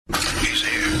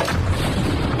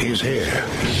is here.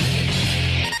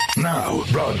 Now,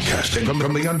 broadcasting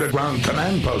from the underground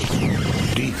command post,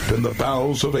 deep in the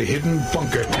bowels of a hidden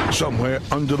bunker, somewhere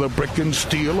under the brick and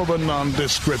steel of a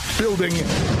nondescript building,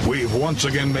 we've once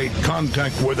again made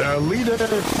contact with our leader,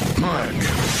 Mark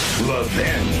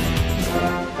Levin.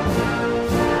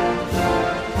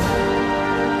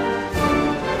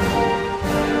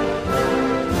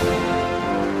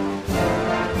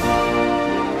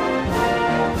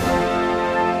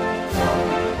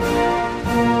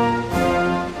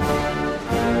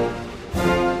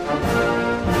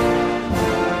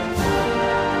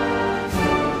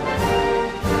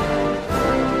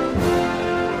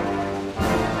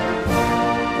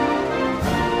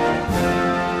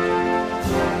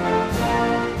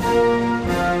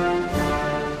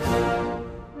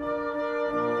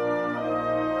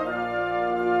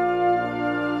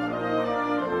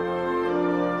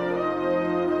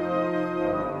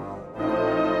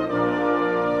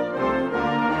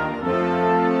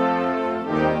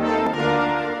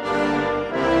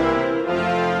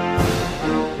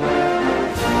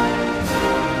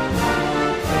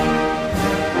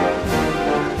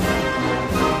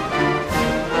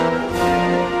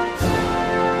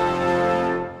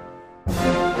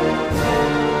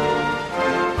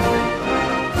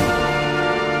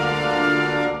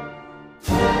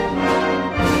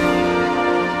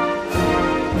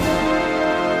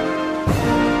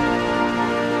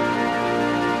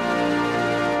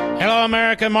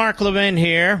 America, Mark Levin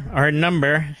here. Our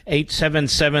number,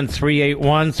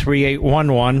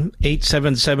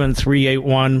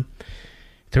 877-381-3811,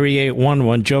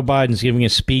 877-381-3811. Joe Biden's giving a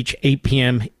speech, 8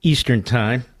 p.m. Eastern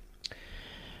Time.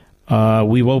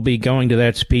 We will be going to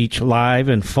that speech live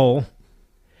and full.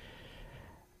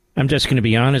 I'm just going to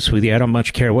be honest with you. I don't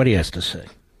much care what he has to say.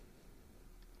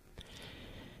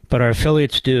 But our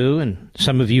affiliates do, and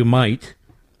some of you might.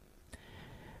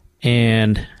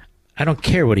 And I don't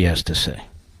care what he has to say.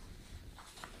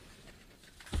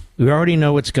 We already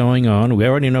know what's going on. We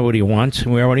already know what he wants,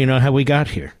 and we already know how we got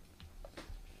here.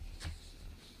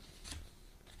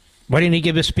 Why didn't he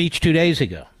give a speech 2 days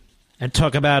ago and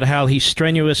talk about how he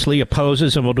strenuously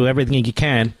opposes and will do everything he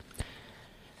can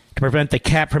to prevent the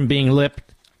cap from being lifted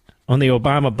on the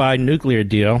Obama-Biden nuclear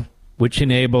deal, which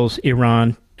enables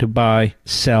Iran to buy,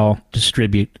 sell,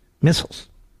 distribute missiles?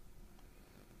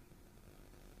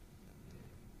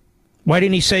 Why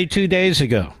didn't he say 2 days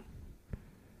ago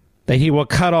that he will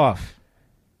cut off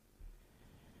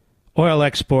oil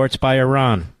exports by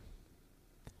Iran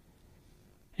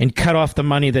and cut off the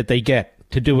money that they get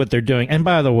to do what they're doing? And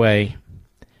by the way,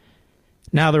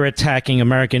 now they're attacking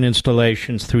American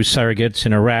installations through surrogates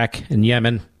in Iraq and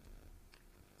Yemen.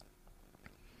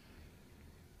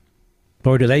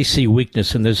 Or do they see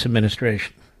weakness in this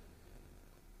administration?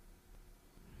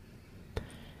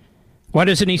 Why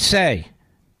doesn't he say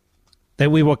that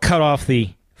we will cut off the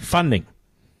funding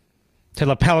to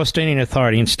the Palestinian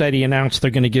Authority? Instead, he announced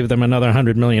they're going to give them another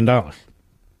 $100 million.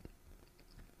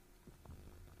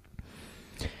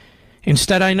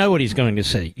 Instead, I know what he's going to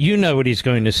say. You know what he's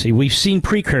going to say. We've seen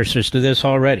precursors to this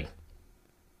already.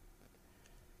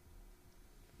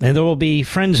 And there will be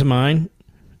friends of mine,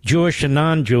 Jewish and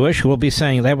non-Jewish, who will be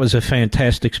saying that was a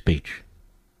fantastic speech.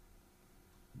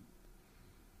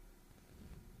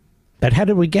 But how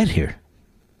did we get here?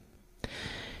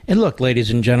 And look,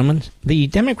 ladies and gentlemen, the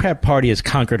Democrat Party has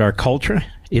conquered our culture.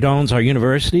 It owns our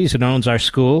universities. It owns our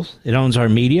schools. It owns our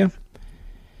media.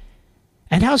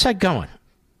 And how's that going?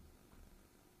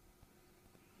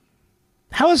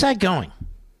 How is that going?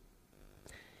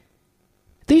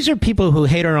 These are people who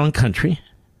hate our own country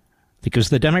because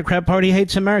the Democrat Party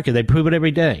hates America. They prove it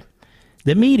every day.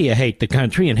 The media hate the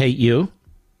country and hate you.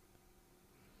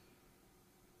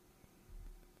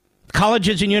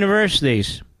 Colleges and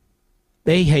universities,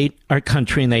 they hate our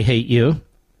country and they hate you.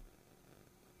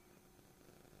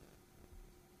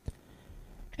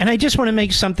 And I just want to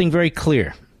make something very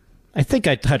clear. I think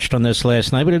I touched on this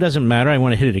last night, but it doesn't matter. I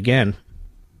want to hit it again.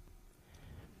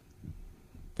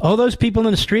 All those people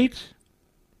in the streets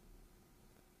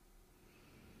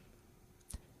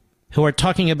who are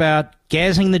talking about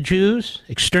gassing the Jews,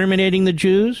 exterminating the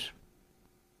Jews,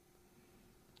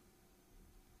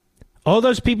 all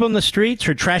those people in the streets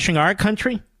who are trashing our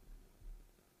country,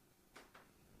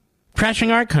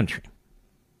 trashing our country.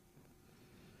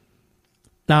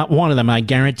 Not one of them, I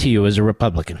guarantee you, is a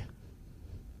Republican.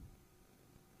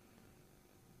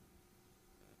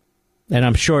 And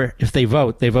I'm sure if they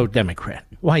vote Democrat.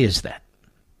 Why is that?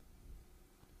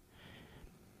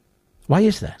 Why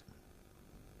is that?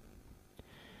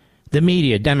 The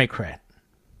media, Democrat.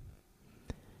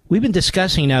 We've been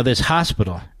discussing now this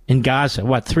hospital in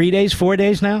Gaza, 3 days, 4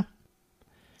 days now?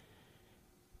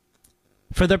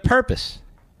 for the purpose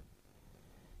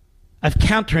of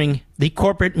countering the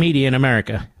corporate media in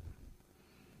America.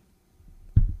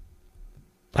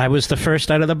 I was the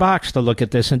first out of the box to look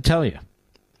at this and tell you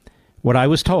what I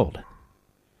was told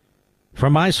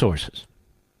from my sources.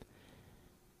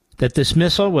 That this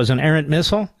missile was an errant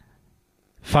missile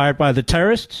fired by the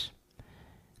terrorists,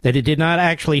 that it did not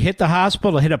actually hit the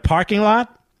hospital, it hit a parking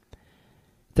lot,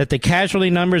 that the casualty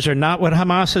numbers are not what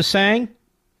Hamas is saying.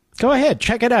 Go ahead,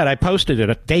 check it out. I posted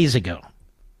it days ago.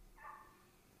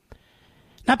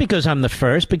 Not because I'm the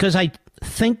first, because I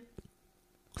think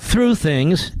through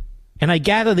things and I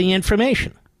gather the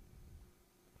information.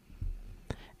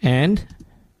 And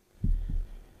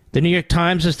the New York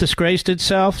Times has disgraced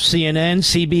itself, CNN,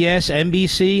 CBS,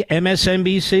 NBC,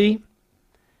 MSNBC,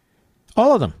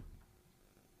 all of them.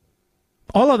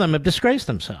 All of them have disgraced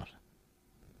themselves.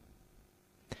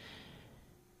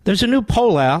 There's a new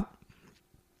poll out,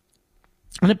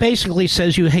 and it basically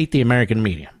says you hate the American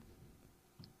media.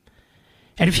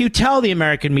 And if you tell the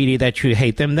American media that you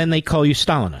hate them, then they call you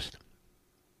Stalinist.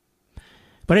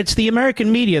 But it's the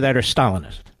American media that are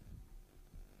Stalinist.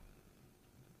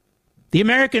 The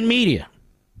American media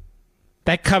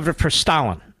that covered for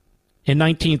Stalin in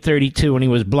 1932 when he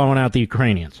was blowing out the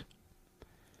Ukrainians.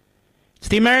 It's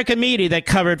the American media that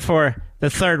covered for the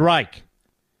Third Reich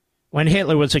when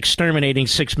Hitler was exterminating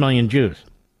 6 million Jews.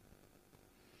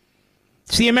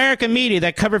 It's the American media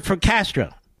that covered for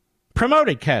Castro,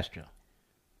 promoted Castro.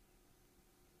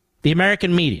 The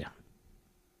American media,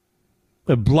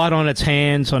 with blood on its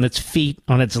hands, on its feet,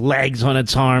 on its legs, on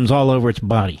its arms, all over its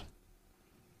body.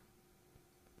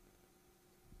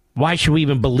 Why should we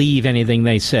even believe anything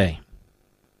they say?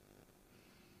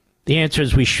 The answer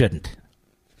is we shouldn't.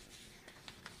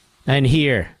 And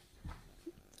here,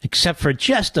 except for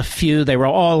just a few, they were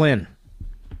all in,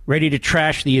 ready to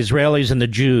trash the Israelis and the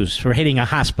Jews for hitting a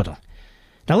hospital.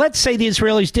 Now, let's say the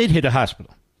Israelis did hit a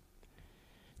hospital.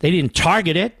 They didn't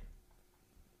target it.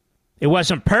 It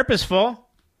wasn't purposeful.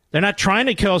 They're not trying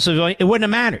to kill civilians. It wouldn't have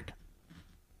mattered.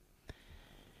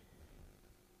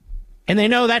 And they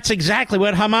know that's exactly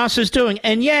what Hamas is doing.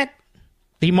 And yet,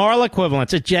 the moral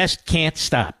equivalence, it just can't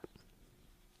stop.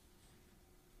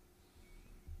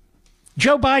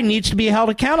 Joe Biden needs to be held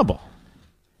accountable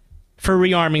for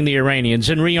rearming the Iranians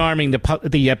and rearming the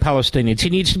Palestinians. He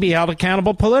needs to be held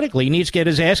accountable politically. He needs to get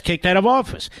his ass kicked out of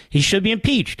office. He should be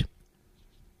impeached.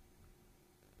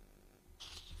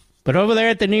 But over there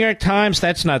at the New York Times,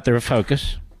 that's not their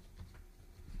focus.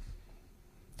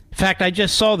 In fact, I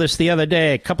just saw this the other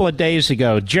day, a couple of days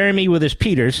ago. Jeremy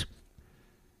Peters,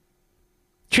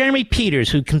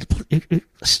 who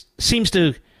seems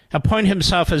to appoint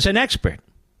himself as an expert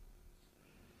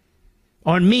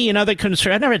on me and other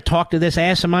concerns. I never talked to this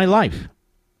ass in my life.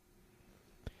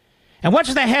 And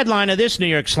what's the headline of this New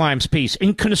York Slimes piece?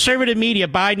 In conservative media,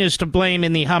 Biden is to blame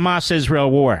in the Hamas-Israel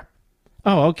war.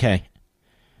 Oh, okay.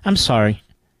 I'm sorry.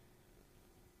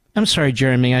 I'm sorry,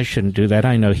 Jeremy. I shouldn't do that.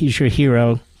 I know he's your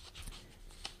hero.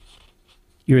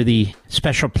 You're the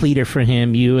special pleader for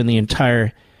him, you and the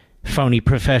entire phony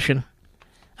profession.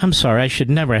 I'm sorry. I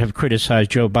should never have criticized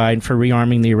Joe Biden for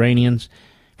rearming the Iranians,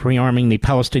 for rearming the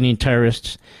Palestinian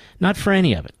terrorists. Not for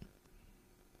any of it.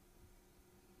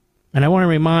 And I want to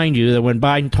remind you that when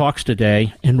Biden talks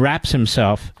today and wraps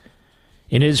himself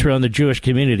in Israel and the Jewish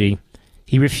community,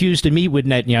 he refused to meet with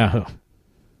Netanyahu.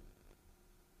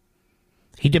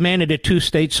 He demanded a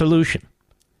two-state solution,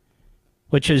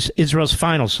 which is Israel's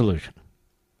final solution.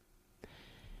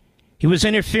 He was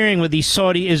interfering with the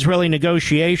Saudi-Israeli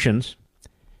negotiations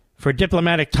for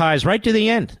diplomatic ties right to the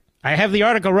end. I have the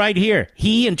article right here.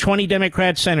 He and 20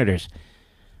 Democrat senators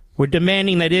were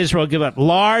demanding that Israel give up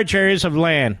large areas of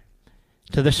land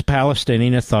to this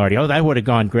Palestinian Authority. Oh, that would have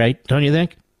gone great, don't you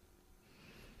think?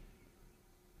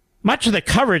 Much of the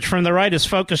coverage from the right is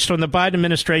focused on the Biden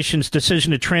administration's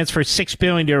decision to transfer $6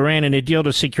 billion to Iran in a deal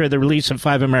to secure the release of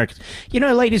 5 Americans. You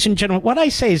know, ladies and gentlemen, what I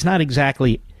say is not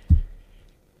exactly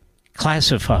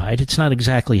classified. It's not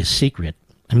exactly a secret.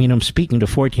 I mean, I'm speaking to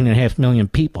 14.5 million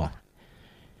people.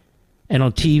 And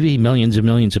on TV, millions and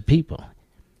millions of people.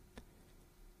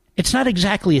 It's not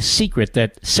exactly a secret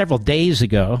that several days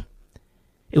ago,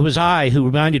 it was I who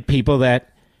reminded people that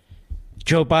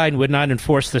Joe Biden would not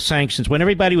enforce the sanctions when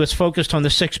everybody was focused on the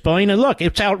 $6 billion. And look,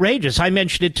 it's outrageous. I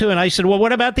mentioned it too. And I said, well,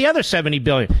 what about the other $70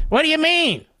 billion? What do you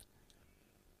mean?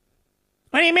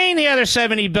 What do you mean the other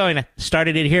 $70 billion? I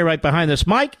started it here right behind this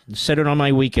mic and said it on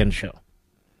my weekend show.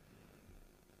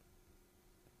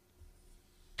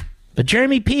 But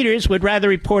Jeremy Peters would rather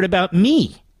report about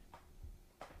me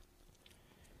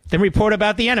than report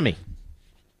about the enemy.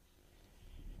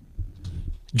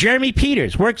 Jeremy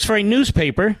Peters works for a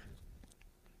newspaper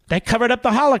They covered up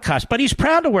the Holocaust, but he's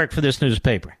proud to work for this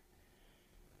newspaper.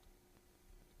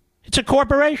 It's a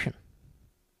corporation.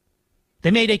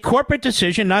 They made a corporate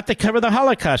decision not to cover the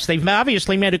Holocaust. They've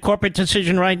obviously made a corporate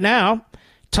decision right now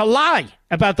to lie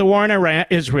about the war in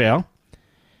Israel,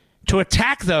 to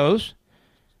attack those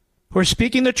who are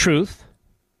speaking the truth,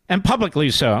 and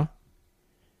publicly so,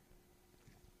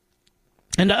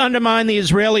 and to undermine the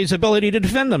Israelis' ability to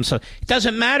defend themselves. It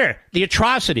doesn't matter the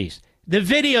atrocities, the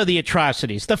video of the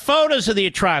atrocities, the photos of the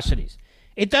atrocities.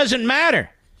 It doesn't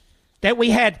matter that we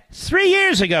had 3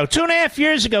 years ago, 2.5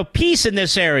 years ago, peace in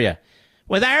this area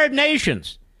with Arab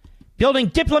nations, building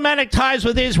diplomatic ties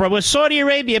with Israel, with Saudi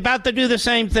Arabia about to do the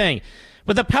same thing,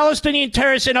 with the Palestinian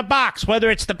terrorists in a box, whether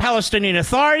it's the Palestinian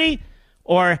Authority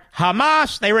or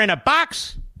Hamas, they were in a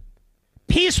box.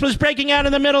 Peace was breaking out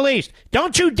in the Middle East.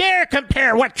 Don't you dare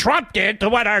compare what Trump did to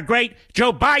what our great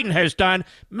Joe Biden has done.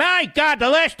 My God, the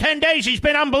last 10 days he's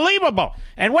been unbelievable.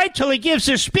 And wait till he gives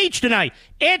his speech tonight.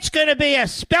 It's going to be a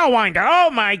spellwinder. Oh,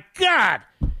 my God.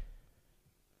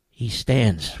 He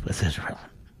stands with Israel.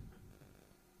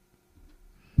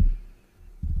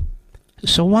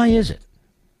 So why is it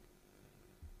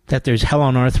that there's hell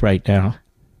on earth right now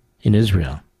in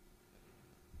Israel?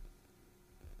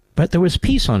 But there was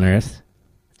peace on earth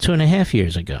 2.5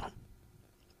 years ago.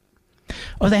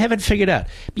 Oh, they haven't figured out.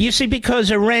 You see,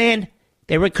 because Iran,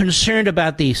 they were concerned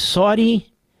about the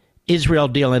Saudi-Israel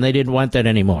deal, and they didn't want that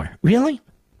anymore. Really?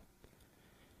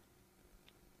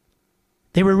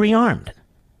 They were rearmed.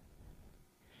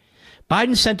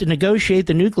 Biden sent to negotiate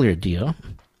the nuclear deal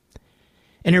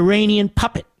an Iranian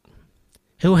puppet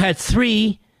who had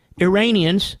 3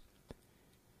 Iranians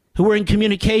who were in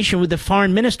communication with the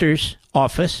foreign minister's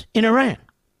office in Iran.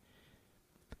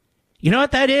 You know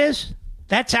what that is?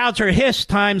 That's Alger Hiss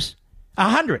times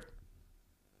 100.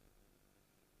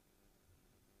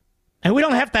 And we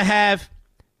don't have to have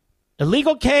a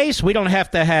legal case. We don't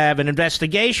have to have an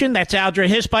investigation. That's Alger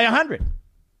Hiss by 100.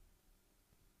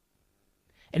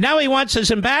 And now he wants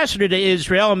his ambassador to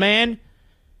Israel, a man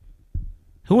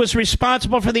who was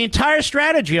responsible for the entire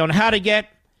strategy on how to get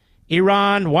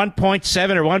Iran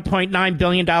 $1.7 or $1.9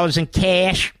 billion in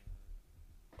cash.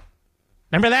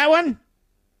 Remember that one?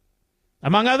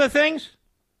 Among other things?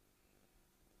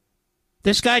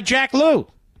 This guy, Jack Lew.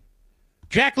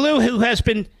 Jack Lew, who has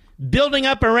been building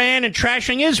up Iran and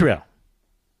trashing Israel.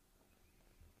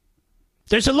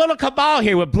 There's a little cabal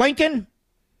here with Blinken,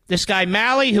 this guy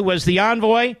Malley, who was the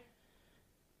envoy,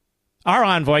 our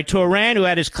envoy to Iran, who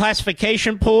had his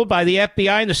classification pulled by the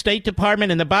FBI and the State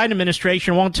Department, and the Biden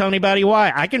administration won't tell anybody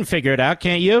why. I can figure it out,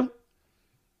 can't you?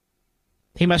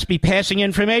 He must be passing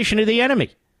information to the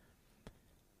enemy.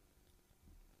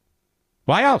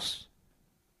 Why else?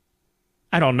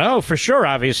 I don't know for sure,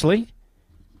 obviously.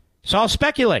 So I'll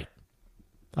speculate.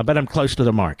 I'll bet I'm close to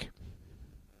the mark.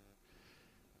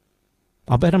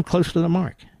 I'll bet I'm close to the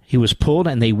mark. He was pulled,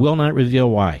 and they will not reveal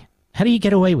why. How do you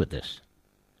get away with this?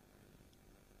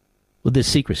 With this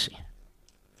secrecy?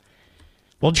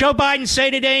 Will Joe Biden say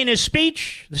today in his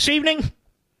speech this evening,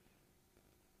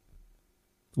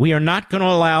 we are not going to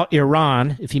allow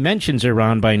Iran, if he mentions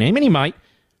Iran by name, and he might,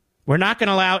 we're not going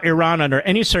to allow Iran under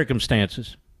any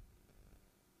circumstances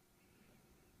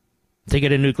to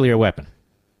get a nuclear weapon.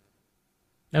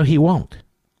 No, he won't.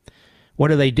 What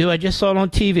do they do? I just saw it on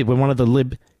TV with one of the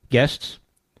lib guests.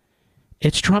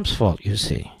 It's Trump's fault, you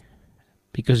see,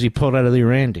 because he pulled out of the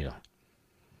Iran deal.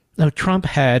 No, Trump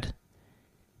had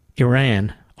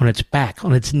Iran on its back,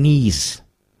 on its knees,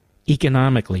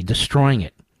 economically, destroying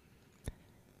it.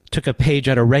 Took a page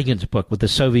out of Reagan's book with the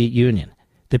Soviet Union.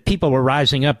 The people were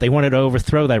rising up. They wanted to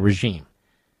overthrow that regime.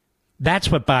 That's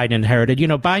what Biden inherited. You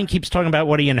know, Biden keeps talking about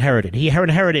what he inherited. He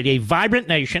inherited a vibrant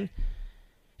nation,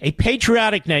 a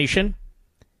patriotic nation,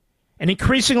 an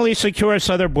increasingly secure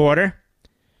southern border,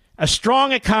 a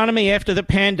strong economy after the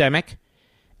pandemic,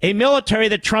 a military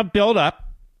that Trump built up.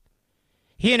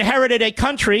 He inherited a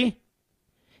country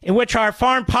in which our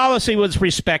foreign policy was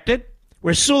respected,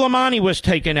 where Soleimani was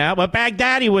taken out, where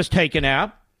Baghdadi was taken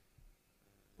out,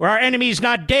 where our enemies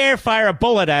not dare fire a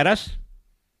bullet at us,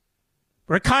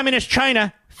 where communist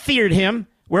China feared him,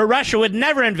 where Russia would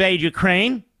never invade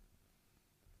Ukraine,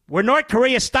 where North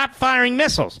Korea stopped firing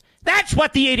missiles. That's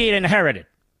what the idiot inherited.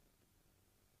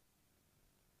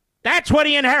 That's what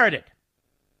he inherited.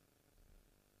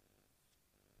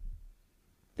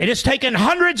 It has taken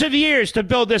hundreds of years to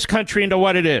build this country into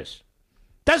what it is.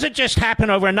 Doesn't just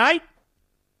happen overnight.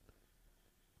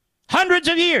 Hundreds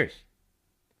of years.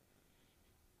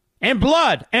 And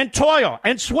blood and toil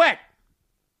and sweat.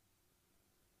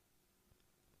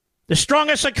 The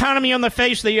strongest economy on the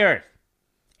face of the earth.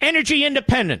 Energy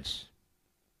independence.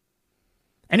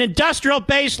 An industrial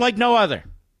base like no other.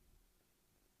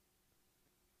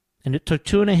 And it took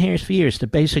 2.5 years to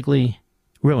basically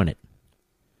ruin it.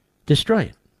 Destroy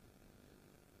it.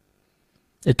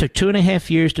 It took 2.5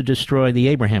 years to destroy the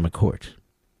Abraham Accords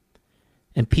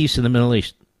and peace in the Middle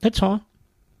East. That's all.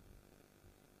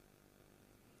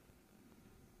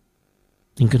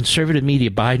 In conservative media,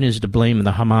 Biden is to blame in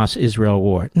the Hamas-Israel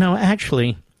war. No,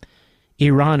 actually,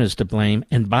 Iran is to blame,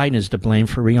 and Biden is to blame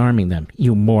for rearming them.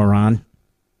 You moron.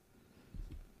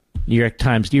 New York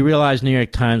Times. Do you realize, New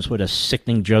York Times, what a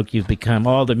sickening joke you've become?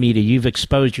 All the media, you've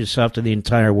exposed yourself to the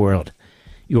entire world.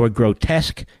 You are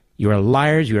grotesque. You are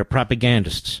liars. You are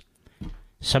propagandists.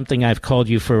 Something I've called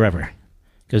you forever,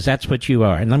 because that's what you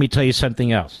are. And let me tell you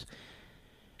something else.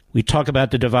 We talk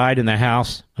about the divide in the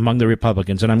House among the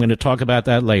Republicans, and I'm going to talk about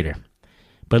that later.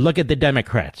 But look at the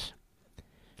Democrats.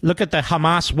 Look at the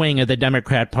Hamas wing of the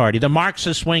Democrat Party, the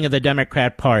Marxist wing of the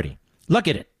Democrat Party. Look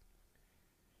at it.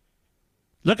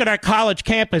 Look at our college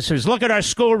campuses. Look at our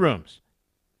schoolrooms.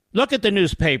 Look at the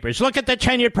newspapers. Look at the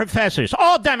tenured professors.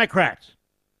 All Democrats.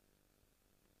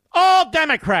 All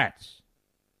Democrats.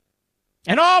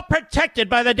 And all protected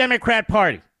by the Democrat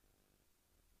Party.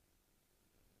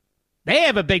 They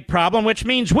have a big problem, which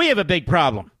means we have a big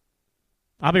problem.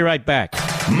 I'll be right back.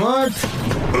 Mark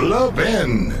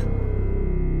Levin.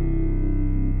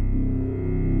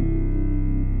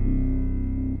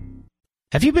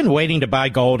 Have you been waiting to buy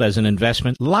gold as an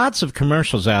investment? Lots of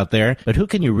commercials out there, but who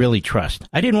can you really trust?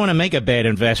 I didn't want to make a bad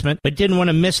investment, but didn't want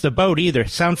to miss the boat either.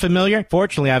 Sound familiar?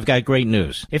 Fortunately, I've got great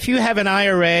news. If you have an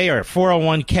IRA or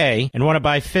 401k and want to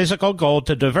buy physical gold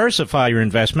to diversify your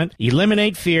investment,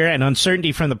 eliminate fear and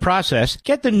uncertainty from the process,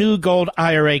 get the new Gold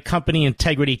IRA Company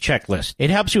Integrity Checklist. It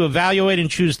helps you evaluate and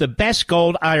choose the best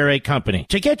gold IRA company.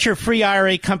 To get your free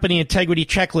IRA Company Integrity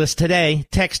Checklist today,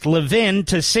 text Levin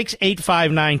to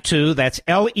 68592. That's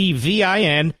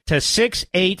Levin to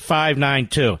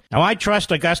 68592. Now, I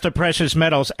trust Augusta Precious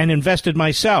Metals and invested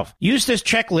myself. Use this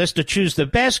checklist to choose the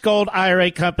best gold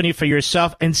IRA company for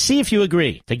yourself and see if you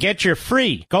agree. To get your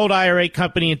free Gold IRA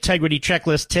Company Integrity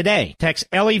Checklist today, text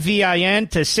Levin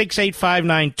to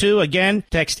 68592. Again,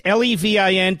 text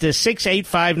Levin to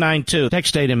 68592.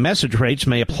 Text date and message rates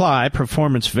may apply.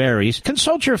 Performance varies.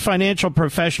 Consult your financial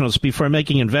professionals before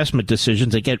making investment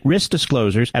decisions and get risk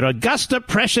disclosures at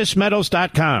AugustaPreciousMetals.com.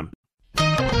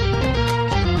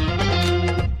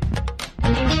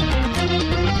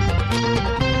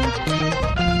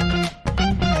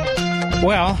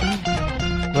 Well,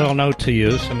 little note to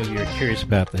you. Some of you are curious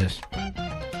about this.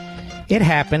 It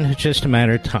happened. It's just a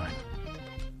matter of time.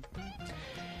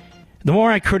 The more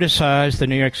I criticize the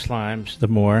New York Slimes, the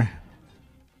more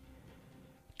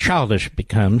childish it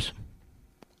becomes.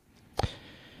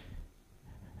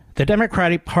 The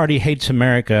Democratic Party Hates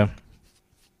America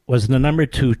was the number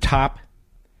 2 top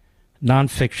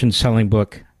nonfiction selling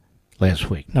book last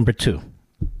week. Number 2.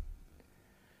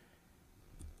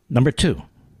 Number 2.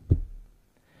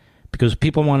 Because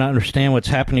people want to understand what's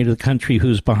happening to the country,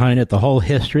 who's behind it, the whole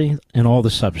history, and all the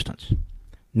substance.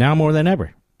 Now more than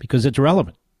ever, because it's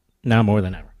relevant. Now more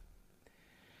than ever.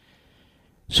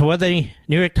 So what did the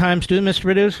New York Times do, Mr.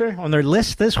 Producer, on their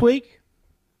list this week?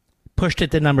 Pushed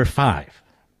it to number 5.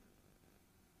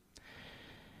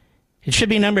 It should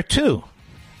be number 2.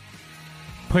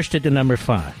 Pushed it to number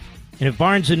 5. And if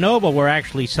Barnes & Noble were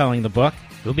actually selling the book,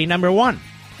 it would be number 1.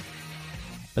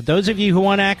 But those of you who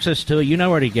want access to it, you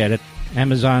know where to get it.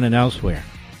 Amazon and elsewhere.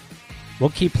 We'll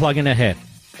keep plugging ahead.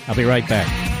 I'll be right back.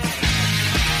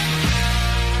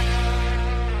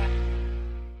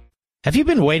 Have you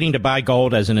been waiting to buy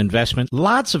gold as an investment?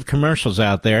 Lots of commercials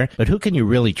out there, but who can you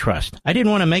really trust? I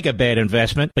didn't want to make a bad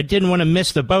investment, but didn't want to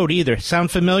miss the boat either.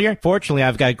 Sound familiar? Fortunately,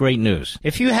 I've got great news.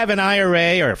 If you have an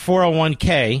IRA or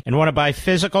 401k and want to buy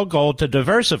physical gold to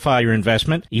diversify your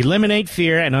investment, eliminate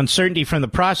fear and uncertainty from the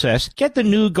process, get the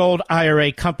new Gold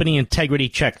IRA Company Integrity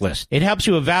Checklist. It helps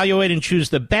you evaluate and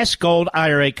choose the best gold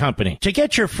IRA company. To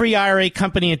get your free IRA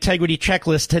Company Integrity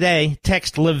Checklist today,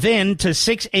 text Levin to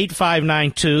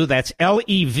 68592. That's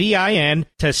Levin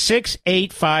to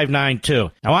 68592.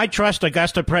 Now, I trust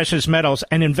Augusta Precious Metals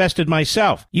and invested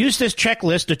myself. Use this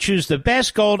checklist to choose the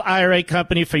best gold IRA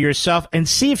company for yourself and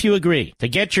see if you agree. To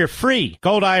get your free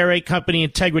Gold IRA Company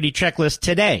Integrity Checklist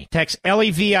today, text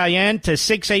Levin to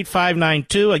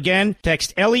 68592. Again,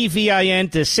 text Levin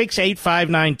to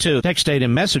 68592. Text date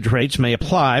and message rates may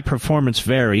apply. Performance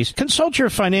varies. Consult your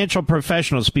financial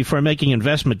professionals before making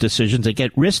investment decisions and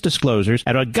get risk disclosures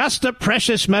at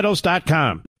AugustaPreciousMetals.com.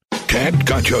 Cat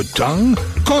got your tongue?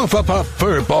 Cough up a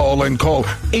fur ball and call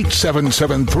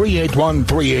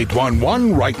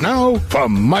 877-381-3811 right now for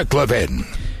Mark Levin.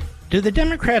 Do the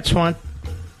Democrats want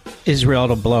Israel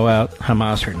to blow out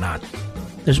Hamas or not?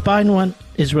 Does Biden want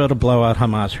Israel to blow out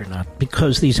Hamas or not?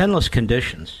 Because these endless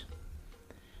conditions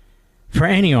for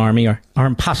any army are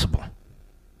impossible.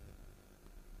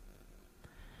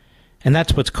 And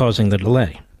that's what's causing the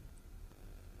delay.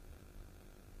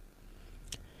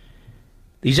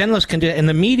 These endless conditions, and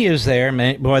the media is there,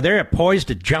 man, boy, they're poised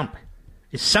to jump.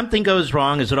 If something goes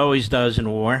wrong, as it always does in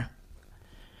war,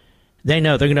 they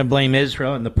know they're going to blame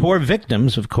Israel, and the poor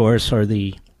victims, of course, are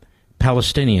the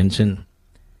Palestinians in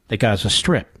the Gaza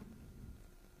Strip.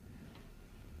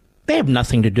 They have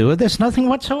nothing to do with this, nothing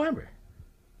whatsoever.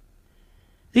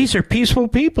 These are peaceful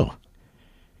people.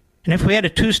 And if we had a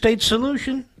two-state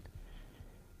solution,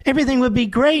 everything would be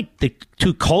great. The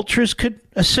two cultures could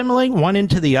assimilate one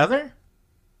into the other.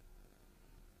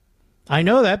 I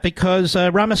know that because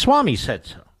Ramaswamy said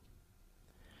so.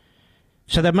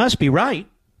 So that must be right.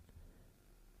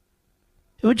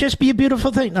 It would just be a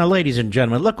beautiful thing. Now, ladies and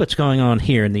gentlemen, look what's going on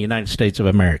here in the United States of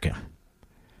America.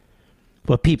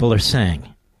 What people are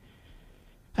saying.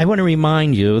 I want to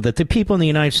remind you that the people in the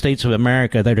United States of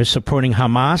America that are supporting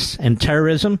Hamas and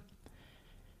terrorism,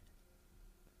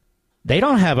 they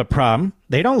don't have a problem.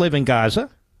 They don't live in Gaza.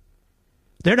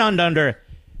 They're not under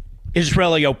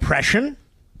Israeli oppression.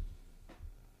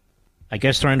 I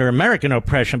guess they're under American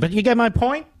oppression, but you get my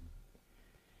point?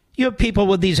 You have people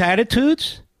with these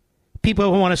attitudes,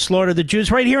 people who want to slaughter the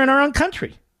Jews right here in our own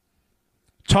country,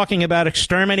 talking about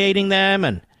exterminating them,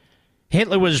 and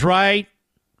Hitler was right.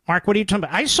 Mark, what are you talking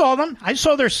about? I saw them. I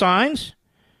saw their signs.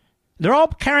 They're all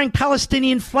carrying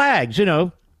Palestinian flags, you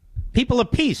know, people of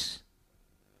peace.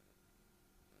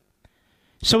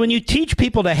 So when you teach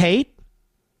people to hate,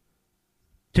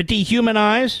 to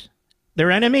dehumanize their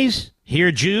enemies,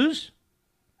 here Jews,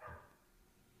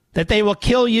 that they will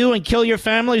kill you and kill your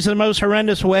families in the most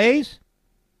horrendous ways,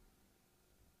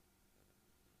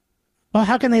 well,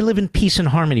 how can they live in peace and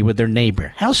harmony with their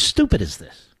neighbor? How stupid is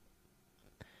this?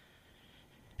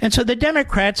 And so the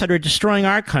Democrats that are destroying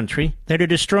our country, that are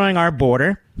destroying our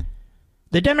border,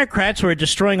 the Democrats who are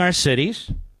destroying our cities,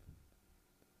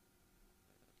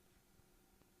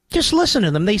 just listen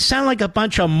to them. They sound like a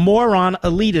bunch of moron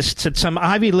elitists at some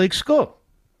Ivy League school.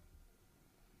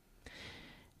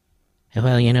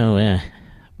 Well, you know,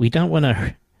 we don't want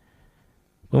to.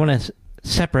 We want to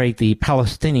separate the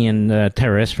Palestinian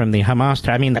terrorists from the Hamas.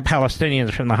 The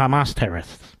Palestinians from the Hamas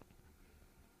terrorists.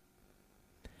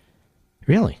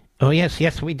 Really? Oh,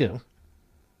 yes, we do.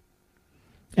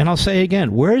 And I'll say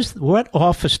again, what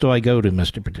office do I go to,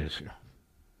 Mr. Producer?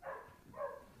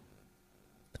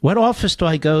 What office do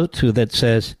I go to that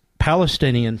says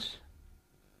Palestinians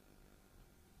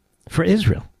for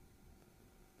Israel?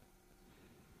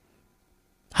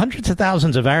 Hundreds of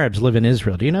thousands of Arabs live in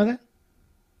Israel. Do you know that?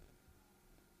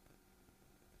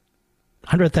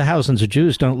 Hundreds of thousands of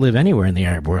Jews don't live anywhere in the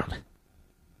Arab world.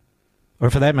 Or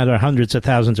for that matter, hundreds of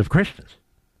thousands of Christians.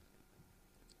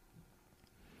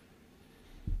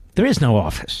 There is no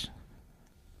office.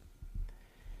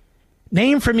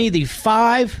 Name for me the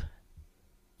 5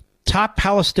 top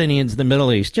Palestinians in the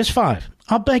Middle East. Just 5.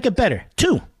 I'll make it better.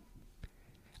 2.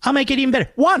 I'll make it even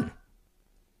better. 1.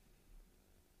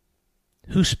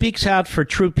 Who speaks out for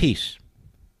true peace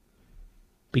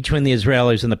between the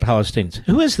Israelis and the Palestinians.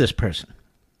 Who is this person?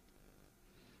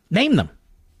 Name them.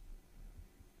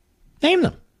 Name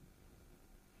them.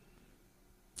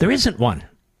 There isn't one.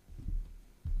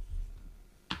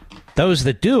 Those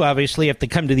that do, obviously, have to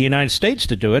come to the United States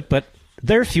to do it, but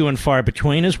they're few and far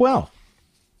between as well.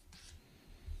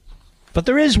 But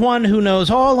there is one who knows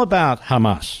all about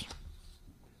Hamas.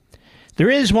 There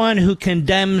is one who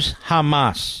condemns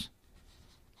Hamas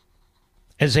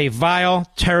as a vile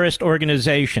terrorist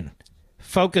organization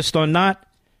focused on not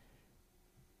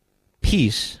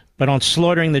peace, but on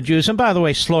slaughtering the Jews, and by the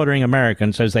way, slaughtering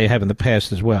Americans, as they have in the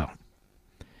past as well.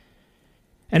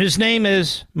 And his name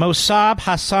is Mossab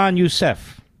Hassan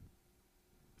Youssef.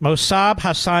 Mossab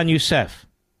Hassan Youssef.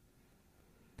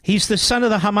 He's the son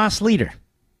of the Hamas leader.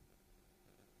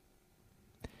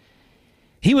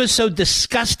 He was so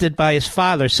disgusted by his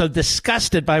father, so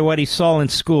disgusted by what he saw in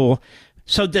school,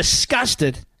 so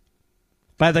disgusted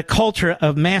by the culture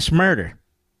of mass murder,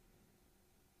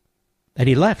 that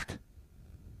he left.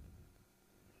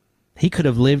 He could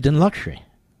have lived in luxury.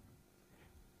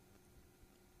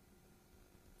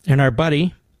 And our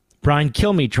buddy, Brian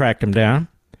Kilmeade, tracked him down,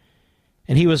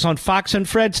 and he was on Fox and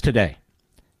Fred's today.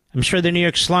 I'm sure the New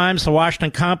York Slimes, the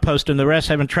Washington Compost, and the rest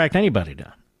haven't tracked anybody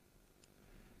down.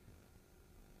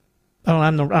 Oh,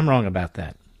 I'm wrong about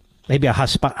that. Maybe a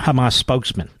Hamas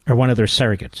spokesman or one of their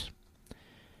surrogates.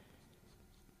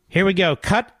 Here we go.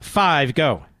 Cut 5,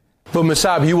 go. But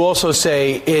Mossab, you also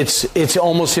say it's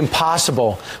almost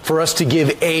impossible for us to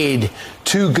give aid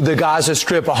to the Gaza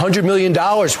Strip. $100 million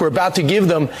we're about to give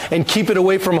them and keep it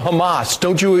away from Hamas.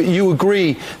 Don't you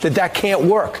agree that that can't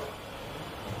work?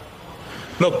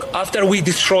 Look, after we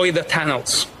destroy the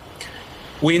tunnels,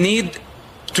 we need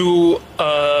to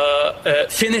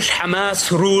finish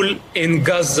Hamas rule in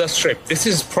Gaza Strip. This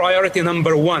is priority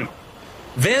number one.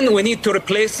 Then we need to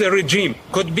replace the regime.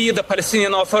 Could be the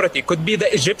Palestinian Authority, could be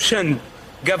the Egyptian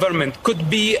government, could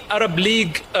be Arab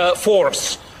League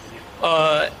force.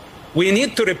 We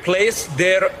need to replace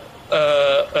their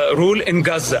rule in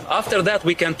Gaza. After that,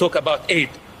 we can talk about aid.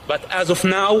 But as of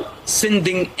now,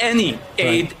 sending any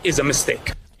aid is a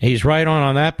mistake. He's right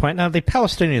on that point. Now, the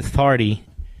Palestinian Authority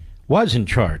was in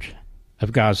charge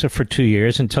of Gaza for 2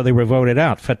 years until they were voted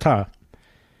out, Fatah,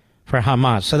 for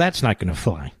Hamas. So that's not going to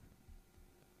fly.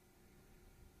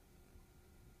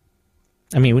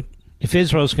 I mean, if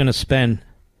Israel's going to spend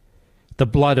the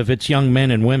blood of its young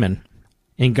men and women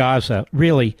in Gaza,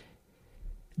 really,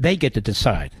 they get to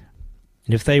decide.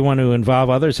 And if they want to involve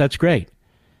others, that's great.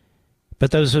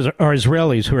 But those are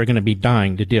Israelis who are going to be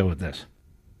dying to deal with this.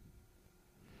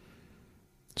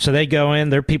 So they go in,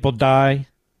 their people die,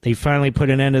 they finally put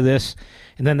an end to this,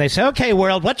 and then they say, okay,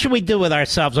 world, what should we do with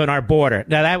ourselves on our border?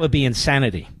 Now, that would be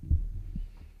insanity.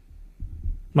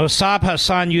 Mossab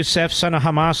Hassan Youssef, son of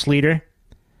Hamas leader,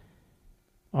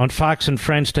 on Fox and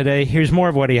Friends today. Here's more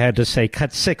of what he had to say.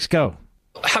 Cut 6, go.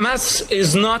 Hamas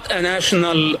is not a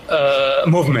national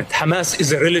movement. Hamas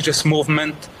is a religious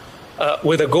movement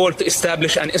with a goal to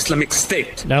establish an Islamic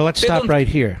state. Now let's stop right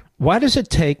here. Why does it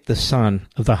take the son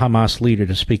of the Hamas leader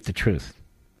to speak the truth?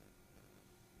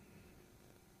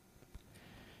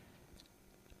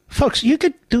 Folks, you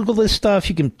could Google this stuff.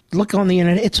 You can look on the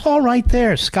internet. It's all right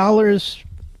there. Scholars,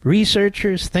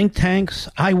 researchers, think tanks,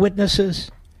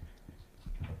 eyewitnesses.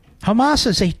 Hamas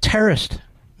is a terrorist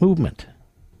movement.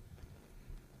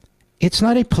 It's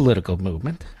not a political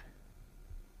movement.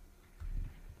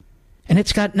 And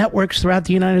it's got networks throughout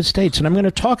the United States. And I'm going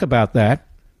to talk about that.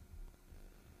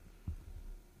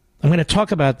 I'm going to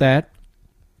talk about that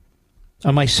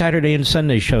on my Saturday and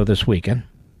Sunday show this weekend,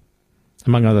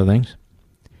 among other things.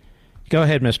 Go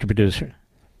ahead, Mr. Producer.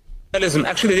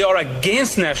 Actually, they are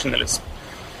against nationalism.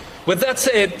 With that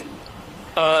said,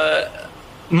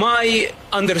 my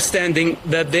understanding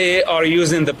that they are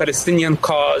using the Palestinian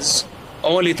cause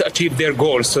only to achieve their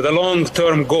goals, so the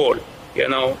long-term goal,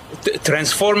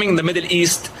 transforming the Middle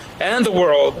East and the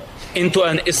world into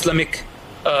an Islamic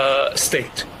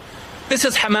state. This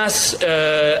is Hamas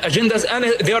agendas, and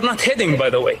they are not hidden, by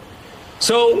the way.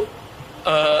 So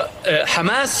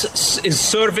Hamas is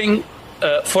serving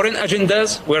foreign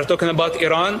agendas. We're talking about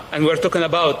Iran, and we're talking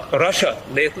about Russia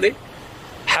lately.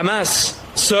 Hamas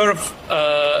serve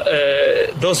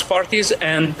those parties,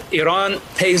 and Iran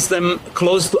pays them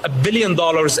close to $1 billion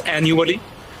annually.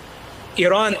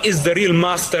 Iran is the real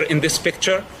master in this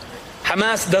picture.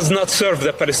 Hamas does not serve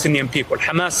the Palestinian people.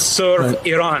 Hamas serve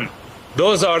Iran.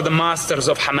 Those are the masters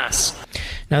of Hamas.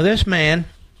 Now this man,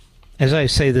 as I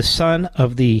say, the son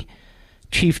of the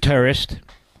chief terrorist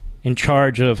in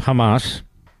charge of Hamas,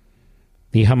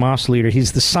 the Hamas leader,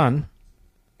 he's the son,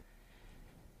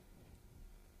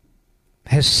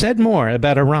 has said more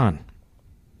about Iran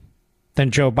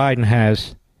than Joe Biden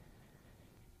has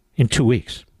in 2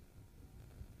 weeks.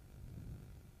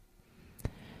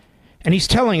 And he's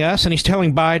telling us, and he's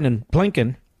telling Biden and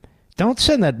Blinken, don't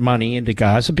send that money into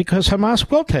Gaza because Hamas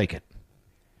will take it.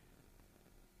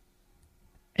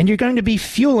 And you're going to be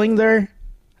fueling their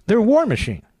war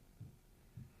machine.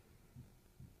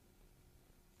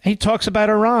 And he talks about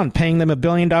Iran paying them $1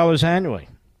 billion annually.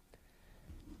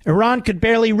 Iran could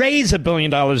barely raise $1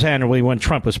 billion annually when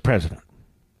Trump was president.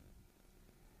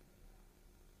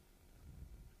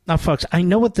 Now, folks, I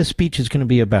know what this speech is going to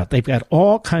be about. They've got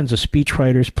all kinds of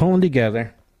speechwriters pulling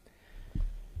together.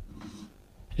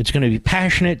 It's going to be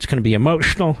passionate. It's going to be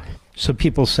emotional. So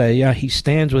people say, yeah, he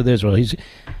stands with Israel.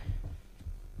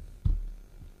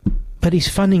 But he's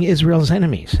funding Israel's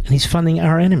enemies, and he's funding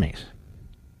our enemies.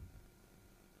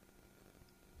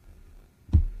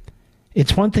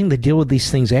 It's one thing to deal with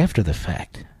these things after the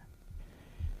fact.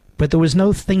 But there was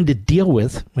no thing to deal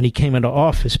with when he came into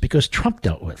office because Trump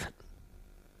dealt with it.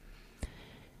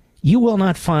 You will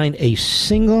not find a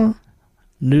single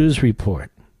news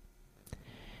report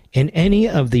in any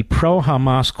of the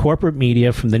pro-Hamas corporate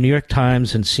media, from the New York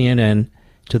Times and CNN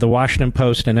to the Washington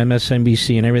Post and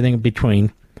MSNBC and everything in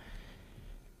between,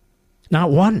 not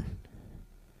one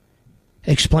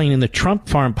explaining the Trump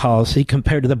foreign policy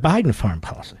compared to the Biden foreign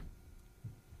policy.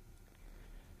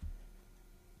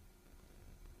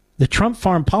 The Trump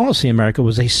foreign policy in America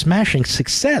was a smashing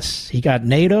success. He got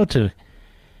NATO to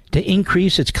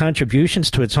increase its contributions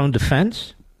to its own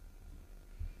defense.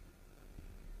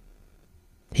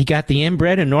 He got the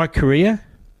inbred in North Korea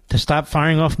to stop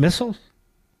firing off missiles.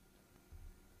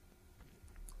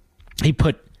 He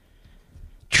put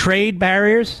trade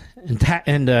barriers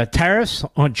and tariffs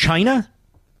on China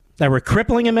that were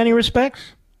crippling in many respects.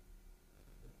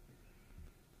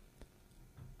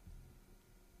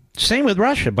 Same with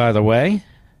Russia, by the way.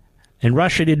 And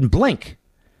Russia didn't blink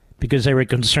because they were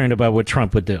concerned about what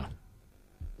Trump would do.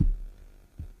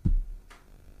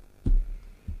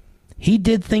 He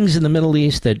did things in the Middle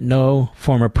East that no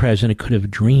former president could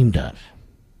have dreamed of.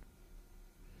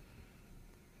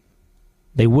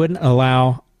 They wouldn't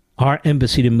allow our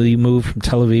embassy to be moved from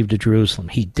Tel Aviv to Jerusalem.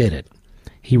 He did it.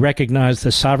 He recognized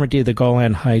the sovereignty of the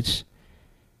Golan Heights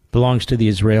belongs to the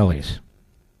Israelis.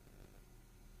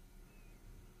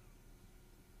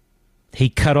 He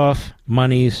cut off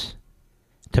monies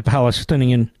to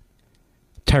Palestinian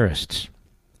terrorists,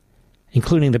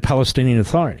 including the Palestinian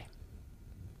Authority.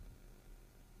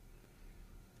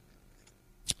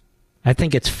 I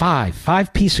think it's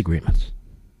five peace agreements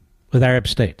with Arab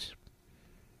states,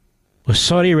 with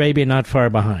Saudi Arabia not far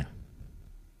behind.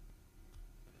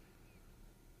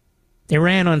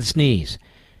 Iran on its knees.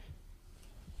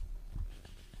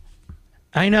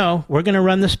 I know we're going to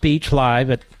run the speech live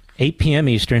at 8 p.m.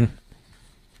 Eastern,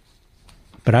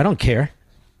 but I don't care.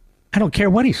 I don't care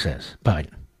what he says, Biden.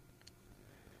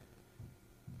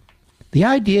 The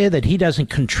idea that he doesn't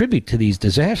contribute to these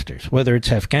disasters, whether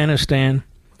it's Afghanistan,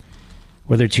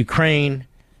 whether it's Ukraine,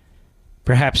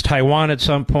 perhaps Taiwan at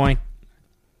some point,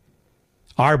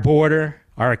 our border,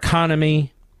 our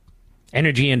economy,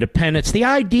 energy independence, the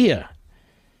idea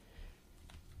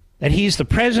that he's the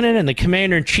president and the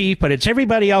commander-in-chief, but it's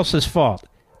everybody else's fault.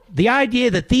 The idea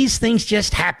that these things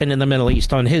just happen in the Middle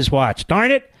East on his watch.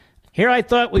 Darn it, here I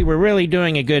thought we were really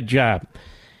doing a good job.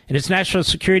 And his national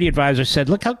security advisor said,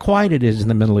 look how quiet it is in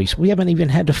the Middle East. We haven't even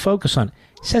had to focus on it.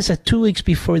 He says that 2 weeks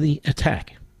before the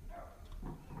attack.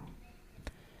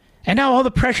 And now all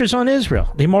the pressure's on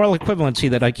Israel, the moral equivalency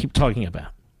that I keep talking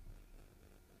about.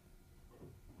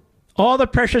 All the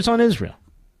pressure's on Israel.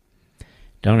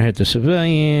 Don't hurt the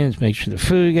civilians, make sure the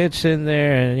food gets in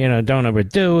there, don't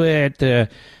overdo it,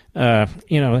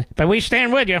 but we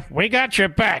stand with you. We got your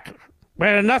back.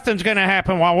 Well, nothing's going to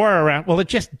happen while we're around. Well, it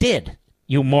just did,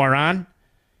 you moron.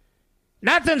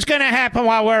 Nothing's going to happen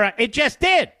while we're around. It just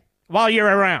did while you're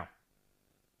around.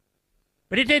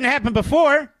 But it didn't happen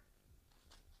before.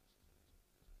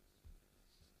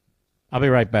 I'll be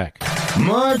right back.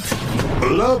 Mark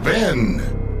Levin.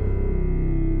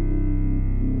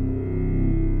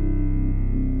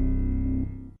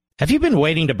 Have you been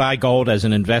waiting to buy gold as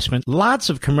an investment? Lots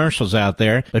of commercials out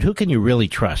there, but who can you really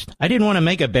trust? I didn't want to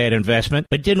make a bad investment,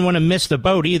 but didn't want to miss the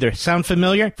boat either. Sound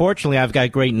familiar? Fortunately, I've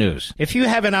got great news. If you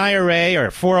have an IRA or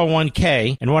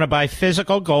 401k and want to buy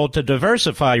physical gold to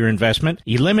diversify your investment,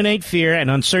 eliminate fear and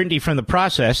uncertainty from the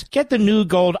process, get the new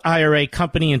Gold IRA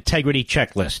Company Integrity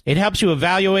Checklist. It helps you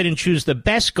evaluate and choose the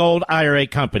best gold IRA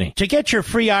company. To get your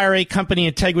free IRA Company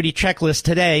Integrity Checklist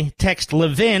today, text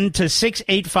Levin to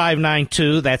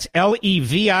 68592. That's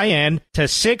Levin to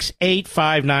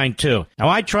 68592. Now,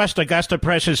 I trust Augusta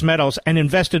Precious Metals and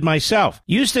invested myself.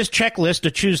 Use this checklist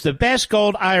to choose the best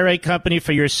gold IRA company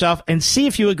for yourself and see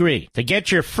if you agree. To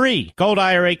get your free Gold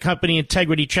IRA Company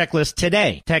Integrity Checklist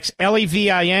today, text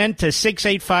Levin to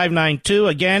 68592.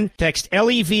 Again, text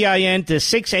Levin to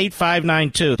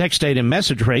 68592. Text date and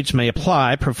message rates may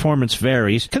apply. Performance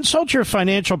varies. Consult your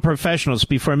financial professionals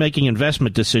before making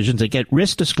investment decisions and get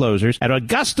risk disclosures at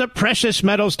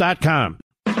AugustaPreciousMetals.com.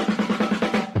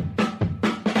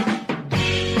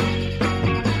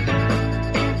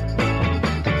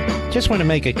 Just want to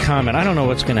make a comment. I don't know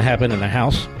what's going to happen in the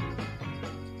House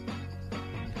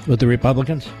with the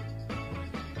Republicans. It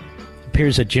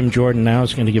appears that Jim Jordan now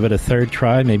is going to give it a third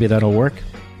try. Maybe that'll work.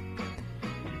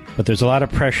 But there's a lot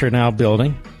of pressure now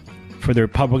building for the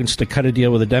Republicans to cut a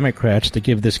deal with the Democrats to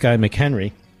give this guy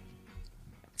McHenry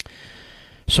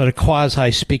sort of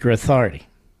quasi-speaker authority.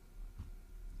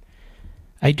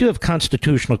 I do have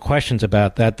constitutional questions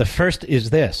about that. The first is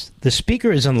this. The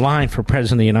Speaker is in line for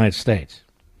President of the United States.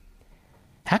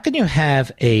 How can you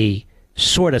have a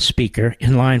sort of Speaker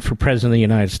in line for President of the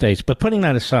United States? But putting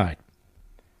that aside,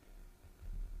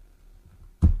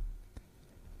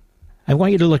 I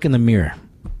want you to look in the mirror.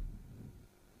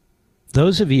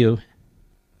 Those of you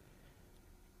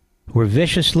who are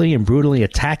viciously and brutally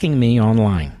attacking me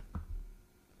online,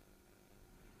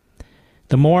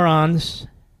 the morons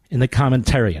in the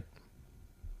commentariat,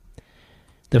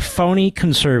 The phony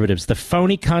conservatives, the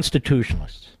phony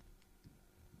constitutionalists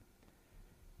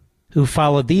who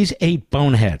followed these 8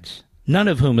 boneheads, none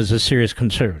of whom is a serious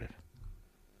conservative,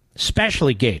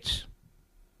 especially Gates.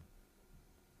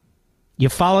 You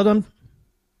follow them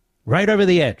right over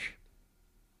the edge.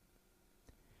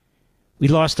 We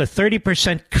lost a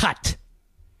 30% cut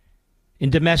in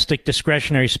domestic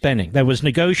discretionary spending that was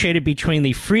negotiated between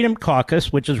the Freedom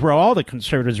Caucus, which is where all the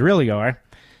conservatives really are,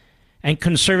 and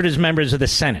conservatives members of the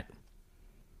Senate.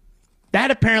 That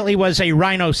apparently was a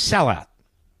rhino sellout.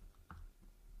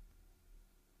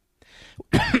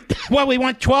 Well, we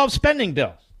want 12 spending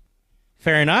bills.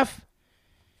 Fair enough.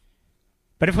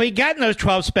 But if we'd gotten those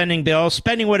 12 spending bills,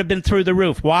 spending would have been through the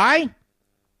roof. Why?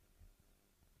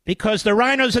 Because the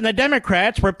rhinos and the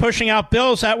Democrats were pushing out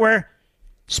bills that were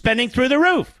spending through the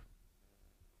roof.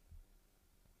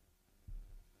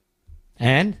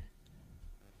 And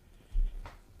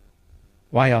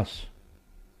why else?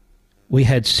 We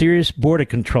had serious border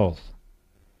controls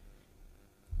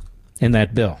in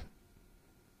that bill.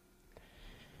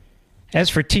 As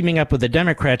for teaming up with the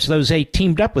Democrats, those 8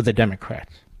 teamed up with the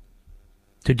Democrats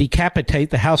to decapitate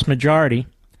the House majority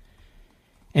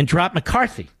and drop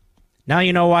McCarthy. Now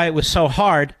you know why it was so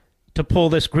hard to pull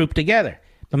this group together.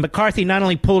 But McCarthy not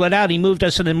only pulled it out, he moved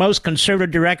us in the most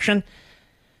conservative direction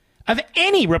of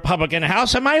any Republican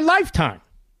House in my lifetime,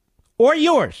 or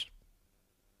yours.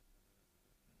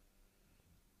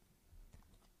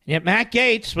 Yet Matt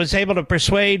Gaetz was able to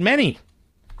persuade many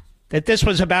that this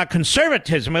was about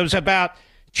conservatism. It was about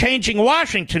changing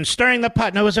Washington, stirring the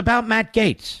pot. No, it was about Matt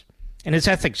Gaetz and his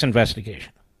ethics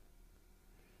investigation.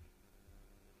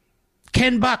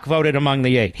 Ken Buck voted among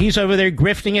the 8. He's over there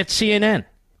grifting at CNN.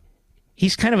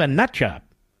 He's kind of a nut job.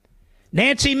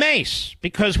 Nancy Mace,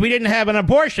 because we didn't have an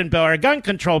abortion bill or a gun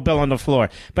control bill on the floor.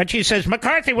 But she says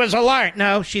McCarthy was a liar.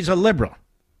 No, she's a liberal.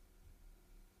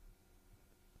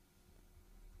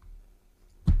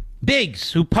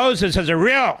 Biggs, who poses as a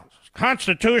real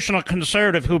constitutional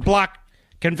conservative who blocked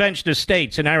convention of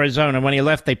states in Arizona. When he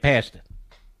left, they passed it.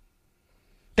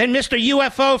 Then Mr.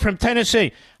 UFO from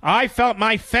Tennessee. I felt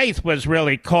my faith was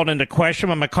really called into question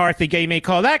when McCarthy gave me a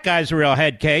call. That guy's a real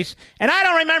head case. And I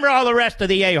don't remember all the rest of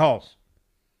the a-holes.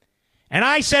 And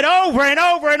I said over and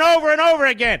over and over and over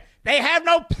again, they have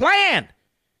no plan.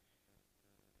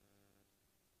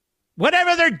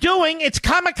 Whatever they're doing, it's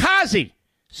kamikaze.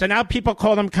 So now people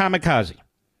call them kamikaze.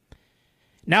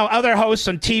 Now other hosts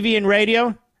on TV and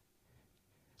radio,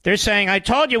 they're saying, I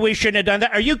told you we shouldn't have done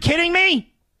that. Are you kidding me?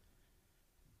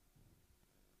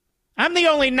 I'm the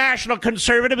only national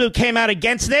conservative who came out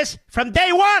against this from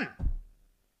day one.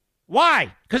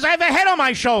 Why? Because I have a head on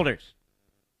my shoulders.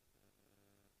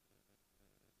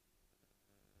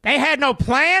 They had no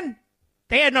plan.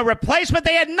 They had no replacement.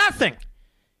 They had nothing.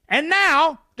 And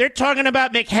now they're talking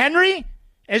about McHenry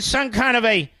as some kind of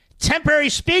a temporary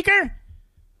speaker.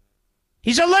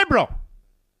 He's a liberal.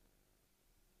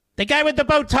 The guy with the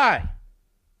bow tie.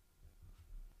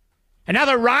 And now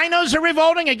the rhinos are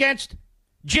revolting against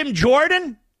Jim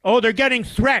Jordan. Oh, they're getting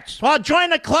threats. Well, join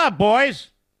the club, boys.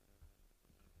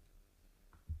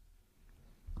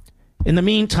 In the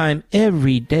meantime,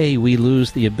 every day we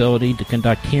lose the ability to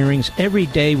conduct hearings. Every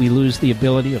day we lose the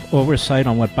ability of oversight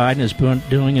on what Biden is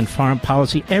doing in foreign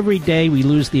policy. Every day we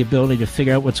lose the ability to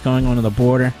figure out what's going on the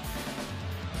border.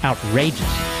 Outrageous.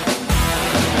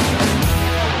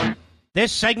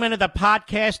 This segment of the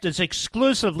podcast is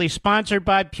exclusively sponsored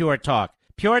by Pure Talk.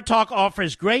 Pure Talk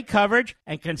offers great coverage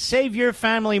and can save your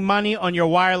family money on your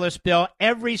wireless bill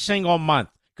every single month.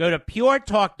 Go to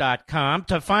puretalk.com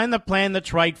to find the plan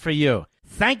that's right for you.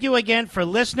 Thank you again for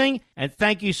listening, and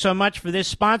thank you so much for this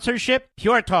sponsorship,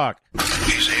 Pure Talk.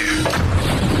 He's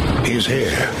here. He's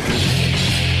here.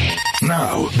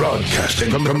 Now, broadcasting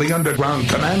from the underground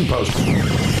command post,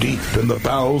 deep in the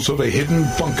bowels of a hidden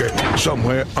bunker,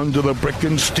 somewhere under the brick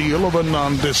and steel of a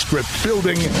nondescript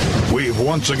building, we've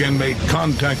once again made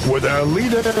contact with our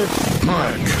leader,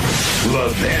 Mark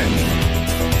Levin.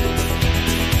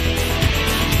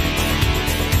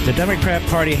 The Democrat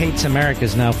Party Hates America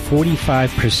is now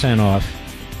 45%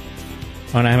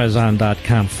 off on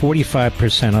Amazon.com.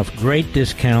 45% off. Great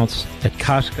discounts at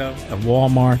Costco, at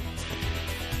Walmart,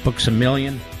 Books A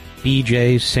Million,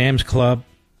 BJ's, Sam's Club.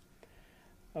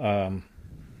 In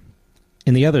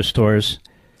the other stores,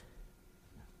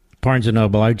 Barnes &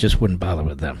 Noble, I just wouldn't bother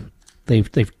with them.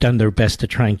 They've done their best to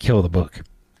try and kill the book.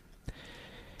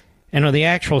 And on the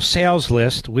actual sales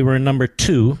list, we were number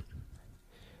 2.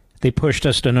 They pushed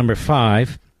us to number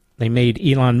 5. They made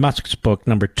Elon Musk's book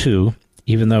number 2,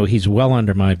 even though he's well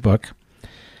under my book.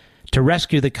 To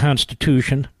Rescue the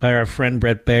Constitution by our friend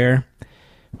Bret Baier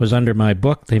was under my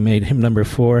book. They made him number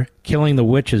 4. Killing the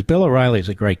Witches. Bill O'Reilly's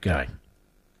a great guy.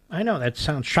 I know that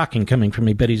sounds shocking coming from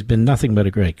me, but he's been nothing but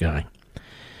a great guy.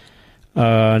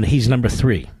 And he's number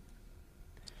 3.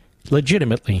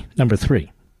 Legitimately, number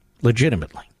 3.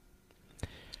 Legitimately.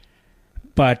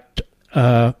 But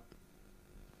the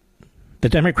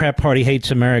Democrat Party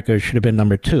hates America should have been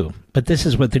number 2. But this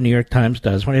is what the New York Times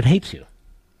does when it hates you.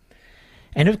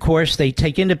 And, of course, they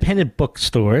take independent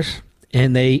bookstores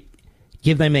and they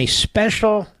give them a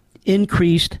special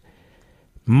increased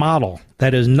model,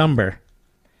 that is number,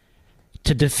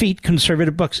 to defeat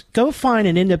conservative books. Go find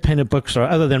an independent bookstore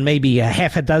other than maybe a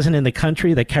half a dozen in the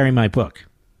country that carry my book.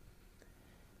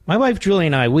 My wife Julie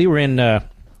and I, we were in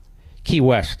Key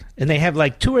West, and they have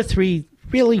like 2 or 3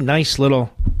 really nice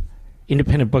little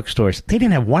independent bookstores. They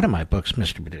didn't have one of my books,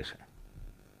 Mr. Producer.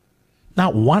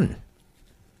 Not one.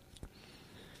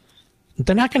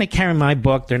 They're not going to carry my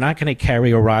book. They're not going to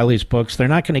carry O'Reilly's books. They're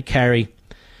not going to carry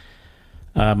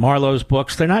Marlowe's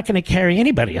books. They're not going to carry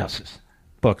anybody else's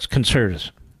books,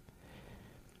 conservatives.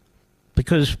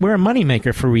 Because we're a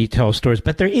moneymaker for retail stores,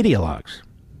 but they're ideologues.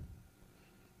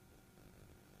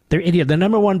 They're idiot. The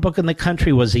number 1 book in the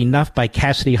country was Enough by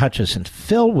Cassidy Hutchinson,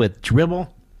 filled with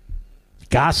dribble,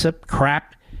 gossip,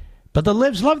 crap. But the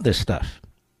libs love this stuff.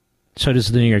 So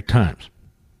does the New York Times.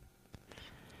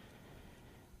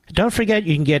 Don't forget,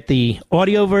 you can get the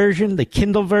audio version, the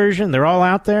Kindle version. They're all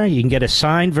out there. You can get a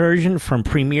signed version from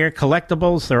Premier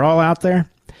Collectibles. They're all out there.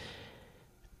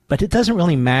 But it doesn't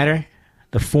really matter,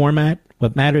 the format.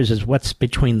 What matters is what's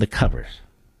between the covers.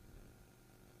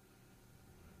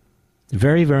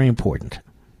 Very, very important.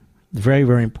 Very,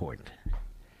 very important,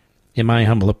 in my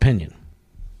humble opinion.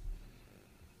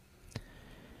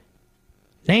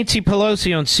 Nancy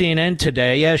Pelosi on CNN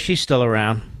today. Yeah, she's still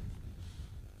around.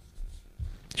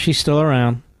 She's still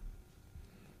around.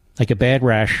 Like a bad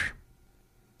rash.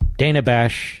 Dana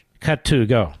Bash, cut 2,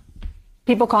 go.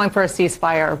 People calling for a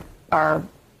ceasefire are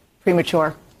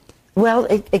premature. Well,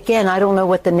 again, I don't know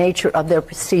what the nature of their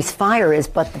ceasefire is,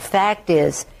 but the fact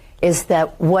is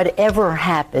that whatever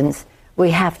happens,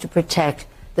 we have to protect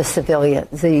the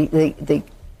civilians, the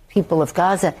people of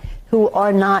Gaza who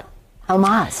are not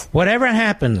Hamas. Whatever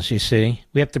happens, you see,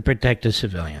 we have to protect the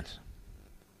civilians.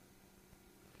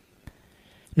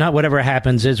 Not whatever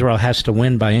happens, Israel has to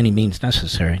win by any means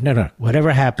necessary. No.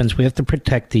 Whatever happens, we have to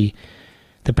protect the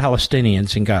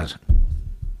Palestinians in Gaza.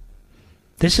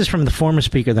 This is from the former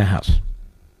Speaker of the House.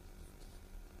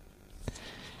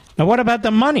 Now, what about the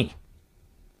money?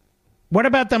 What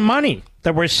about the money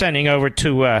that we're sending over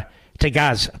to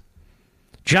Gaza?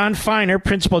 John Feiner,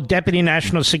 Principal Deputy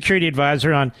National Security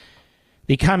Advisor on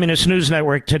the Communist News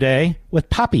Network today with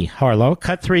Poppy Harlow.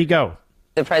 Cut 3, go.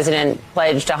 The president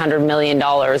pledged $100 million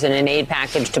in an aid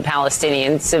package to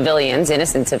Palestinian civilians,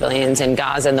 innocent civilians in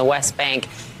Gaza and the West Bank.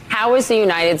 How is the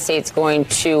United States going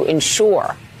to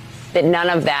ensure that none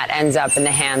of that ends up in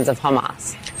the hands of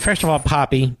Hamas? First of all,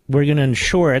 Poppy, we're going to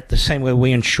ensure it the same way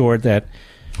we ensured that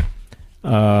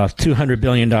 $200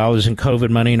 billion in COVID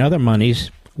money and other monies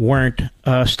weren't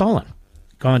stolen,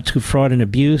 gone to fraud and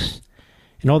abuse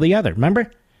and all the other.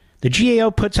 Remember? The GAO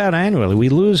puts out annually, we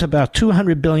lose about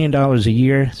 $200 billion a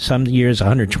year, some years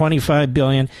 $125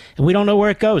 billion, and we don't know where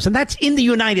it goes. And that's in the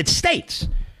United States,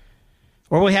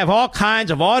 where we have all kinds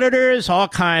of auditors, all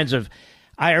kinds of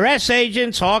IRS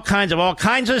agents, all kinds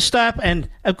of stuff. And,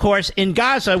 of course, in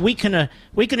Gaza, we can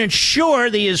ensure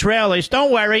the Israelis,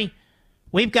 don't worry,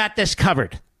 we've got this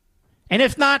covered. And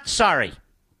if not, sorry.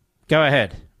 Go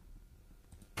ahead.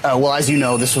 Well, as you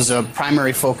know, this was a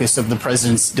primary focus of the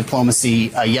president's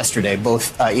diplomacy yesterday,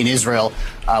 both in Israel,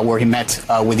 where he met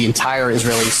with the entire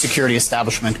Israeli security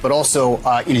establishment, but also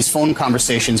in his phone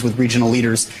conversations with regional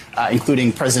leaders,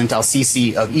 including President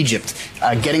al-Sisi of Egypt.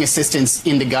 Getting assistance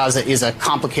into Gaza is a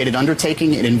complicated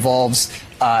undertaking. It involves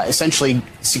essentially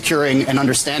securing an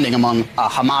understanding among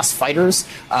Hamas fighters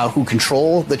who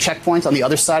control the checkpoint on the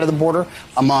other side of the border,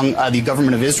 among the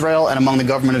government of Israel and among the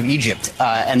government of Egypt.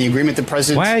 And the agreement the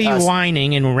president... Why are you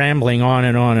whining and rambling on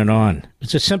and on and on?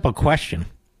 It's a simple question,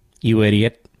 you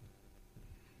idiot.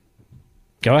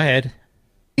 Go ahead.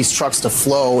 These trucks to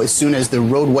flow as soon as the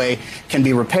roadway can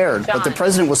be repaired. John. But the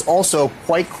president was also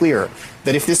quite clear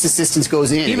that if this assistance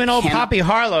goes in... Even old Poppy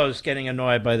Harlow's getting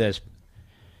annoyed by this.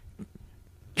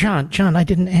 John, I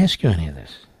didn't ask you any of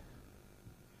this.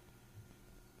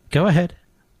 Go ahead.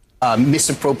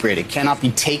 Misappropriated, cannot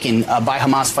be taken by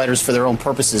Hamas fighters for their own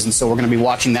purposes, and so we're going to be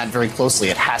watching that very closely.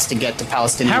 It has to get to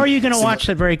Palestinians. How are you going to watch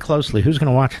that very closely? Who's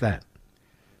going to watch that?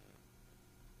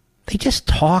 They just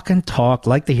talk and talk,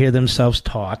 like to hear themselves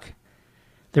talk.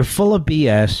 They're full of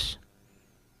BS.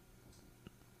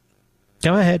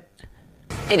 Go ahead.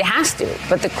 It has to.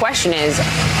 But the question is,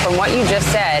 from what you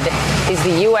just said, is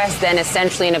the U.S. then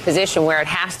essentially in a position where it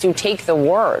has to take the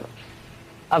word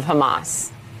of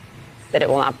Hamas that it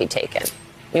will not be taken?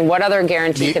 I mean, what other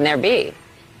guarantee can there be?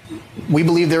 We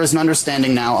believe there is an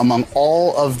understanding now among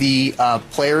all of the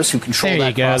players who control that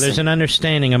crossing. There you go. There's an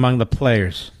understanding among the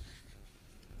players.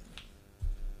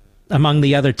 Among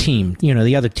the other team,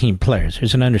 the other team players.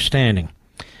 There's an understanding.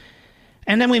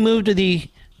 And then we move to the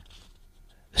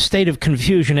state of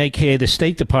confusion, a.k.a. the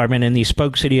State Department, and the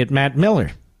spokes idiot Matt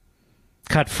Miller.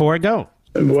 Cut 4, go.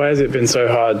 Why has it been so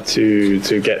hard to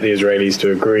get the Israelis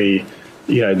to agree?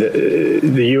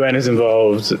 The UN is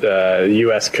involved. The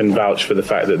US can vouch for the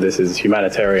fact that this is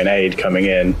humanitarian aid coming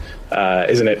in.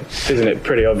 Isn't it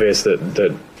pretty obvious that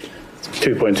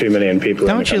 2.2 million people?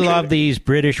 Don't you love these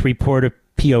British reporter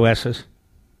POSs?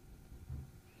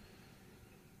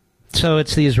 So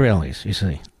it's the Israelis, you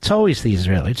see. It's always the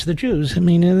Israelis. It's the Jews. I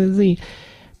mean, the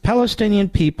Palestinian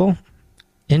people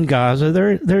in Gaza,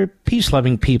 they're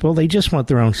peace-loving people. They just want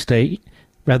their own state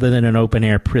rather than an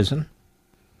open-air prison.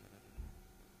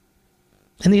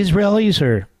 And the Israelis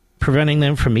are preventing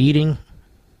them from eating,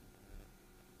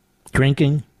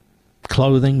 drinking,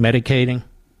 clothing, medicating.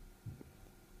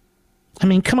 I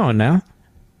mean, come on now.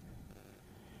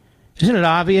 Isn't it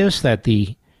obvious that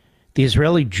the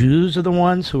Israeli Jews are the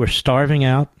ones who are starving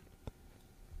out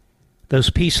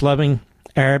those peace-loving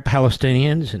Arab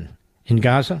Palestinians in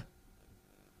Gaza?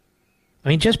 I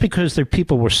mean, just because their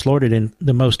people were slaughtered in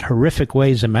the most horrific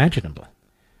ways imaginable,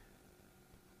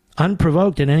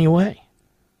 unprovoked in any way.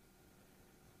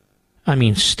 I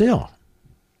mean, still.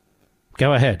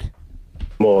 Go ahead.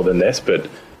 More than this, but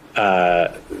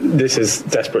this is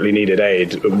desperately needed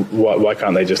aid. Why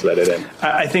can't they just let it in?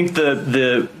 I think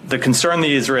the concern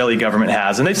the Israeli government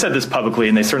has, and they've said this publicly,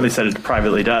 and they certainly said it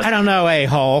privately to us. I don't know,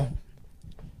 a-hole.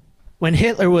 When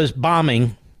Hitler was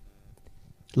bombing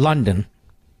London,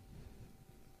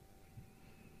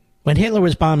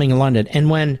 and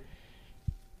when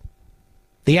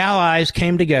the Allies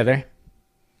came together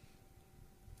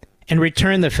and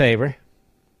returned the favor,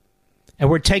 and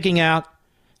were taking out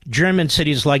German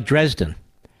cities like Dresden.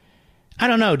 I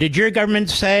don't know, did your government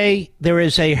say there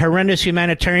is a horrendous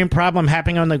humanitarian problem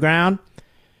happening on the ground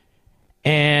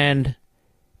and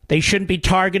they shouldn't be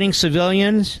targeting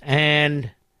civilians,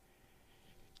 and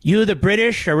you, the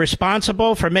British, are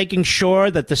responsible for making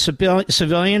sure that the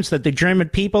civilians, that the German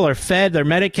people are fed, they're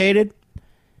medicated,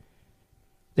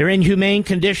 they're in humane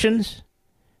conditions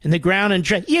in the ground and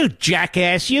you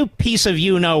jackass, you piece of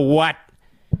you-know-what,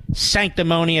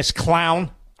 sanctimonious clown.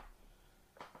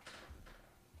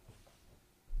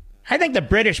 I think the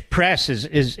British press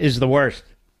is the worst.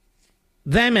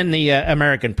 Them and the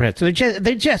American press. They're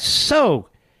just so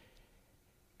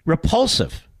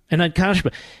repulsive and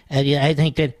unconscionable. I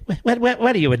think that, what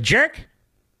are you, a jerk?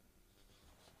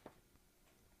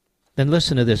 Then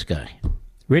listen to this guy.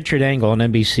 Richard Engel on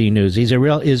NBC News. He's a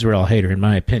real Israel hater, in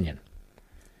my opinion.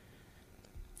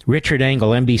 Richard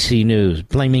Engel, NBC News,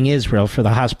 blaming Israel for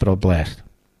the hospital blast.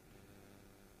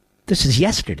 This is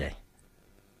yesterday.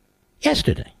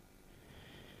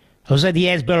 Jose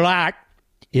Diaz-Balart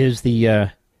is the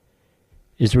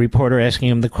reporter asking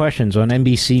him the questions on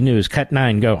NBC News. Cut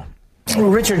 9, go.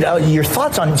 Richard, your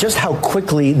thoughts on just how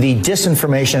quickly the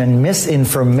disinformation and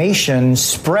misinformation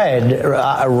spread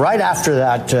right after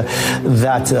that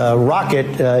rocket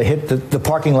hit the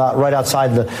parking lot right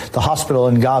outside the hospital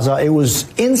in Gaza. It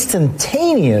was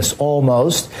instantaneous,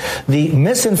 almost, the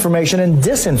misinformation and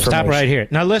disinformation. Stop right here.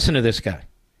 Now listen to this guy.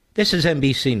 This is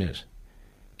NBC News.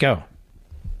 Go.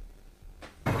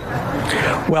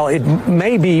 Well, it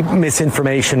may be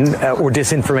misinformation or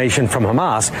disinformation from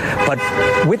Hamas, but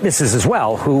witnesses as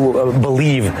well who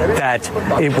believe that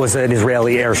it was an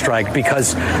Israeli airstrike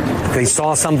because they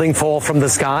saw something fall from the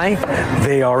sky.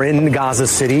 They are in Gaza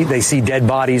City. They see dead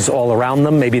bodies all around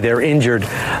them. Maybe they're injured.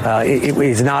 It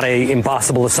is not an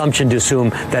impossible assumption to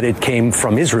assume that it came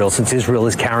from Israel, since Israel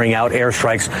is carrying out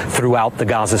airstrikes throughout the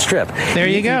Gaza Strip. There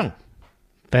you go.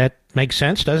 That makes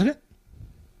sense, doesn't it?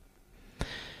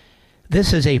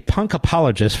 This is a punk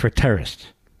apologist for terrorists.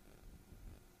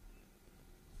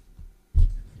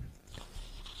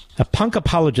 A punk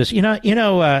apologist.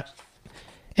 NBC,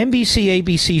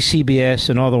 ABC, CBS,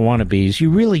 and all the wannabes, you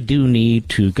really do need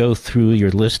to go through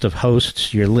your list of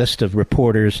hosts, your list of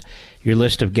reporters, your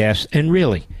list of guests, and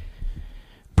really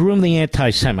broom the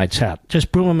anti-Semites out.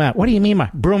 Just broom them out. What do you mean by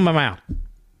broom them out?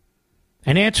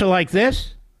 An answer like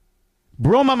this?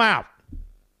 Broom them out.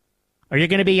 Or you're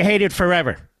going to be hated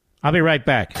forever. I'll be right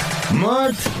back.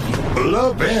 Mark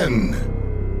Levin.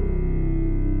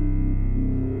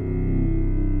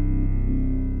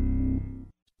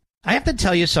 I have to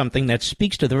tell you something that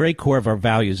speaks to the very core of our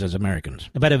values as Americans.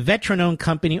 About a veteran-owned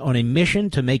company on a mission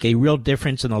to make a real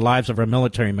difference in the lives of our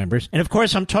military members. And of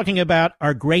course, I'm talking about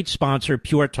our great sponsor,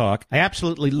 Pure Talk. I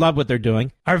absolutely love what they're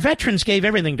doing. Our veterans gave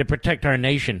everything to protect our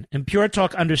nation, and Pure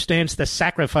Talk understands the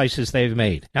sacrifices they've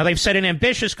made. Now, they've set an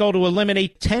ambitious goal to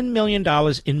eliminate $10 million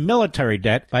in military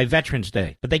debt by Veterans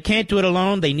Day. But they can't do it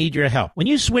alone. They need your help. When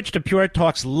you switch to Pure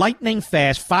Talk's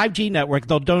lightning-fast 5G network,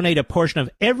 they'll donate a portion of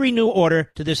every new order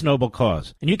to this noble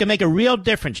cause. And you can make a real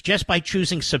difference just by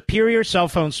choosing superior cell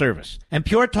phone service. And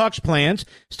Pure Talk's plans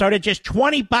start at just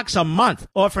 $20 a month,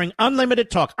 offering unlimited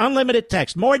talk, unlimited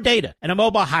text, more data, and a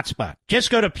mobile hotspot.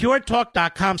 Just go to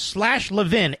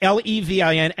puretalk.com/Levin,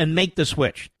 Levin, and make the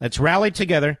switch. Let's rally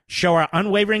together, show our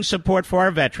unwavering support for our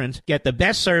veterans, get the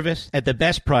best service at the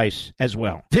best price as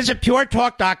well. Visit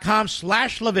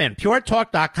puretalk.com/Levin,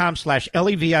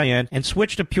 puretalk.com/Levin, and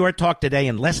switch to Pure Talk today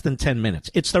in less than 10 minutes.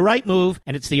 It's the right move,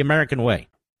 and it's the American way.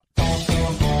 It's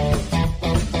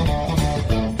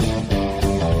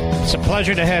a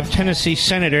pleasure to have Tennessee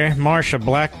Senator Marsha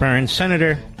Blackburn.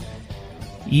 Senator,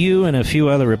 you and a few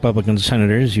other Republican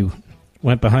senators, you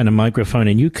went behind a microphone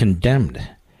and you condemned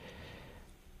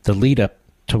the lead-up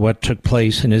to what took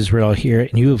place in Israel here,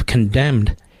 and you have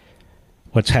condemned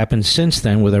what's happened since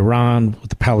then with Iran, with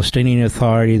the Palestinian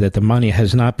Authority, that the money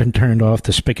has not been turned off,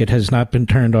 the spigot has not been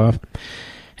turned off.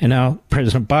 And now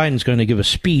President Biden's going to give a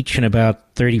speech in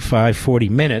about 35, 40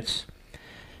 minutes.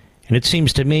 And it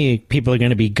seems to me people are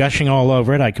going to be gushing all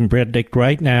over it. I can predict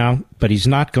right now, but he's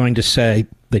not going to say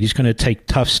that he's going to take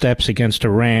tough steps against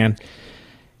Iran,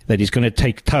 that he's going to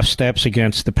take tough steps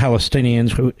against the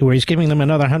Palestinians, where he's giving them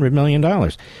another $100 million.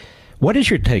 What is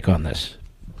your take on this?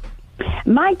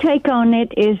 My take on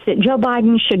it is that Joe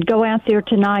Biden should go out there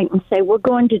tonight and say, we're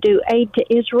going to do aid to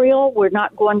Israel. We're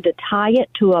not going to tie it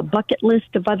to a bucket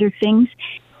list of other things.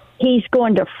 He's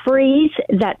going to freeze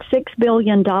that $6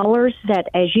 billion that,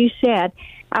 as you said,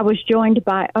 I was joined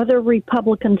by other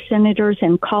Republican senators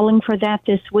in calling for that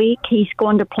this week. He's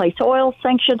going to place oil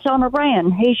sanctions on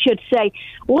Iran. He should say,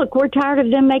 look, we're tired of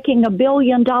them making $1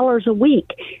 billion a week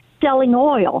selling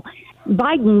oil.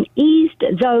 Biden eased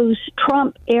those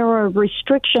Trump-era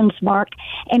restrictions, Mark,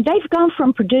 and they've gone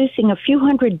from producing a few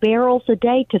hundred barrels a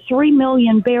day to 3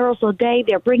 million barrels a day.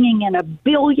 They're bringing in $1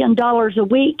 billion a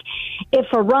week.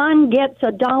 If Iran gets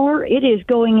 $1, it is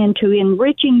going into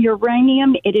enriching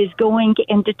uranium. It is going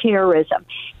into terrorism.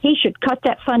 He should cut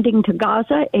that funding to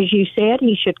Gaza, as you said.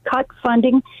 He should cut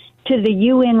funding to the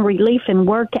UN Relief and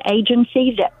Work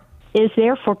Agency that is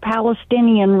there for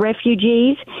Palestinian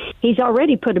refugees. He's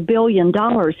already put $1 billion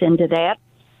into that.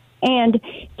 And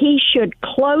he should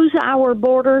close our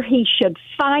border. He should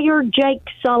fire Jake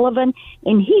Sullivan,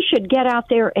 and he should get out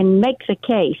there and make the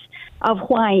case of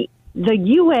why the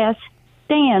U.S.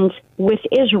 stands with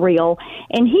Israel.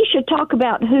 And he should talk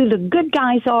about who the good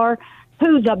guys are,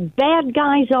 who the bad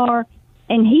guys are,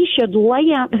 and he should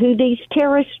lay out who these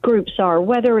terrorist groups are,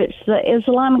 whether it's the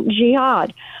Islamic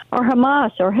Jihad or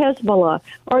Hamas or Hezbollah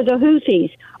or the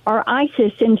Houthis or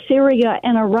ISIS in Syria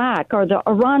and Iraq or the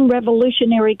Iran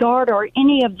Revolutionary Guard or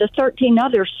any of the 13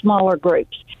 other smaller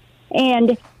groups.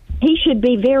 And he should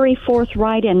be very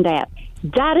forthright in that.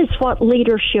 That is what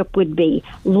leadership would be,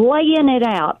 laying it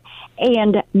out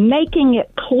and making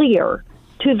it clear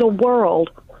to the world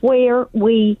where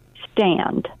we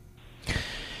stand.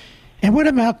 And what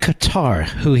about Qatar,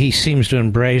 who he seems to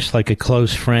embrace like a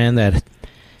close friend, that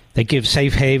gives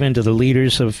safe haven to the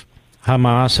leaders of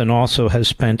Hamas and also has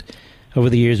spent over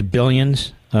the years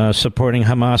billions supporting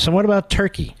Hamas? And what about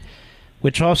Turkey,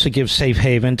 which also gives safe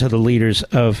haven to the leaders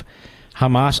of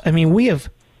Hamas? I mean, we have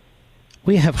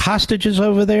hostages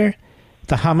over there.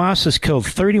 The Hamas has killed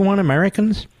 31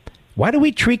 Americans. Why do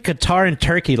we treat Qatar and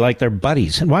Turkey like they're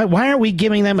buddies? And why aren't we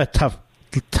giving them a tough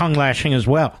tongue lashing as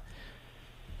well?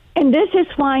 And this is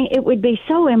why it would be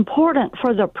so important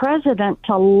for the president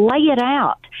to lay it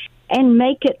out and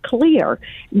make it clear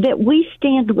that we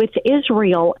stand with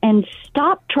Israel and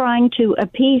stop trying to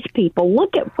appease people.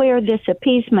 Look at where this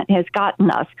appeasement has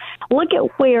gotten us. Look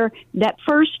at where that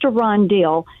first Iran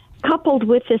deal, coupled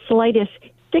with this latest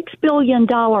 $6 billion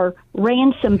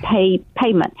ransom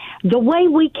payment, the way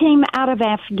we came out of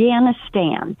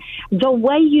Afghanistan, the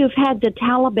way you've had the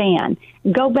Taliban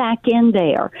go back in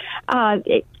there,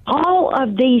 all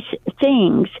of these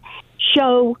things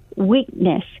show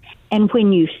weakness. And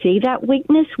when you see that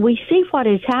weakness, we see what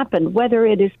has happened, whether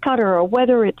it is Qatar or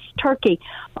whether it's Turkey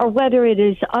or whether it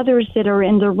is others that are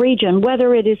in the region,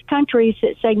 whether it is countries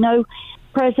that say, no,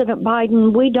 President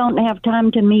Biden, we don't have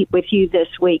time to meet with you this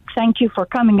week. Thank you for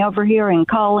coming over here and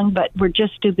calling, but we're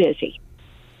just too busy.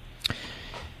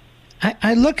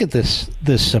 I look at this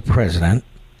president,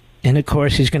 and of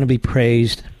course he's going to be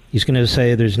praised. He's going to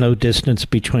say there's no distance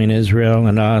between Israel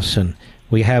and us, and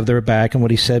we have their back, and what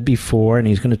he said before, and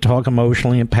he's going to talk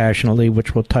emotionally and passionately,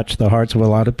 which will touch the hearts of a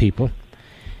lot of people.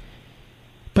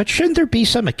 But shouldn't there be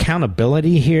some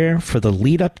accountability here for the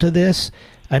lead up to this?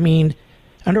 I mean,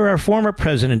 under our former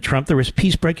President Trump, there was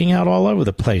peace breaking out all over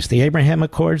the place. The Abraham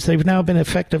Accords, they've now been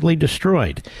effectively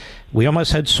destroyed. We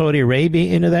almost had Saudi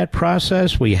Arabia into that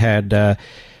process. We had the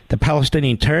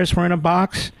Palestinian terrorists were in a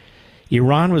box.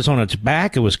 Iran was on its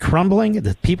back. It was crumbling.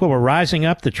 The people were rising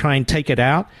up to try and take it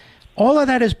out. All of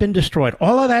that has been destroyed.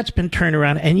 All of that's been turned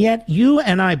around. And yet you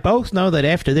and I both know that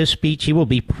after this speech, he will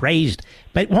be praised.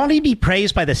 But won't he be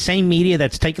praised by the same media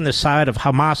that's taken the side of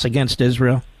Hamas against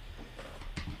Israel?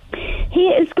 He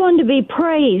is going to be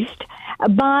praised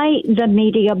by the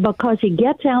media because he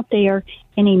gets out there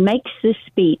and he makes this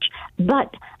speech.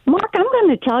 But, Mark, I'm going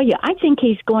to tell you, I think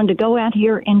he's going to go out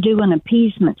here and do an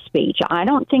appeasement speech. I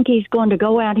don't think he's going to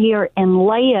go out here and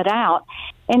lay it out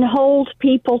and hold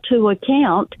people to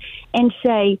account and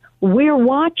say, we're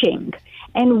watching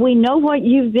and we know what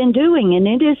you've been doing, and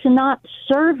it is not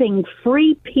serving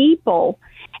free people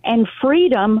and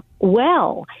freedom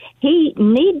well. He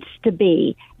needs to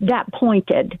be that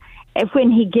pointed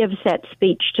when he gives that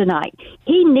speech tonight.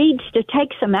 He needs to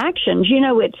take some actions. You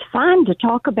know, it's fine to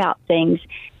talk about things,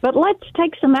 but let's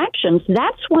take some actions.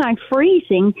 That's why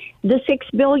freezing the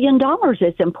 $6 billion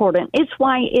is important. It's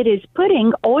why it is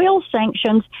putting oil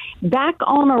sanctions back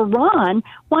on Iran,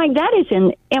 why that is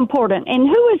important. And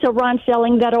who is Iran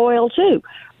selling that oil to?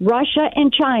 Russia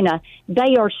and China.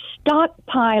 They are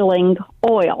stockpiling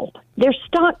oil. They're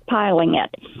stockpiling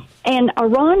it. And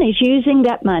Iran is using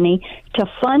that money to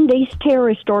fund these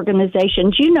terrorist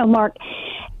organizations. You know, Mark,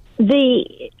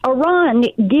 Iran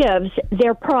gives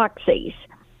their proxies,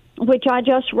 which I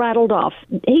just rattled off.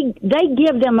 They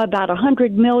give them about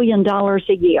 $100 million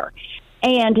a year.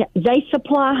 And they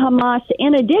supply Hamas,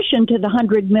 in addition to the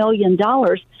 $100 million,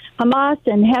 Hamas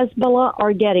and Hezbollah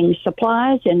are getting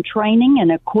supplies and training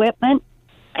and equipment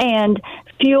and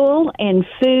fuel and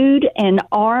food and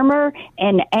armor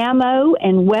and ammo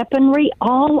and weaponry.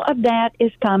 All of that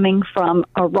is coming from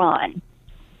Iran.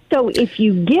 So if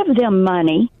you give them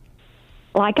money,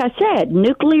 like I said,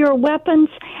 nuclear weapons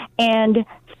and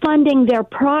funding their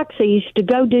proxies to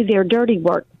go do their dirty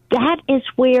work, that is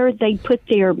where they put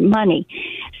their money.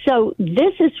 So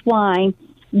this is why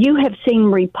you have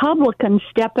seen Republicans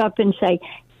step up and say,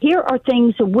 here are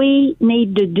things we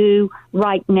need to do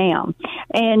right now.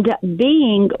 And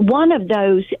one of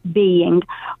those being,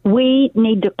 we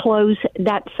need to close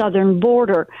that southern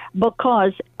border,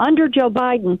 because under Joe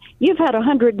Biden, you've had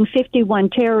 151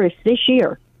 terrorists this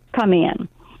year come in.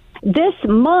 This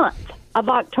month of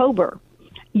October,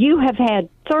 you have had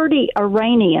 30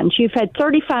 Iranians, you've had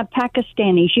 35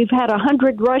 Pakistanis, you've had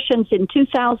 100 Russians and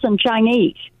 2,000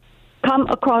 Chinese come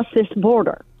across this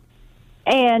border.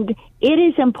 And it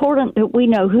is important that we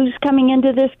know who's coming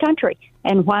into this country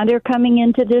and why they're coming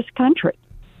into this country.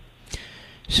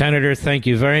 Senator, thank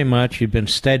you very much. You've been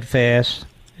steadfast,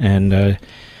 and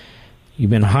you've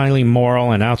been highly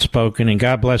moral and outspoken, and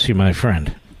God bless you, my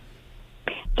friend.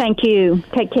 Thank you.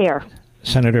 Take care.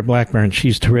 Senator Blackburn,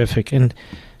 she's terrific. And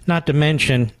not to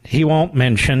mention, he won't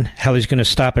mention how he's going to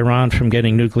stop Iran from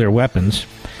getting nuclear weapons.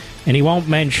 And he won't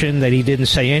mention that he didn't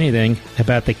say anything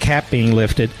about the cap being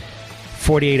lifted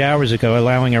 48 hours ago,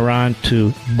 allowing Iran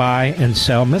to buy and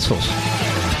sell missiles.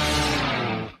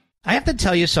 I have to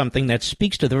tell you something that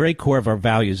speaks to the very core of our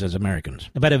values as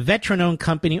Americans, about a veteran-owned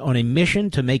company on a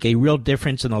mission to make a real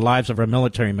difference in the lives of our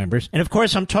military members. And of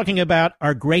course, I'm talking about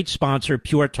our great sponsor,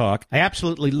 Pure Talk. I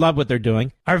absolutely love what they're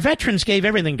doing. Our veterans gave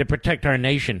everything to protect our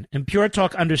nation, and Pure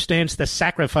Talk understands the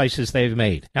sacrifices they've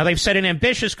made. Now, they've set an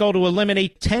ambitious goal to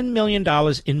eliminate $10 million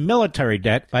in military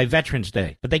debt by Veterans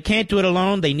Day. But they can't do it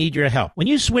alone. They need your help. When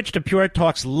you switch to Pure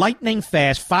Talk's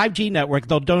lightning-fast 5G network,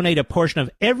 they'll donate a portion of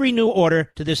every new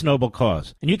order to this noble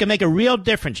cause. And you can make a real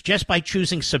difference just by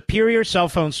choosing superior cell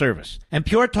phone service. And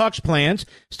Pure Talk's plans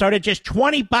start at just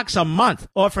 $20 a month,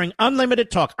 offering unlimited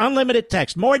talk, unlimited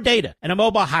text, more data, and a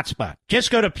mobile hotspot.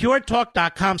 Just go to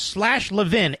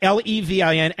puretalk.com/Levin,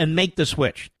 Levin, and make the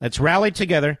switch. Let's rally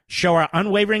together, show our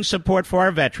unwavering support for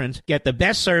our veterans, get the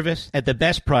best service at the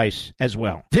best price as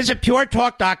well. Visit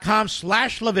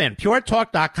puretalk.com/Levin,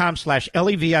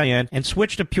 puretalk.com/Levin, and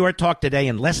switch to Pure Talk today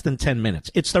in less than 10 minutes.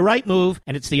 It's the right move,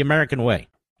 and it's the American way.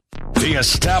 The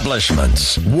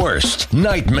establishment's worst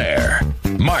nightmare.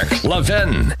 Mark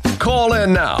Levin. Call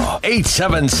in now.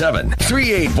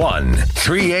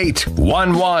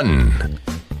 877-381-3811.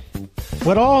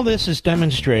 What all this is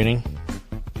demonstrating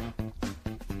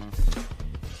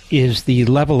is the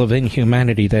level of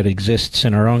inhumanity that exists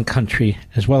in our own country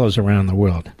as well as around the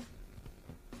world.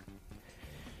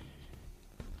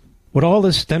 What all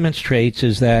this demonstrates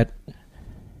is that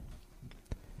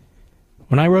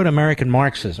when I wrote American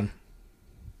Marxism,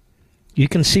 you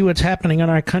can see what's happening in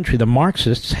our country. The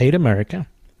Marxists hate America.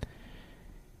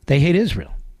 They hate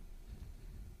Israel.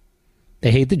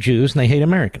 They hate the Jews, and they hate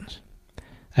Americans.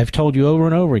 I've told you over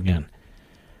and over again.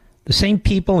 The same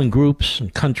people and groups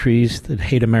and countries that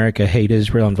hate America hate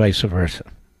Israel and vice versa.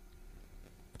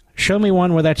 Show me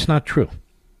one where that's not true.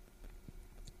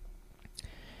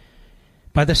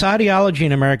 But this ideology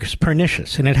in America is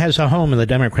pernicious, and it has a home in the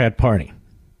Democrat Party.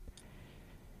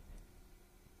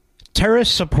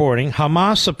 Terrorist-supporting,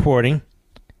 Hamas-supporting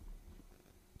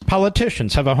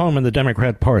politicians have a home in the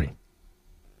Democrat Party.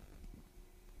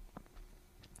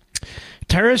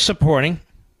 Terrorist-supporting,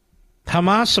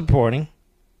 Hamas-supporting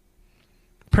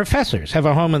professors have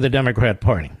a home in the Democrat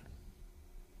Party.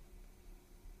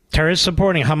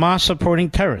 Terrorist-supporting, Hamas-supporting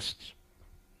terrorists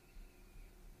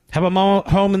have a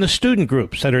home in the student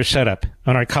groups that are set up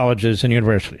on our colleges and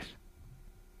universities.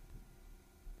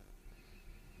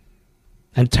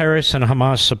 And terrorists and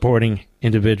Hamas-supporting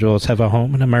individuals have a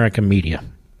home in American media,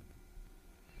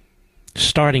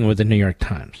 starting with the New York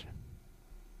Times.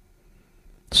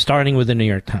 Starting with the New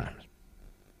York Times.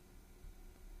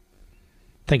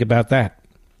 Think about that.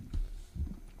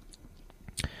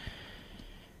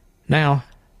 Now,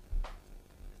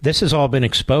 this has all been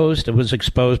exposed. It was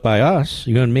exposed by us,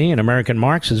 you and me, in American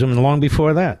Marxism, and long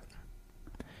before that.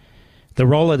 The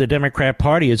role of the Democrat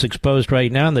Party is exposed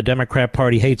right now, and the Democrat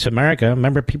Party hates America.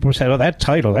 Remember, people say, oh, that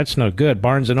title, that's no good.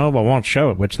 Barnes & Noble won't show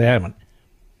it, which they haven't.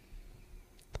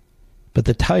 But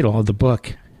the title of the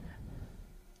book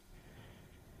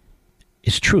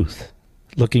is Truth,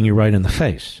 looking you right in the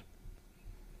face,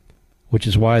 which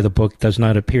is why the book does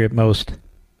not appear at most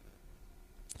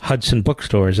Hudson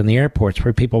bookstores and the airports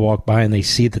where people walk by and they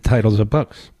see the titles of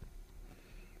books.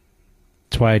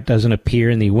 That's why it doesn't appear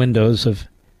in the windows of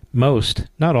most,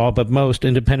 not all, but most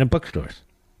independent bookstores.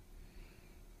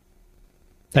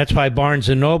 That's why Barnes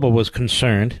 & Noble was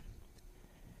concerned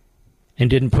and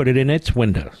didn't put it in its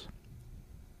windows.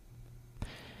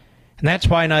 And that's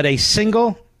why not a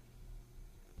single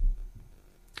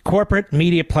corporate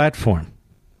media platform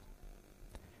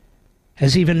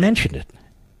has even mentioned it,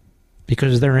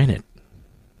 because they're in it.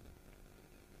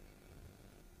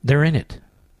 They're in it.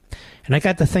 And I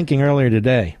got to thinking earlier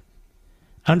today,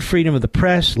 unfreedom of the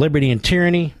press, liberty and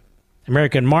tyranny,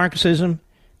 American Marxism,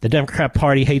 the Democrat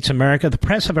Party hates America. The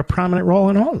press have a prominent role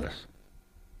in all of this.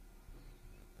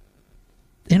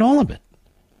 In all of it.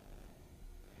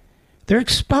 They're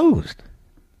exposed.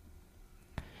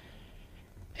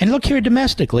 And look here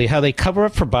domestically, how they cover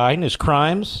up for Biden, his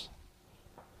crimes,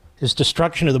 his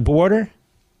destruction of the border,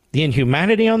 the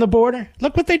inhumanity on the border.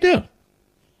 Look what they do.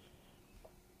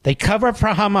 They cover up for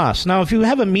Hamas. Now, if you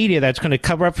have a media that's going to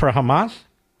cover up for Hamas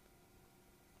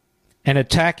and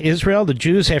attack Israel, the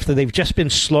Jews, after they've just been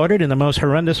slaughtered in the most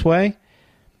horrendous way,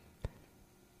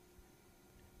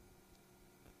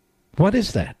 what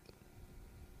is that?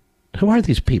 Who are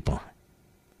these people?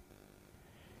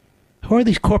 Who are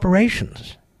these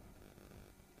corporations?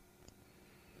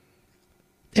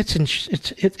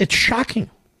 It's shocking.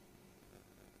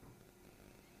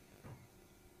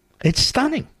 It's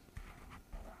stunning.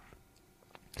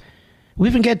 We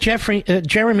even get Jeremy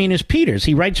and his Peters.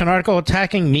 He writes an article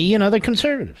attacking me and other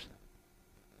conservatives.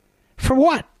 For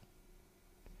what?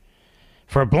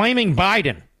 For blaming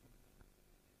Biden.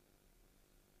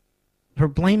 For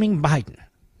blaming Biden.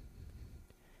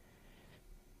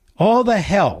 All the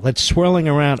hell that's swirling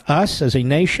around us as a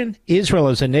nation, Israel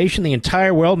as a nation, the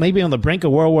entire world, maybe on the brink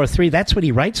of World War III, that's what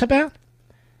he writes about?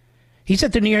 He's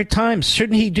at the New York Times.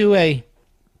 Shouldn't he do a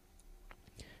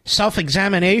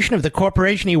self-examination of the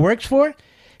corporation he works for?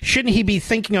 Shouldn't he be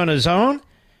thinking on his own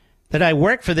that I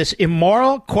work for this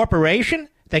immoral corporation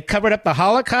that covered up the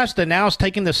Holocaust and now is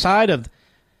taking the side of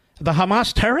the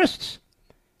Hamas terrorists?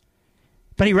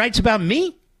 But he writes about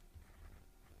me.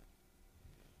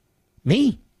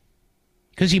 Me.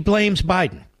 Because he blames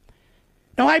Biden.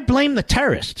 No, I blame the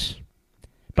terrorists.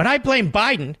 But I blame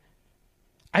Biden.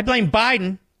 I blame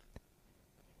Biden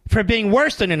for being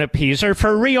worse than an appeaser,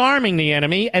 for rearming the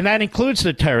enemy, and that includes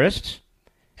the terrorists,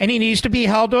 and he needs to be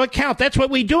held to account. That's what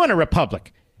we do in a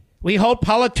republic. We hold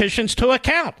politicians to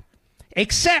account,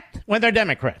 except when they're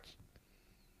Democrats.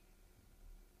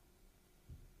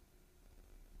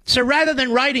 So rather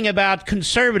than writing about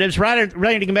conservatives,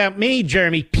 writing about me,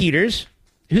 Jeremy Peters,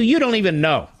 who you don't even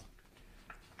know,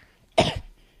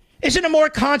 isn't it more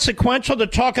consequential to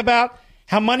talk about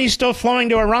how money's still flowing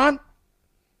to Iran?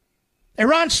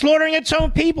 Iran's slaughtering its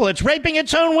own people. It's raping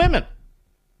its own women.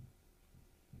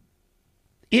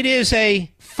 It is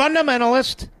a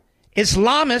fundamentalist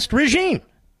Islamist regime.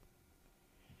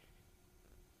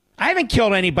 I haven't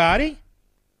killed anybody.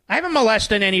 I haven't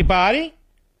molested anybody.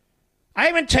 I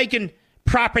haven't taken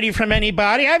property from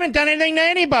anybody. I haven't done anything to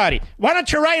anybody. Why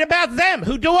don't you write about them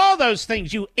who do all those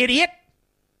things, you idiot?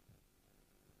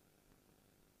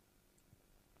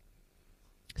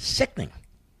 Sickening.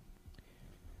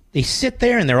 They sit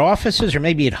there in their offices or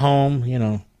maybe at home, you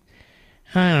know.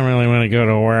 I don't really want to go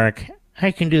to work.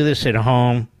 I can do this at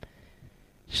home.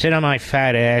 Sit on my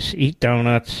fat ass, eat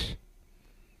donuts,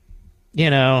 you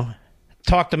know,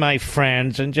 talk to my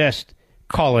friends and just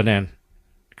call it in.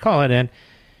 Call it in.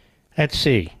 Let's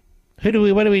see. What do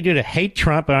we do to hate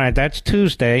Trump? All right, that's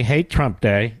Tuesday, Hate Trump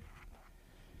Day.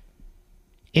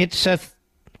 It's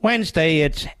Wednesday,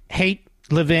 it's Hate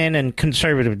Levin and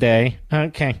Conservative Day.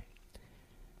 Okay.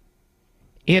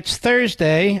 It's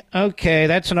Thursday. Okay,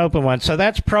 that's an open one. So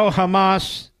that's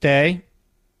Pro-Hamas Day.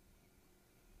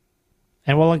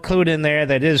 And we'll include in there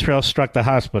that Israel struck the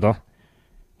hospital.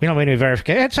 We don't need any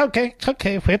verification. It's okay. It's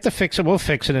okay. If we have to fix it, we'll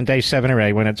fix it in day 7 or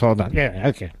 8 when it's all done. Yeah,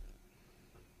 okay.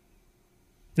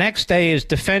 Next day is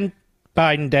Defend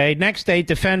Biden Day. Next day,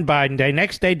 Defend Biden Day.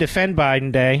 Next day, Defend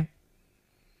Biden Day.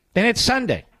 Then it's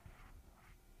Sunday.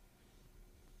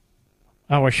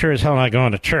 Oh, we're sure as hell not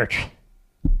going to church.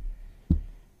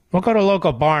 We'll go to a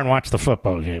local bar and watch the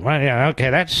football game. Well, yeah, okay,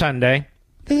 that's Sunday.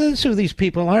 This is who these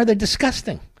people are. They're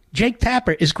disgusting. Jake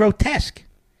Tapper is grotesque.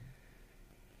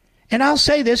 And I'll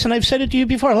say this, and I've said it to you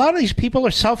before, a lot of these people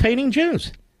are self-hating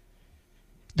Jews.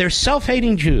 They're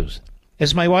self-hating Jews.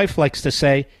 As my wife likes to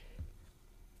say,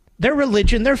 their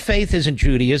religion, their faith isn't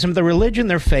Judaism. Their religion,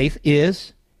 their faith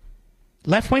is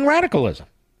left-wing radicalism.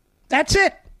 That's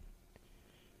it.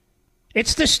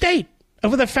 It's the state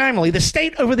over the family, the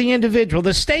state over the individual,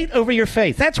 the state over your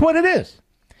faith. That's what it is.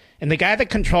 And the guy that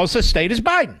controls the state is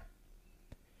Biden.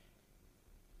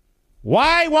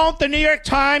 Why won't the New York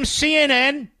Times,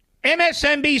 CNN,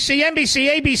 MSNBC,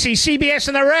 NBC, ABC, CBS,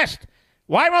 and the rest,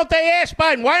 why won't they ask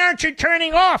Biden, why aren't you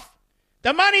turning off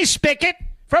the money spigot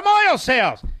from oil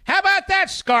sales? How about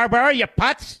that, Scarborough, you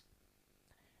putz?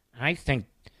 I think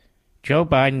Joe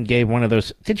Biden gave one of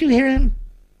those. Did you hear him?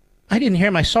 I didn't hear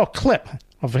him. I saw a clip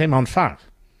of him on Fox.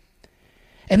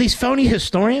 And these phony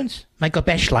historians, Michael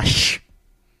Beschloss,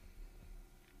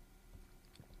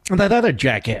 and that other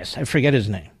jackass, I forget his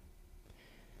name.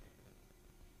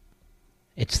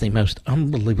 It's the most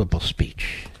unbelievable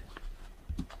speech.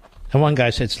 And one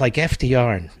guy said, it's like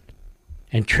FDR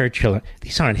and Churchill.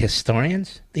 These aren't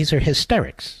historians. These are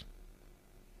hysterics.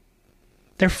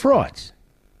 They're frauds.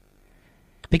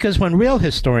 Because when real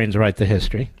historians write the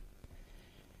history,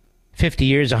 50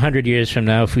 years, 100 years from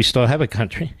now, if we still have a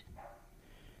country,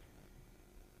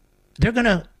 they're going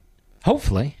to,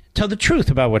 hopefully, tell the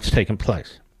truth about what's taken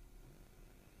place.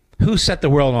 Who set the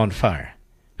world on fire?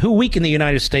 Who weakened the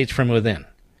United States from within?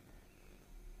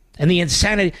 And the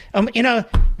insanity. You know,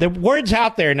 the word's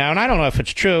out there now, and I don't know if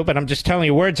it's true, but I'm just telling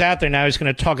you, word's out there now, he's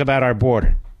going to talk about our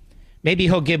border. Maybe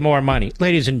he'll give more money.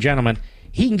 Ladies and gentlemen,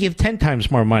 he can give 10 times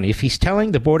more money if he's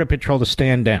telling the Border Patrol to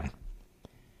stand down.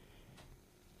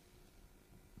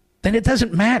 Then it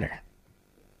doesn't matter.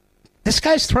 This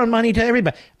guy's throwing money to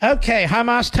everybody. Okay,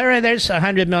 Hamas terror, there's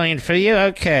 $100 million for you.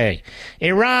 Okay.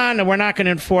 Iran, we're not going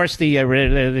to enforce the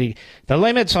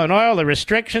limits on oil, the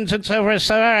restrictions and so forth.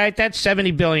 So, all right, that's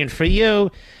 $70 billion for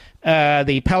you.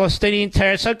 The Palestinian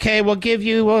terrorists, okay, we'll give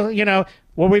you,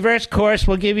 we'll reverse course.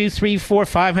 We'll give you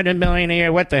 $500 million a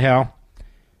year. What the hell?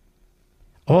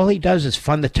 All he does is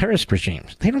fund the terrorist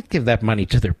regimes. They don't give that money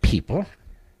to their people.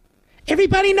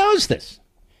 Everybody knows this.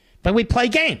 But we play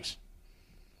games.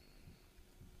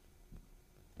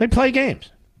 They play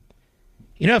games.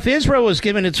 You know, if Israel was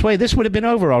given its way, this would have been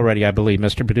over already, I believe,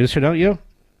 Mr. Producer, don't you?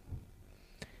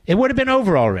 It would have been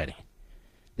over already.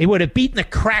 They would have beaten the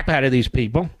crap out of these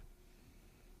people.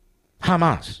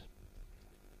 Hamas.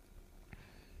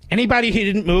 Anybody who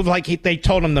didn't move like they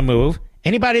told them to move,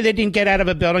 anybody that didn't get out of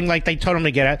a building like they told them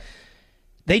to get out,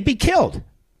 they'd be killed.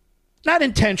 Not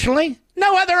intentionally.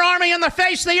 No other army on the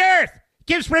face of the earth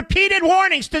gives repeated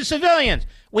warnings to civilians.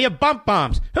 We have bump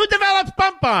bombs. Who develops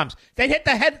bump bombs? They hit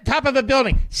the top of a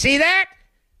building. See that?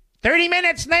 30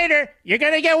 minutes later, you're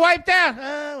going to get wiped out.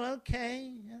 Oh,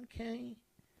 okay.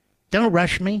 Don't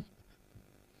rush me.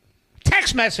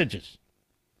 Text messages.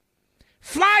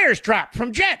 Flyers dropped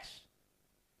from jets.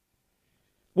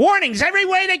 Warnings every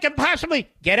way they can possibly.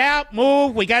 Get out,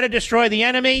 move, we got to destroy the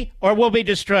enemy, or we'll be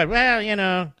destroyed.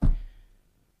 Well,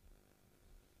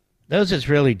 those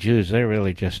Israeli Jews, they're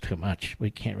really just too much.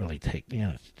 We can't really take,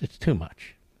 it's too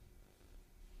much.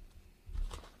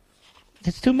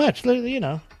 It's too much. You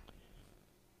know,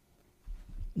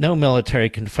 no military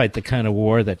can fight the kind of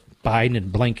war that Biden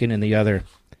and Blinken and the other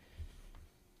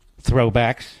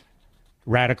throwbacks,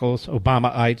 radicals,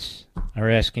 Obamaites are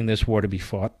asking this war to be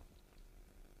fought.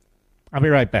 I'll be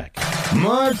right back.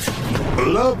 Mark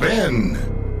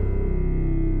Levin.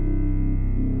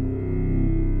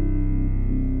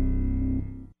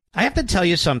 I have to tell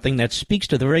you something that speaks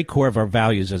to the very core of our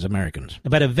values as Americans.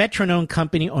 About a veteran-owned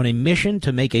company on a mission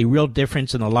to make a real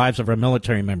difference in the lives of our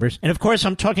military members. And of course,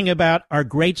 I'm talking about our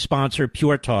great sponsor,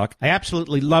 Pure Talk. I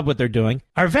absolutely love what they're doing.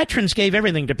 Our veterans gave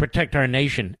everything to protect our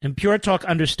nation, and Pure Talk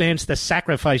understands the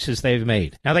sacrifices they've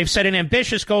made. Now, they've set an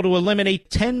ambitious goal to eliminate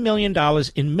 $10 million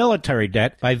in military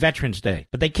debt by Veterans Day.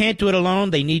 But they can't do it alone.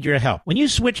 They need your help. When you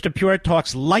switch to Pure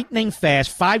Talk's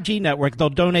lightning-fast 5G network, they'll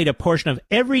donate a portion of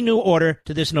every new order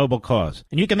to this noble cause.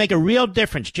 And you can make a real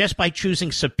difference just by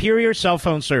choosing superior cell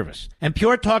phone service. And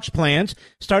Pure Talk's plans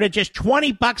start at just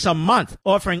 $20 a month,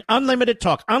 offering unlimited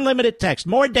talk, unlimited text,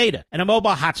 more data, and a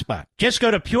mobile hotspot. Just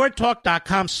go to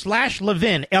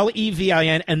puretalk.com/Levin,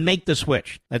 Levin, and make the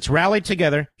switch. Let's rally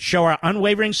together, show our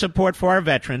unwavering support for our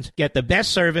veterans, get the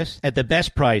best service at the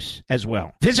best price as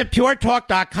well. Visit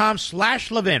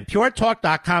puretalk.com/Levin,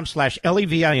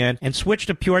 puretalk.com/Levin, and switch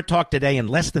to Pure Talk today in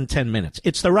less than 10 minutes.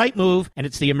 It's the right move, and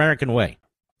it's the American way.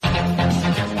 Let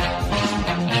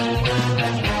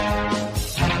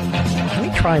me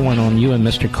try one on you and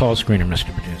Mr. Call Screener,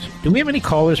 Mr. Producer. Do we have any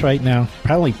callers right now?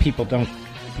 Probably people don't,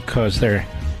 because they're...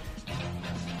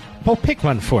 Well, pick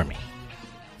one for me.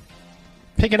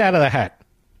 Pick it out of the hat.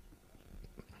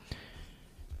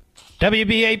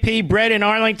 WBAP, Brett in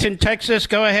Arlington, Texas.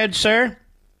 Go ahead, sir.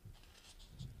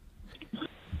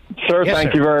 Sir, Yes,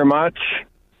 thank sir. you very much.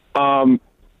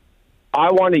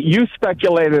 You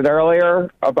speculated earlier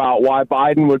about why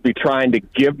Biden would be trying to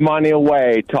give money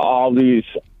away to all these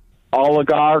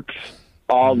oligarchs,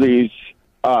 all these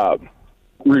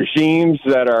regimes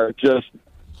that are just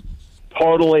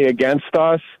totally against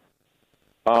us.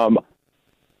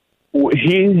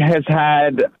 He has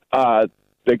had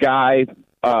the guy,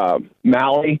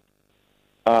 Malley,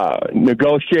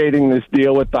 negotiating this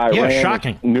deal with Iran. Yeah,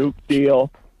 shocking. Nuke deal.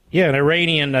 Yeah, an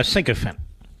Iranian sycophant.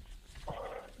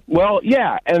 Well,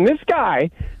 yeah, and this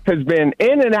guy has been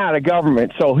in and out of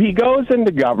government, so he goes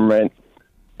into government,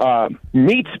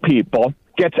 meets people,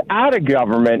 gets out of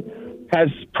government, has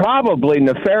probably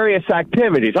nefarious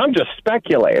activities. I'm just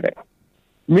speculating.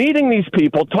 Meeting these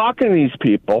people, talking to these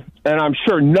people, and I'm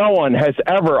sure no one has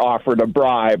ever offered a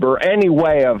bribe or any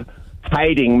way of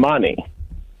hiding money.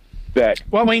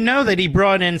 Well, we know that he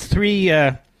brought in three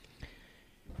I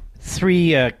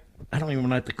don't even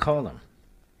know what to call them.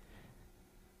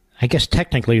 I guess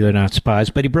technically they're not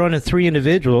spies, but he brought in 3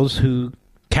 individuals who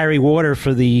carry water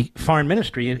for the foreign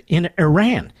ministry in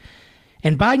Iran.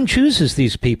 And Biden chooses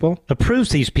these people,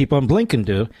 approves these people, and Blinken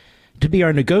do, to be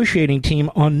our negotiating team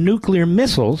on nuclear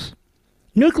missiles.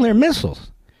 Nuclear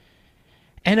missiles.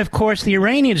 And, of course, the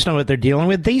Iranians know what they're dealing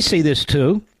with. They see this,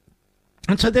 too.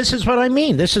 And so this is what I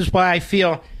mean. This is why I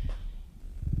feel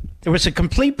there was a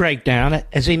complete breakdown.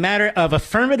 As a matter of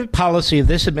affirmative policy of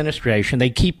this administration, they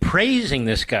keep praising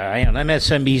this guy on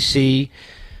MSNBC,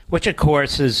 which, of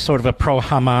course, is sort of a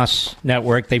pro-Hamas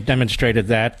network. They've demonstrated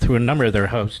that through a number of their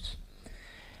hosts.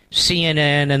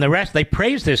 CNN and the rest, they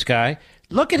praise this guy.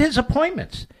 Look at his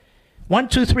appointments. 1,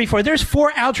 2, 3, 4. There's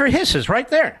 4 Alger Hisses right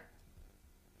there.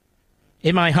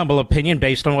 In my humble opinion,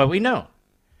 based on what we know.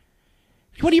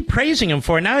 What are you praising him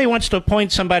for? Now he wants to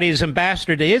appoint somebody as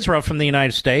ambassador to Israel from the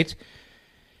United States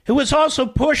who was also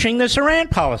pushing this Iran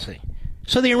policy.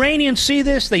 So the Iranians see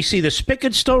this. They see the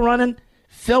spigot still running,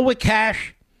 filled with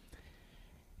cash.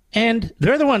 And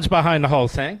they're the ones behind the whole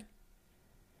thing.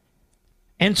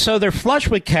 And so they're flush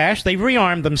with cash. They've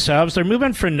rearmed themselves. They're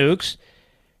moving for nukes.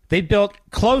 They've built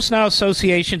close now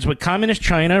associations with Communist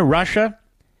China, Russia,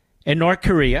 and North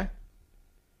Korea.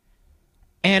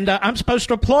 And I'm supposed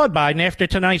to applaud Biden after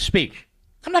tonight's speech.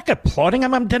 I'm not applauding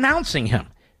him. I'm denouncing him.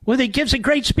 Whether he gives a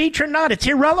great speech or not, it's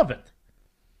irrelevant.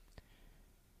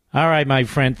 All right, my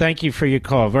friend. Thank you for your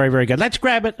call. Very, very good. Let's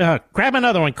grab it. Grab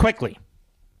another one quickly.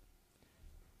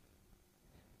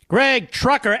 Greg,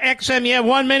 Trucker, XM. You have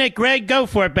 1 minute. Greg, go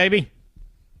for it, baby.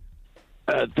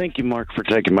 Thank you, Mark, for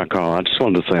taking my call. I just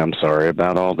wanted to say I'm sorry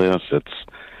about all this. It's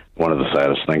one of the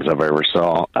saddest things I've ever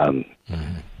saw.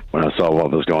 When I saw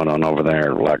what was going on over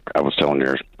there, like I was telling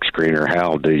your screener,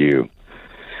 how do you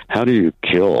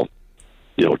kill,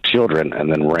 children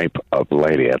and then rape a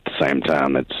lady at the same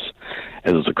time? It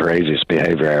was the craziest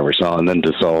behavior I ever saw. And then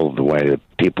just all the way that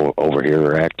people over here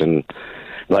are acting,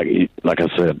 like I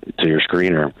said to your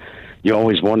screener, you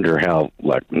always wonder how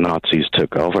like Nazis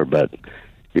took over, but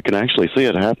You can actually see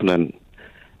it happening.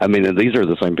 I mean, and these are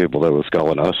the same people that was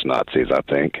calling us Nazis, I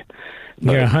think.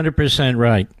 But you're 100%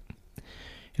 right.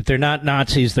 If they're not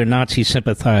Nazis, they're Nazi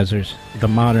sympathizers. The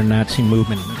modern Nazi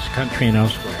movement in this country and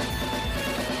elsewhere.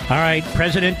 All right,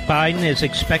 President Biden is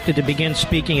expected to begin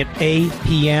speaking at 8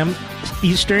 p.m.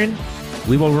 Eastern.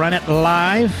 We will run it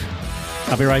live.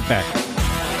 I'll be right back.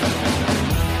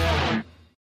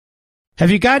 Have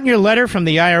you gotten your letter from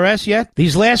the IRS yet?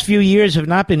 These last few years have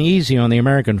not been easy on the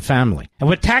American family. And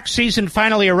with tax season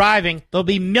finally arriving, there'll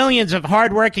be millions of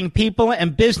hardworking people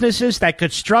and businesses that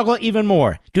could struggle even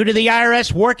more due to the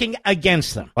IRS working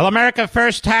against them. Well, America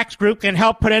First Tax Group can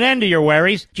help put an end to your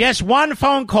worries. Just one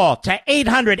phone call to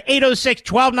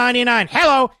 800-806-1299.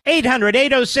 Hello,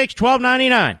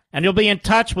 800-806-1299. And you'll be in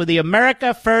touch with the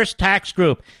America First Tax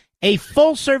Group, a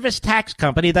full-service tax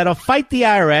company that'll fight the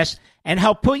IRS and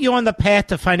help put you on the path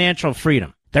to financial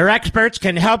freedom. Their experts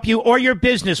can help you or your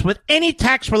business with any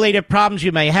tax-related problems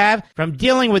you may have, from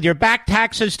dealing with your back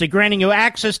taxes to granting you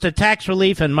access to tax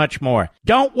relief and much more.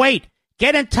 Don't wait.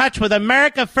 Get in touch with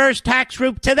America First Tax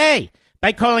Group today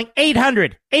by calling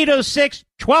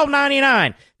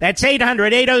 800-806-1299. That's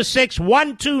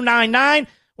 800-806-1299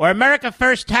 or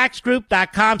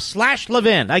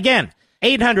AmericaFirstTaxGroup.com/Levin. Again,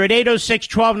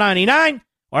 800-806-1299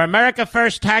 or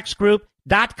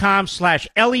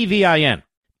AmericaFirstTaxGroup.com/LEVIN.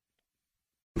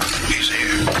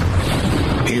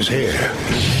 He's here.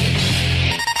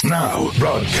 Now,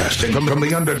 broadcasting from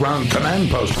the underground command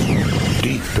post,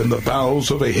 deep in the bowels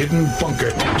of a hidden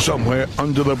bunker, somewhere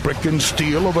under the brick and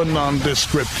steel of a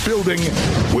nondescript building,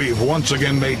 we've once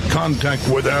again made contact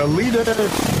with our leader,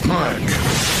 Mark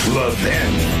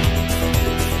Levin.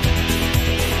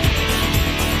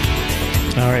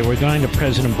 All right, we're going to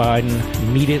President Biden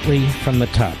immediately from the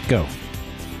top. Go.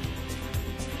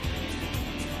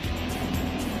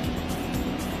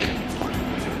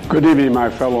 Good evening, my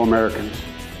fellow Americans.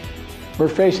 We're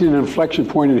facing an inflection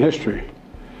point in history.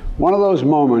 One of those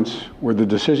moments where the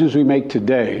decisions we make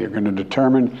today are going to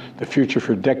determine the future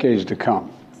for decades to come.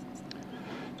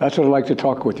 That's what I'd like to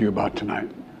talk with you about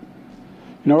tonight.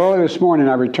 You know, earlier this morning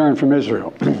I returned from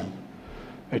Israel.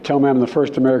 They tell me I'm the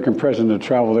first American president to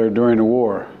travel there during the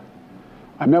war.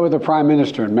 I met with the Prime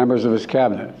Minister and members of his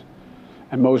cabinet.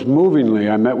 And most movingly,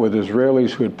 I met with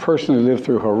Israelis who had personally lived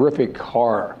through horrific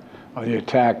horror of the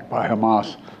attack by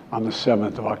Hamas on the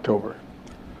 7th of October.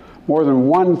 More than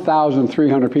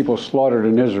 1,300 people slaughtered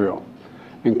in Israel,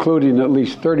 including at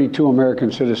least 32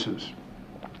 American citizens.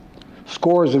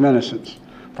 Scores of innocents,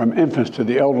 from infants to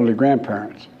the elderly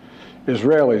grandparents.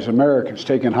 Israelis, Americans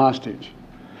taken hostage.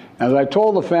 As I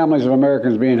told the families of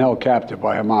Americans being held captive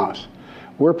by Hamas,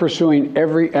 we're pursuing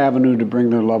every avenue to bring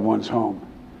their loved ones home.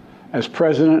 As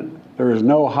president, there is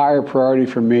no higher priority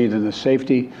for me than the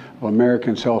safety of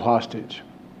Americans held hostage.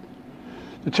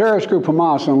 The terrorist group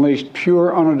Hamas unleashed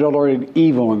pure, unadulterated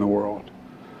evil in the world.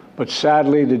 But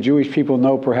sadly, the Jewish people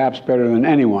know perhaps better than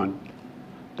anyone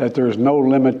that there is no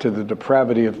limit to the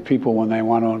depravity of people when they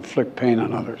want to inflict pain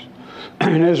on others.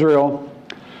 In Israel,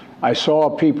 I saw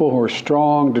people who are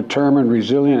strong, determined,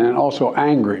 resilient, and also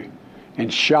angry, in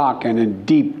shock and in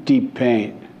deep, deep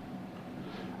pain.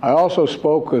 I also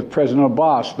spoke with President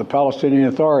Abbas, the Palestinian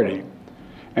Authority,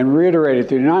 and reiterated that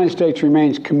the United States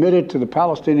remains committed to the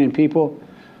Palestinian people's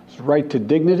right to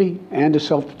dignity and to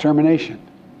self-determination.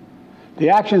 The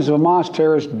actions of Hamas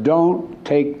terrorists don't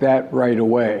take that right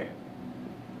away.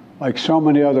 Like so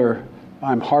many other,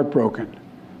 I'm heartbroken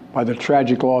by the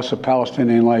tragic loss of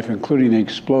Palestinian life, including the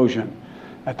explosion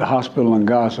at the hospital in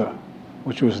Gaza,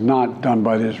 which was not done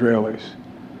by the Israelis.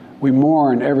 We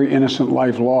mourn every innocent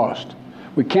life lost.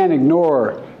 We can't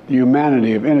ignore the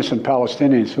humanity of innocent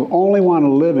Palestinians who only want to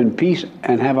live in peace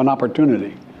and have an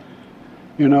opportunity.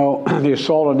 You know, the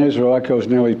assault on Israel echoes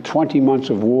nearly 20 months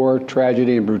of war,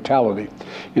 tragedy, and brutality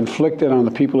inflicted on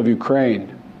the people of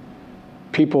Ukraine,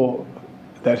 people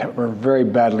that were very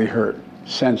badly hurt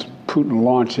since Putin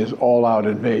launched his all-out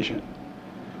invasion.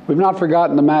 We've not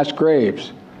forgotten the mass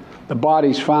graves, the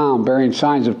bodies found bearing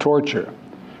signs of torture,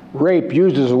 rape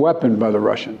used as a weapon by the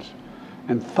Russians,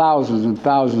 and thousands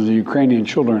of Ukrainian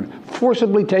children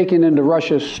forcibly taken into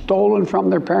Russia, stolen from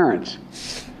their parents.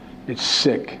 It's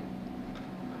sick.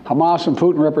 Hamas and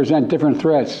Putin represent different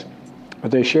threats,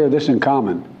 but they share this in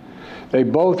common. They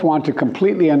both want to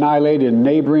completely annihilate a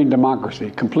neighboring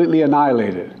democracy, completely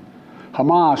annihilate it.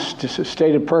 Hamas'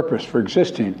 stated purpose for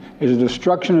existing is the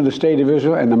destruction of the state of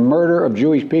Israel and the murder of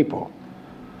Jewish people.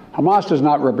 Hamas does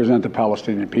not represent the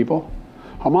Palestinian people.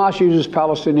 Hamas uses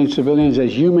Palestinian civilians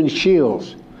as human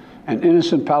shields, and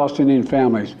innocent Palestinian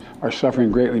families are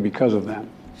suffering greatly because of them.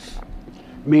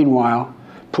 Meanwhile,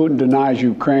 Putin denies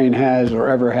Ukraine has or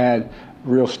ever had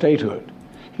real statehood.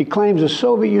 He claims the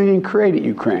Soviet Union created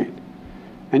Ukraine.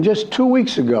 And just 2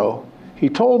 weeks ago, he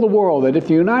told the world that if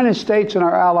the United States and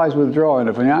our allies withdraw, and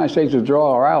if the United States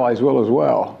withdraw, our allies will as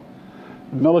well,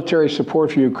 military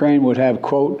support for Ukraine would have,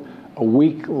 quote, a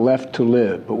week left to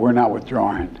live, but we're not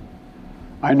withdrawing.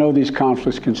 I know these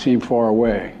conflicts can seem far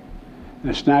away, and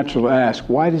it's natural to ask,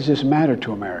 why does this matter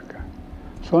to America?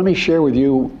 So let me share with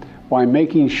you why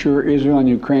making sure Israel and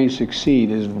Ukraine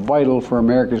succeed is vital for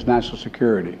America's national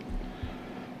security.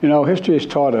 You know, history has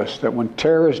taught us that when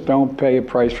terrorists don't pay a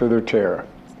price for their terror,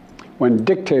 when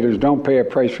dictators don't pay a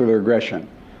price for their aggression,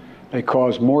 they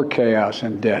cause more chaos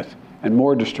and death and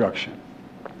more destruction.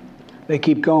 They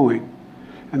keep going,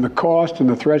 and the cost and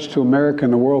the threats to America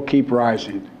and the world keep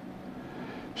rising.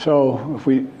 So if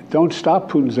we don't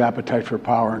stop Putin's appetite for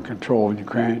power and control in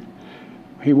Ukraine,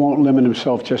 he won't limit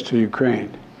himself just to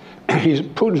Ukraine.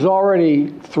 Putin's already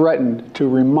threatened to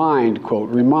remind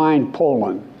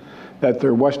Poland that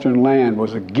their western land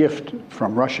was a gift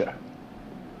from Russia.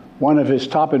 One of his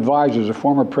top advisors, a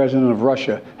former president of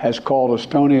Russia, has called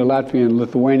Estonia, Latvia, and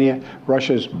Lithuania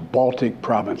Russia's Baltic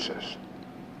provinces.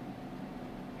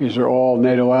 These are all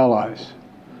NATO allies.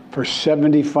 For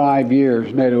 75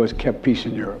 years, NATO has kept peace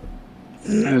in Europe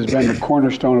and has been the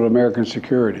cornerstone of American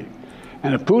security.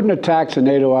 And if Putin attacks a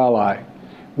NATO ally,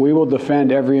 we will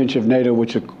defend every inch of NATO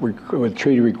which the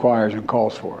treaty requires and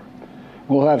calls for.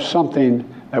 We'll have something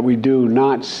that we do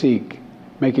not seek.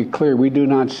 Make it clear, we do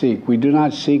not seek. We do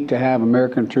not seek to have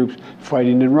American troops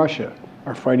fighting in Russia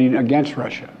or fighting against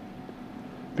Russia.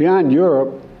 Beyond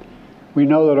Europe, we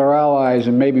know that our allies,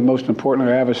 and maybe most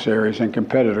importantly our adversaries and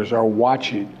competitors, are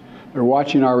watching. They're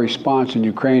watching our response in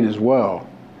Ukraine as well.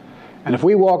 And if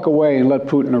we walk away and let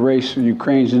Putin erase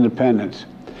Ukraine's independence,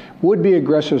 would-be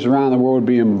aggressors around the world would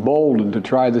be emboldened to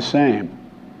try the same.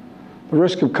 The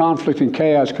risk of conflict and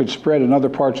chaos could spread in other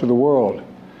parts of the world,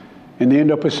 in the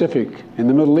Indo-Pacific, in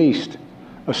the Middle East,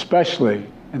 especially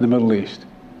in the Middle East.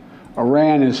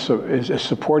 Iran is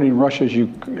supporting Russia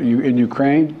in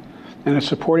Ukraine, and is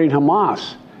supporting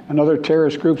Hamas and other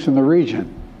terrorist groups in the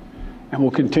region, and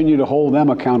will continue to hold them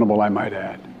accountable, I might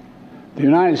add. The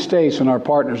United States and our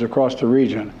partners across the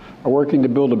region are working to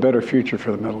build a better future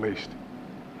for the Middle East.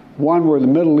 One where the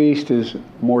Middle East is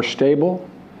more stable,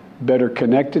 better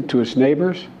connected to its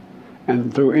neighbors,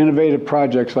 and through innovative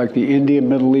projects like the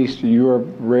India-Middle East-Europe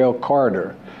Rail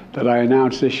Corridor that I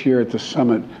announced this year at the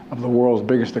summit of the world's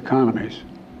biggest economies.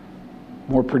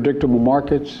 More predictable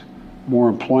markets, more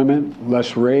employment,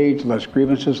 less rage, less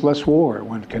grievances, less war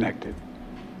when connected.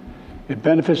 It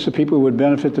benefits the people who would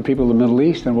benefit the people of the Middle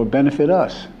East and would benefit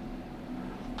us.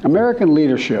 American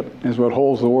leadership is what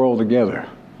holds the world together.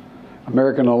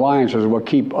 American alliances are what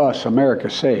keep us, America,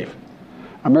 safe.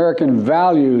 American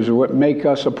values are what make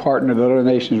us a partner that other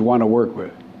nations want to work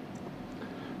with.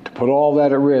 To put all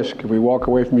that at risk, if we walk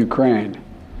away from Ukraine,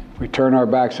 if we turn our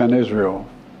backs on Israel,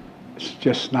 it's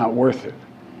just not worth it.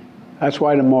 That's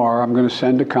why tomorrow I'm going to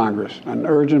send to Congress an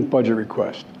urgent budget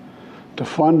request to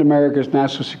fund America's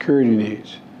national security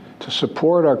needs, to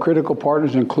support our critical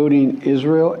partners, including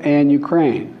Israel and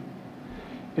Ukraine.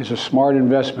 It's a smart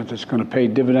investment that's going to pay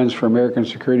dividends for American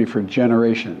security for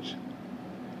generations.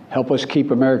 Help us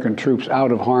keep American troops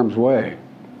out of harm's way.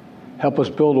 Help us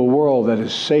build a world that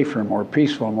is safer, more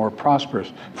peaceful, more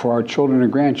prosperous for our children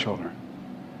and grandchildren.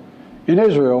 In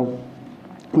Israel,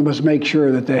 we must make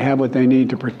sure that they have what they need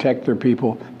to protect their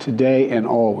people today and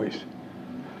always.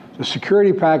 The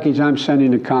security package I'm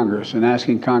sending to Congress and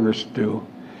asking Congress to do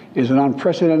is an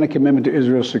unprecedented commitment to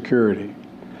Israel's security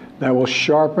that will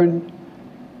sharpen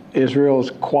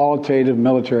Israel's qualitative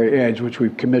military edge, which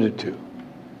we've committed to,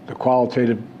 the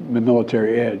qualitative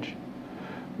military edge.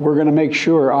 We're going to make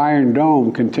sure Iron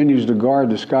Dome continues to guard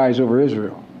the skies over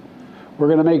Israel. We're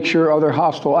going to make sure other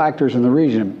hostile actors in the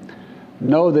region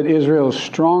know that Israel is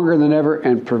stronger than ever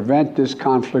and prevent this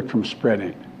conflict from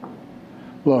spreading.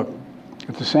 Look,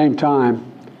 at the same time,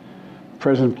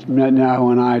 President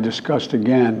Netanyahu and I discussed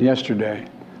again yesterday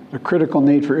the critical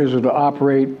need for Israel to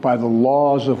operate by the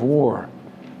laws of war.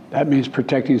 That means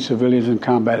protecting civilians in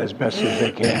combat as best as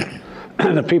they can.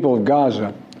 The people of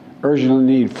Gaza urgently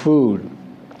need food,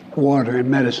 water, and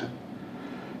medicine.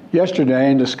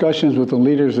 Yesterday, in discussions with the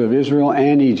leaders of Israel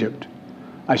and Egypt,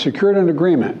 I secured an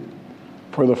agreement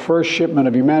for the first shipment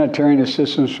of humanitarian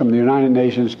assistance from the United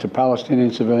Nations to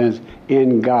Palestinian civilians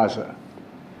in Gaza.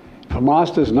 If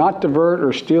Hamas does not divert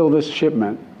or steal these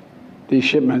shipments,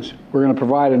 we're going to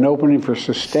provide an opening for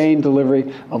sustained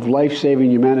delivery of life-saving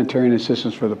humanitarian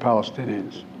assistance for the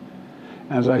Palestinians.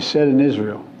 As I said in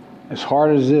Israel, as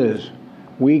hard as it is,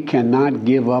 we cannot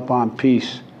give up on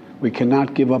peace. We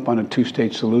cannot give up on a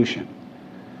two-state solution.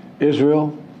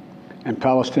 Israel and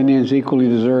Palestinians equally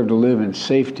deserve to live in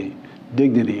safety,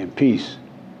 dignity, and peace.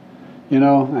 You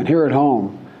know, and here at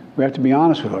home, we have to be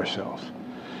honest with ourselves.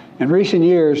 In recent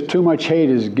years, too much hate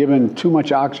has given too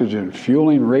much oxygen,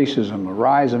 fueling racism, the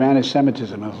rise of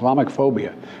anti-Semitism, and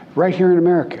Islamophobia, right here in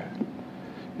America.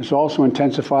 It's also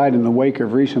intensified in the wake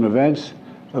of recent events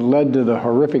that led to the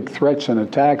horrific threats and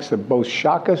attacks that both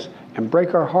shock us and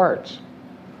break our hearts.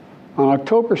 On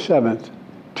October 7th,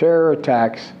 terror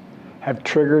attacks have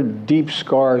triggered deep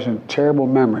scars and terrible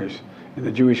memories in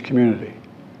the Jewish community.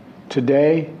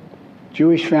 Today,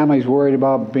 Jewish families worried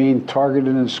about being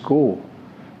targeted in school,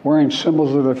 wearing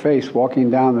symbols of their faith walking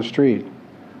down the street,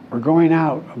 or going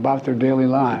out about their daily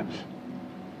lives.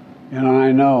 And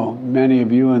I know many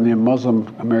of you in the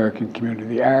Muslim American community,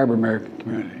 the Arab American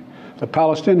community, the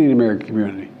Palestinian American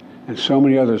community, and so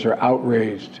many others are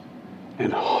outraged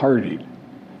and heartened,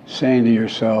 saying to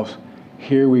yourselves,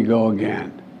 here we go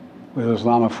again with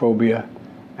Islamophobia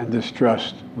and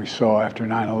distrust we saw after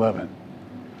 9/11.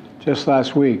 Just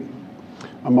last week,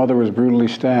 a mother was brutally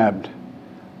stabbed.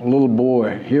 A little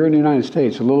boy, here in the United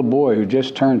States, a little boy who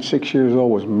just turned 6 years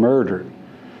old was murdered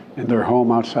in their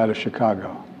home outside of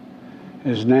Chicago.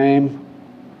 His name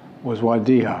was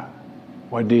Wadiha,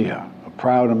 a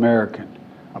proud American,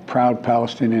 a proud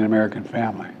Palestinian American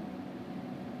family.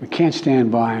 We can't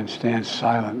stand by and stand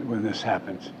silent when this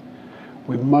happens.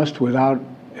 We must, without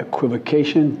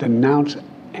equivocation, denounce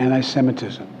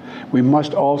anti-Semitism. We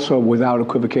must also, without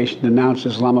equivocation, denounce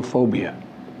Islamophobia.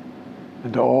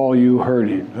 And to all you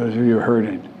hurting, those of you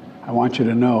hurting, I want you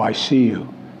to know I see you.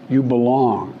 You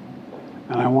belong.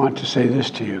 And I want to say this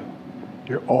to you.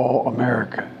 You're all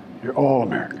America. You're all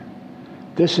America.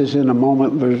 This is in a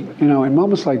moment, in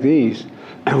moments like these,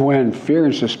 when fear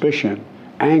and suspicion,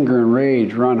 anger and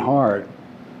rage run hard,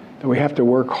 that we have to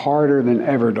work harder than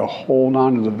ever to hold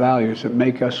on to the values that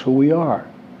make us who we are.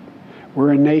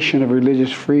 We're a nation of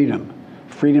religious freedom,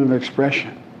 freedom of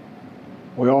expression.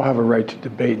 We all have a right to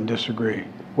debate and disagree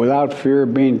without fear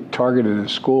of being targeted in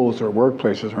schools or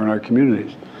workplaces or in our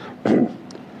communities.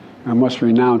 We must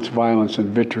renounce violence and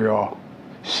vitriol.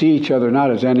 See each other not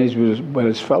as enemies, but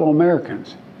as fellow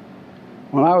Americans.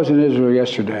 When I was in Israel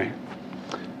yesterday,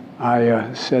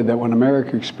 I said that when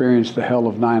America experienced the hell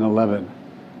of 9/11,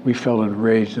 we felt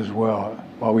enraged as well.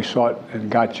 While we sought and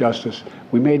got justice,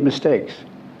 we made mistakes.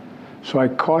 So I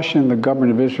cautioned the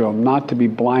government of Israel not to be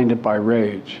blinded by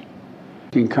rage.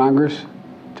 In Congress,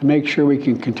 to make sure we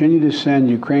can continue to send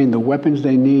Ukraine the weapons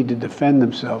they need to defend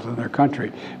themselves and their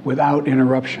country without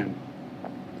interruption,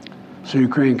 so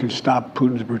Ukraine can stop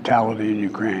Putin's brutality in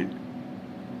Ukraine.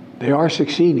 They are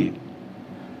succeeding.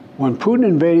 When Putin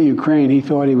invaded Ukraine, he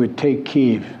thought he would take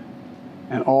Kyiv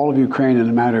and all of Ukraine in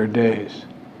a matter of days.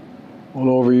 Well,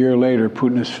 over a year later,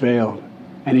 Putin has failed,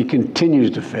 and he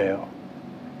continues to fail.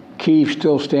 Kyiv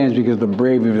still stands because of the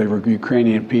bravery of the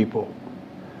Ukrainian people.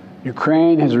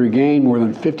 Ukraine has regained more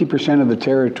than 50% of the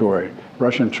territory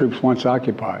Russian troops once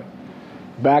occupied,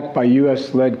 backed by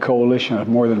U.S.-led coalition of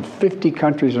more than 50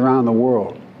 countries around the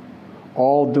world,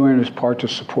 all doing its part to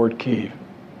support Kyiv.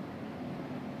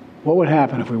 What would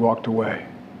happen if we walked away?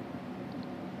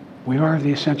 We are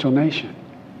the essential nation.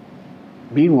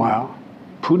 Meanwhile,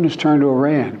 Putin has turned to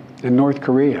Iran and North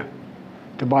Korea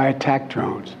to buy attack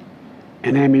drones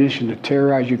and ammunition to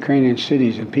terrorize Ukrainian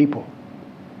cities and people.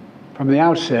 From the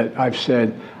outset, I've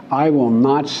said, I will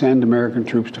not send American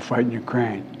troops to fight in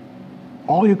Ukraine.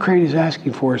 All Ukraine is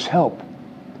asking for is help,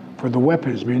 for the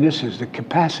weapons, munitions, the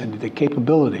capacity, the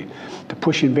capability to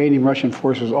push invading Russian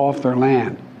forces off their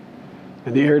land,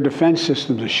 and the air defense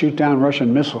system to shoot down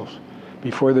Russian missiles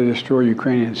before they destroy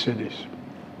Ukrainian cities.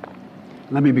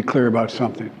 Let me be clear about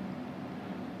something.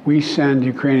 We send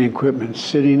Ukrainian equipment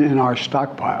sitting in our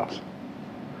stockpiles.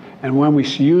 And when we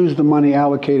use the money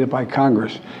allocated by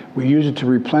Congress, we use it to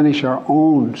replenish our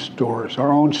own stores,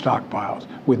 our own stockpiles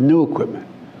with new equipment.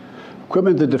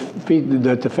 Equipment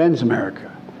that defends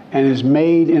America and is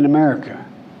made in America.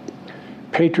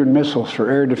 Patriot missiles for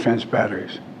air defense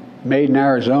batteries, made in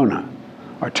Arizona.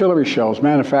 Artillery shells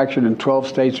manufactured in 12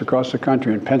 states across the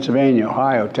country, in Pennsylvania,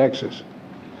 Ohio, Texas,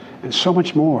 and so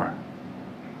much more.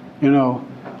 You know,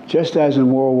 just as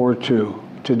in World War II,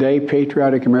 today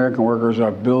patriotic American workers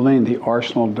are building the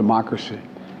arsenal of democracy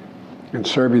and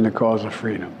serving the cause of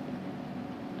freedom.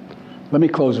 Let me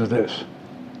close with this.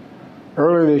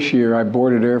 Earlier this year, I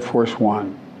boarded Air Force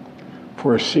One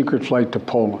for a secret flight to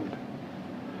Poland.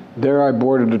 There I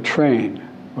boarded a train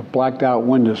with blacked out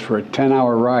windows for a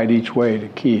 10-hour ride each way to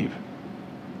Kyiv,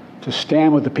 to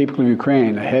stand with the people of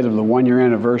Ukraine ahead of the one-year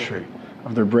anniversary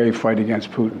of their brave fight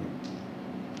against Putin.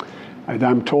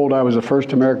 I'm told I was the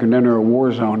first American to enter a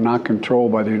war zone not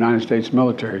controlled by the United States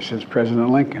military since President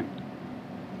Lincoln.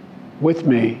 With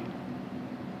me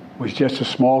was just a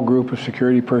small group of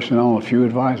security personnel and a few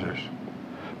advisors.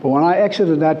 But when I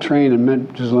exited that train and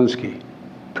met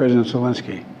President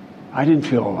Zelensky, I didn't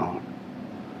feel alone.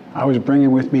 I was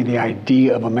bringing with me the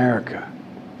idea of America,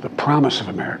 the promise of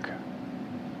America,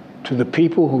 to the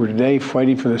people who are today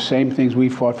fighting for the same things we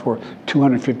fought for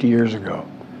 250 years ago: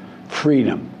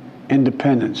 freedom,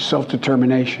 independence,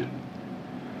 self-determination.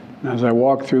 And as I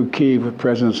walked through Kyiv with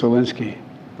President Zelensky,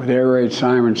 with air raid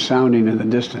sirens sounding in the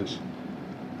distance,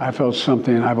 I felt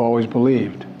something I've always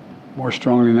believed, more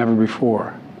strongly than ever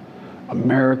before.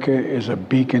 America is a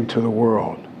beacon to the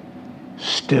world.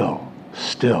 Still.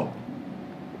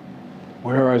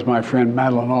 Where, as my friend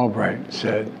Madeleine Albright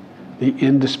said, the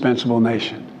indispensable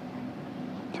nation.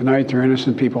 Tonight, there are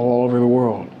innocent people all over the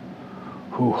world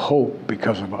who hope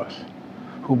because of us,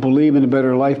 who believe in a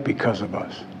better life because of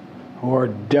us, who are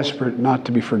desperate not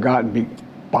to be forgotten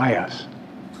by us,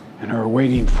 and are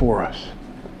waiting for us.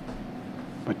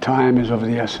 But time is of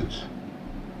the essence.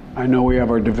 I know we have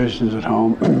our divisions at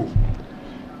home.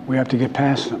 We have to get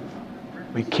past them.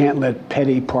 We can't let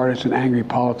petty, partisan, angry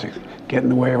politics get in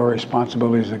the way of our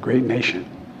responsibility as a great nation.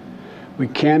 We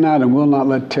cannot and will not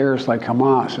let terrorists like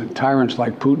Hamas and tyrants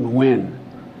like Putin win.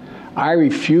 I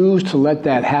refuse to let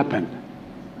that happen.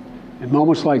 In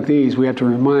moments like these, we have to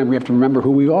remember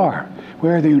who we are. We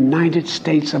are the United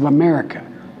States of America.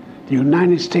 The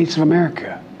United States of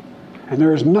America. And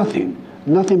there is nothing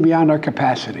beyond our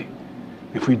capacity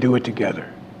if we do it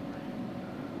together.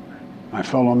 My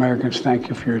fellow Americans, thank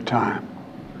you for your time.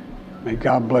 May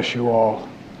God bless you all,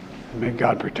 and may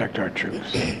God protect our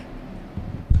troops.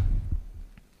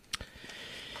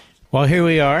 Well, here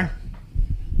we are.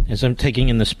 As I'm taking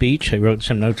in the speech, I wrote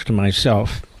some notes to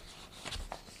myself.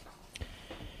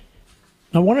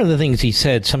 Now, one of the things he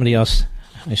said, somebody else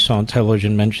I saw on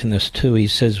television mentioned this too, he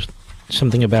says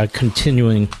something about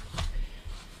continuing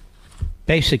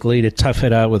basically to tough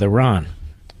it out with Iran.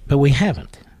 But we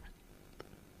haven't.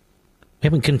 We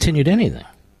haven't continued anything.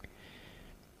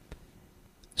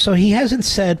 So he hasn't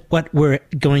said what we're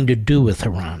going to do with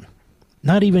Iran,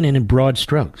 not even in broad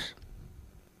strokes.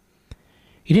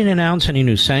 He didn't announce any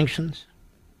new sanctions.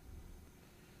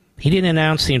 He didn't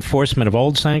announce the enforcement of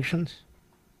old sanctions.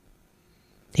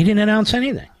 He didn't announce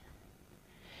anything.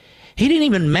 He didn't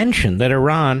even mention that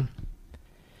Iran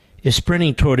is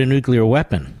sprinting toward a nuclear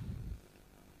weapon.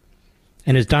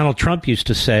 And as Donald Trump used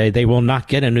to say, they will not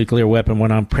get a nuclear weapon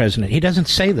when I'm president. He doesn't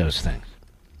say those things,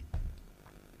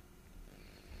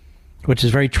 which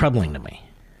is very troubling to me.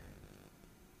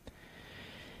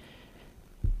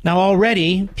 Now,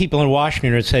 already, people in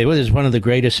Washington would say, well, this is one of the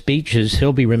greatest speeches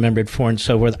he'll be remembered for and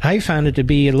so forth. I found it to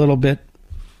be a little bit,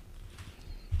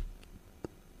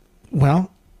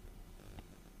 well,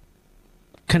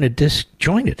 kind of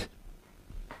disjointed.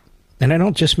 And I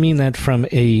don't just mean that from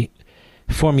a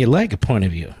formulaic point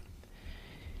of view.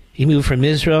 He moved from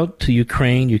Israel to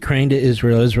Ukraine, Ukraine to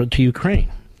Israel, Israel to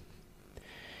Ukraine.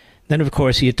 Then, of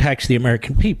course, he attacks the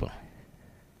American people.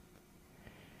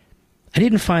 I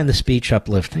didn't find the speech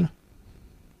uplifting.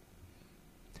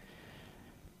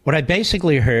 What I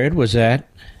basically heard was that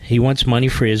he wants money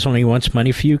for Israel and he wants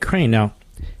money for Ukraine. Now,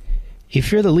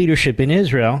 if you're the leadership in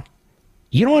Israel,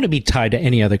 you don't want to be tied to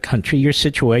any other country. Your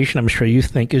situation, I'm sure you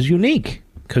think, is unique,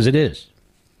 because it is.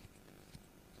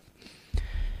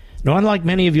 Now, unlike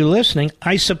many of you listening,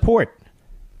 I support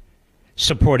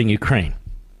supporting Ukraine.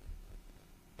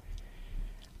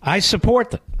 I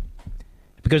support them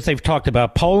because they've talked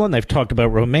about Poland, they've talked about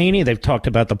Romania, they've talked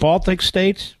about the Baltic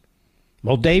states,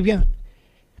 Moldavia.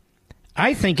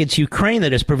 I think it's Ukraine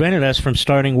that has prevented us from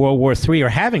starting World War III or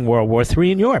having World War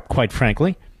III in Europe, quite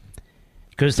frankly,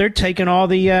 because they're taking all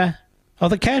the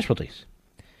casualties.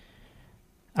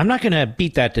 I'm not going to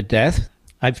beat that to death.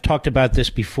 I've talked about this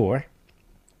before.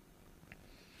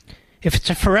 If it's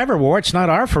a forever war, it's not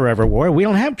our forever war. We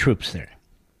don't have troops there.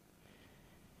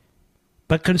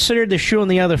 But consider the shoe on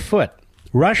the other foot.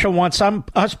 Russia wants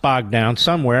us bogged down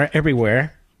somewhere,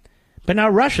 everywhere. But now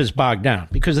Russia's bogged down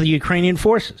because of the Ukrainian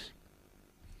forces.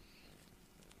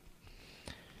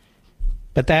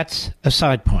 But that's a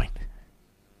side point.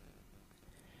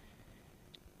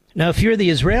 Now, if you're the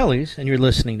Israelis and you're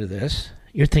listening to this,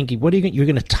 you're thinking, what are you're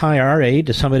going to tie our aid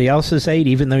to somebody else's aid,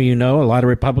 even though you know a lot of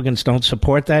Republicans don't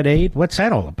support that aid? What's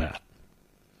that all about?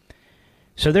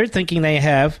 So they're thinking they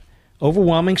have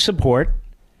overwhelming support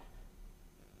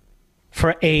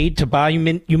for aid to buy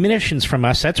munitions from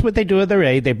us. That's what they do with their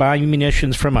aid. They buy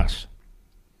munitions from us.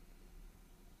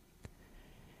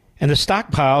 And the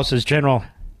stockpiles, as General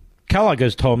Kellogg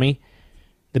has told me,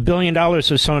 The $1 billion or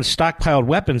so in stockpiled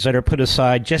weapons that are put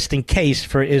aside just in case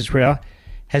for Israel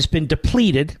has been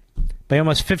depleted by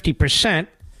almost 50%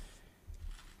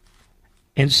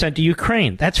 and sent to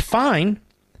Ukraine. That's fine,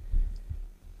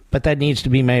 but that needs to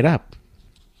be made up.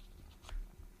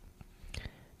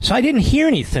 So I didn't hear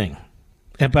anything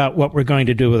about what we're going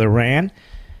to do with Iran.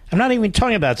 I'm not even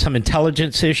talking about some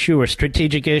intelligence issue or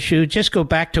strategic issue. Just go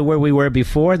back to where we were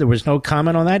before. There was no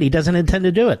comment on that. He doesn't intend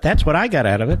to do it. That's what I got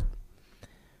out of it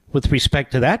with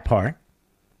respect to that part.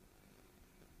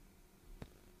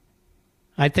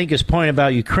 I think his point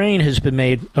about Ukraine has been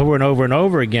made over and over and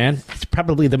over again. It's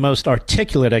probably the most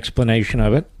articulate explanation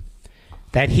of it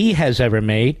that he has ever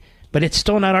made, but it's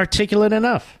still not articulate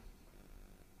enough.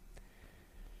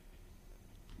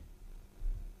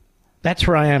 That's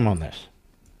where I am on this.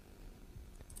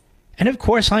 And of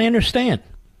course, I understand.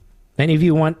 Many of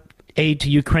you want aid to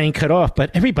Ukraine cut off,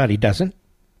 but everybody doesn't.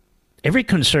 Every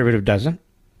conservative doesn't.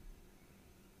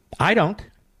 I don't.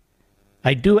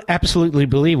 I do absolutely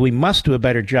believe we must do a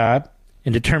better job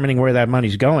in determining where that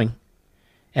money's going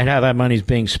and how that money's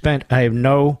being spent. I have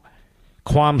no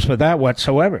qualms with that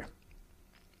whatsoever.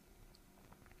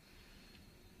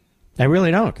 I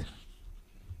really don't.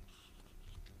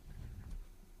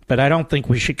 But I don't think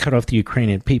we should cut off the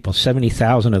Ukrainian people.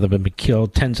 70,000 of them have been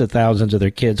killed. Tens of thousands of their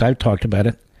kids, I've talked about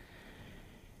it,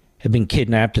 have been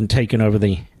kidnapped and taken over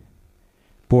the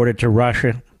border to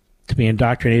Russia to be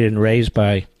indoctrinated and raised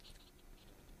by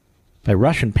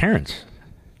Russian parents.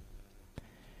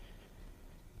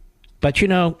 But, you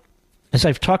know, as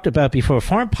I've talked about before,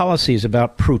 foreign policy is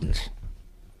about prudence.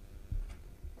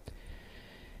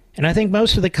 And I think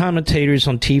most of the commentators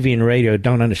on TV and radio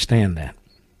don't understand that.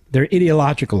 They're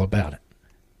ideological about it.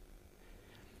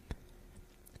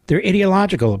 They're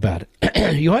ideological about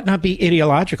it. You ought not be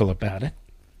ideological about it.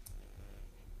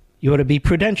 You ought to be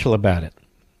prudential about it.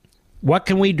 What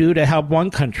can we do to help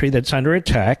one country that's under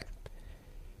attack,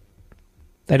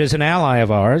 that is an ally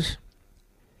of ours?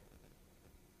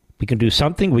 We can do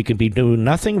something. We can be doing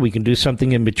nothing. We can do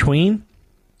something in between.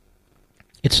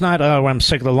 It's not, oh, I'm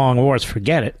sick of the long wars,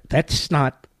 forget it. That's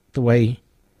not the way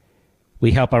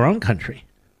we help our own country.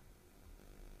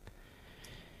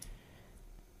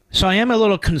 So I am a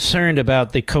little concerned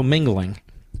about the commingling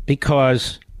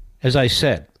because, as I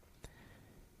said,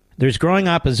 there's growing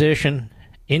opposition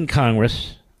in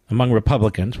Congress among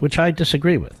Republicans, which I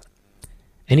disagree with,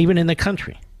 and even in the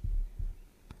country.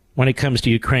 When it comes to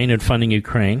Ukraine and funding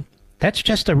Ukraine, that's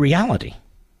just a reality.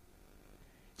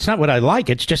 It's not what I like,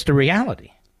 it's just a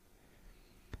reality.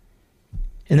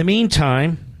 In the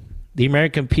meantime, the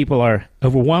American people are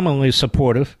overwhelmingly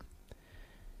supportive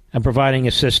of providing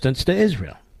assistance to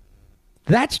Israel.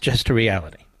 That's just a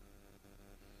reality.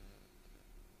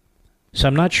 So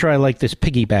I'm not sure I like this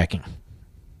piggybacking,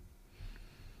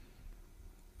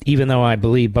 even though I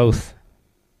believe both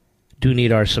do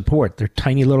need our support. They're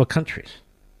tiny little countries.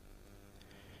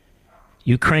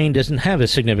 Ukraine doesn't have a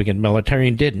significant military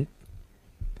and didn't.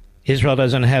 Israel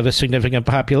doesn't have a significant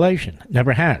population.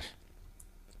 Never has.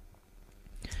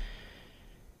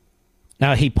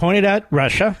 Now, he pointed out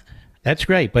Russia. That's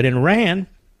great. But in Iran,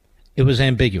 it was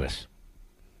ambiguous.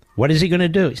 What is he going to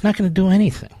do? He's not going to do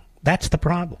anything. That's the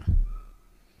problem.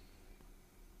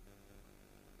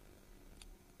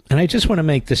 And I just want to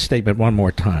make this statement one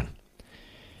more time.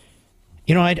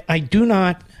 You know, I do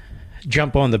not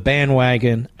jump on the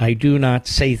bandwagon. I do not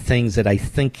say things that I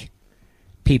think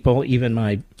people, even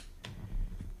my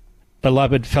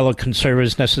beloved fellow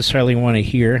conservatives, necessarily want to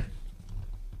hear.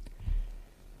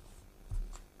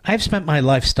 I've spent my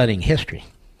life studying history,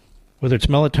 whether it's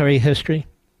military history,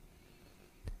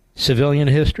 civilian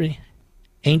history,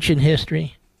 ancient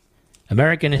history,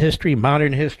 American history,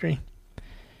 modern history.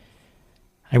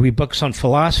 I read books on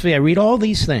philosophy. I read all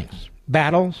these things,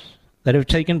 battles that have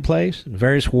taken place in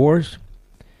various wars.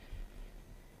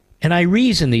 And I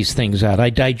reason these things out. I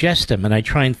digest them and I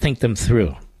try and think them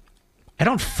through. I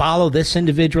don't follow this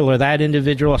individual or that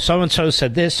individual. So-and-so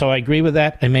said this, so I agree with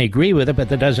that. I may agree with it, but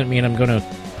that doesn't mean I'm going to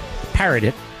parrot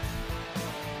it.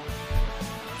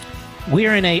 We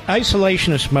are in a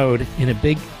isolationist mode in a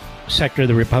big sector of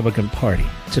the Republican Party.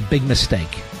 It's a big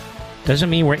mistake. Doesn't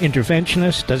mean we're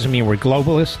interventionists. Doesn't mean we're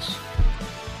globalists.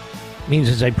 It means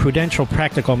it's a prudential,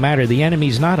 practical matter. The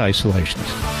enemy's not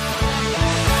isolationist.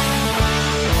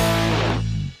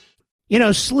 You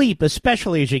know, sleep,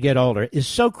 especially as you get older, is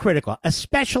so critical,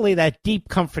 especially that deep,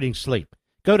 comforting sleep.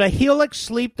 Go to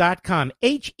helixsleep.com,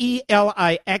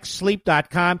 HELIX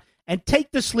sleep.com, and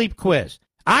take the sleep quiz.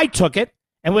 I took it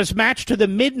and was matched to the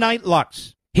Midnight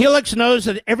Lux. Helix knows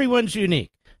that everyone's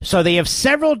unique, so they have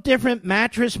several different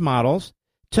mattress models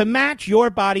to match your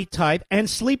body type and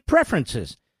sleep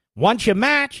preferences. Once you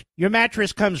match, your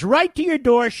mattress comes right to your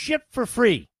door, shipped for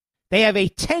free. They have a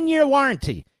 10-year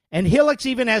warranty, and Helix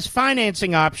even has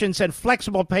financing options and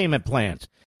flexible payment plans.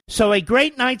 So a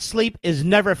great night's sleep is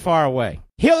never far away.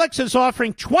 Helix is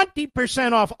offering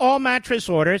 20% off all mattress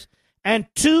orders and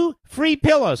 2 free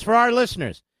pillows for our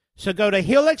listeners. So go to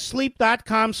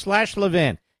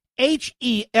helixsleep.com/Levin,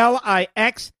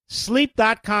 HELIX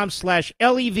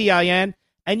sleep.com/LEVIN,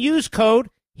 and use code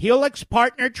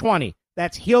HelixPartner20.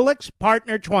 That's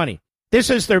HelixPartner20. This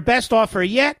is their best offer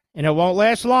yet, and it won't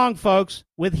last long, folks.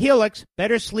 With Helix,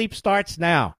 better sleep starts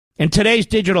now. In today's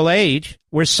digital age,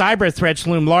 where cyber threats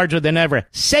loom larger than ever,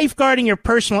 safeguarding your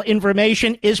personal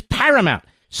information is paramount.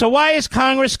 So why is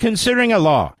Congress considering a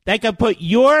law that could put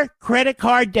your credit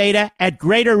card data at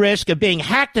greater risk of being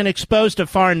hacked and exposed to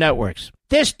foreign networks?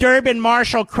 This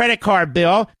Durbin-Marshall credit card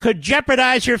bill could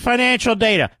jeopardize your financial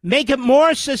data, make it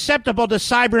more susceptible to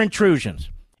cyber intrusions.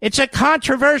 It's a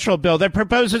controversial bill that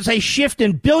proposes a shift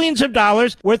in billions of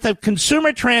dollars worth of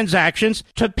consumer transactions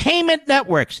to payment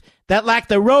networks that lack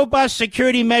the robust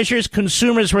security measures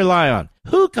consumers rely on.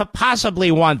 Who could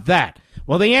possibly want that?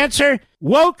 Well, the answer?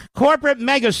 Woke corporate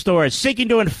megastores seeking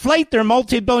to inflate their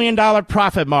multi-billion-dollar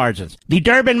profit margins. The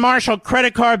Durbin-Marshall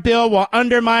credit card bill will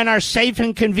undermine our safe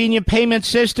and convenient payment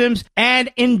systems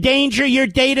and endanger your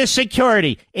data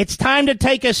security. It's time to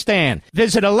take a stand.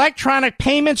 Visit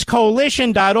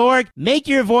electronicpaymentscoalition.org. Make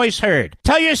your voice heard.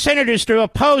 Tell your senators to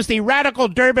oppose the radical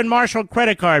Durbin-Marshall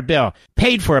credit card bill,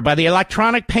 paid for by the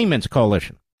Electronic Payments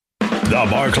Coalition. The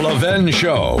Mark Levin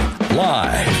Show,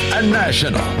 live and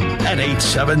national at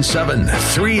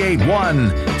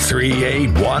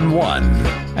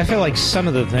 877-381-3811. I feel like some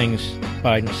of the things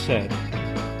Biden said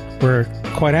were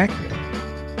quite accurate.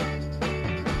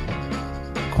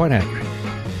 Quite accurate.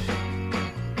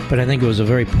 But I think it was a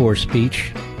very poor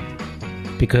speech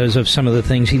because of some of the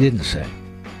things he didn't say.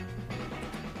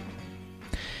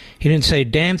 He didn't say a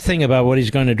damn thing about what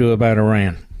he's going to do about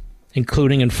Iran,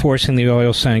 including enforcing the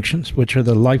oil sanctions, which are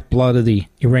the lifeblood of the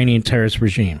Iranian terrorist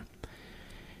regime.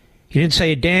 He didn't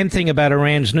say a damn thing about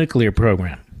Iran's nuclear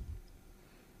program.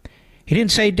 He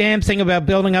didn't say a damn thing about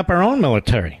building up our own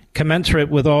military, commensurate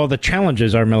with all the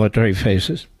challenges our military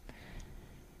faces,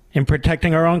 in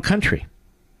protecting our own country.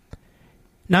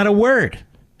 Not a word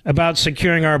about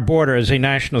securing our border as a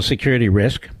national security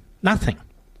risk. Nothing.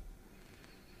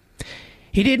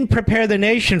 He didn't prepare the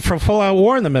nation for full-out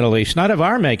war in the Middle East, not of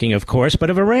our making, of course, but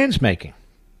of Iran's making.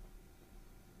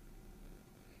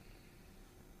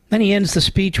 Then he ends the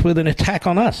speech with an attack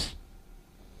on us.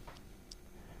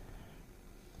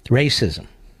 Racism.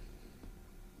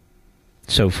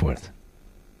 So forth.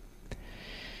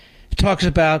 He talks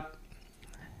about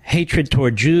hatred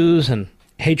toward Jews and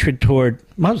hatred toward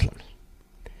Muslims.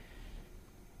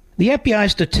 The FBI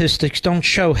statistics don't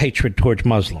show hatred towards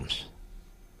Muslims.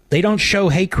 They don't show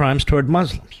hate crimes toward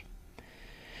Muslims.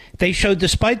 They show,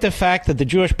 despite the fact that the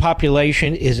Jewish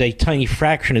population is a tiny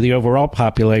fraction of the overall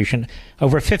population,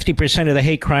 over 50% of the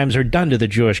hate crimes are done to the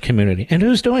Jewish community. And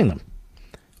who's doing them?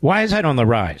 Why is that on the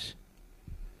rise?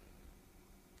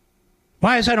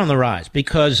 Why is that on the rise?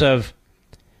 Because of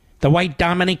the white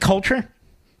dominant culture?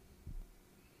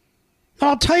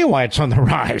 I'll tell you why it's on the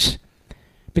rise.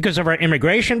 Because of our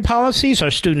immigration policies, our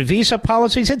student visa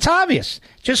policies. It's obvious.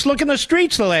 Just look in the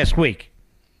streets the last week.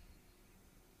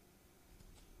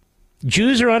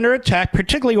 Jews are under attack,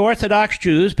 particularly Orthodox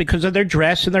Jews, because of their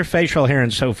dress and their facial hair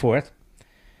and so forth.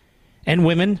 And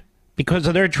women, because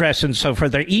of their dress and so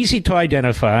forth. They're easy to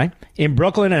identify in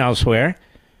Brooklyn and elsewhere.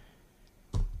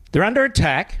 They're under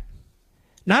attack.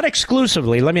 Not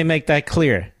exclusively, let me make that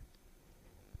clear,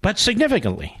 but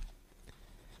significantly,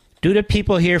 due to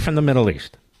people here from the Middle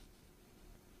East.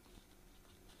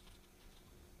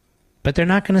 But they're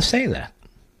not going to say that.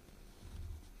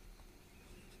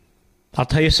 I'll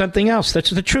tell you something else. That's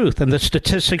the truth, and the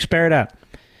statistics bear it out.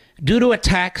 Due to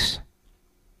attacks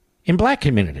in black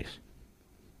communities,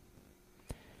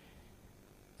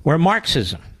 where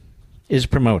Marxism is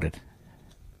promoted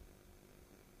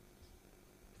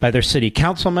by their city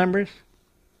council members,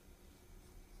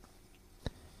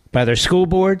 by their school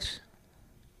boards,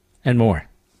 and more.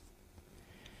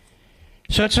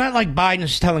 So it's not like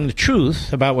Biden's telling the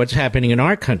truth about what's happening in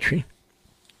our country.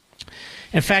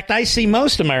 In fact, I see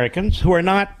most Americans who are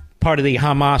not part of the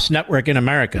Hamas network in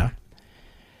America,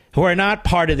 who are not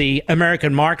part of the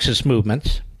American Marxist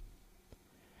movements.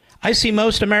 I see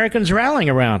most Americans rallying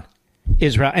around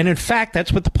Israel. And in fact,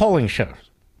 that's what the polling shows.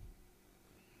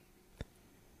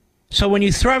 So when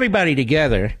you throw everybody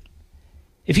together,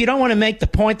 if you don't want to make the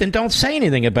point, then don't say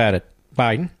anything about it,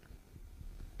 Biden.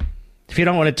 If you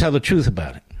don't want to tell the truth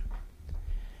about it.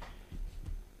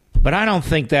 But I don't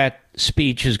think that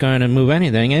speech is going to move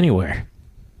anything anywhere.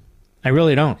 I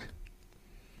really don't.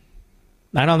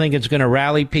 I don't think it's going to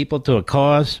rally people to a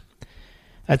cause.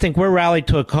 I think we're rallied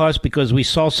to a cause because we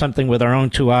saw something with our own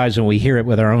two eyes and we hear it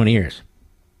with our own ears.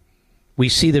 We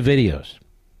see the videos.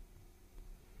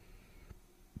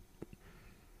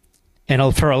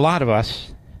 And for a lot of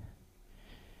us,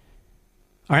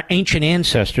 our ancient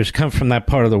ancestors come from that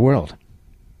part of the world.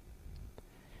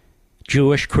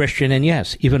 Jewish, Christian, and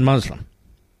yes, even Muslim.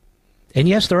 And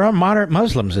yes, there are moderate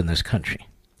Muslims in this country.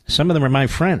 Some of them are my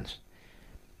friends.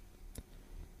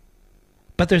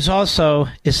 But there's also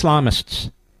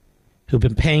Islamists who've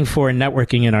been paying for and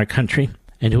networking in our country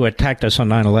and who attacked us on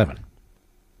 9/11.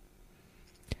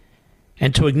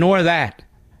 And to ignore that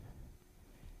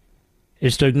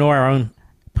is to ignore our own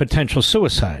potential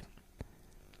suicide.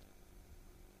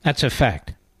 That's a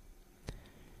fact.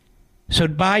 So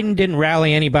Biden didn't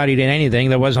rally anybody to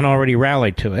anything that wasn't already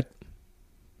rallied to it.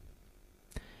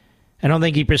 I don't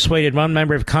think he persuaded one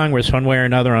member of Congress one way or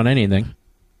another on anything.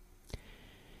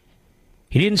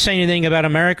 He didn't say anything about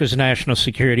America's national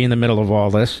security in the middle of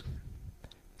all this,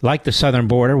 like the southern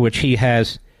border, which he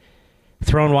has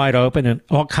thrown wide open and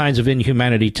all kinds of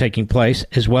inhumanity taking place,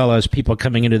 as well as people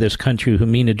coming into this country who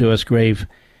mean to do us grave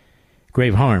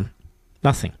harm.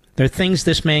 Nothing. There are things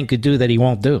this man could do that he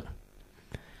won't do.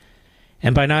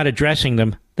 And by not addressing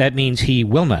them, that means he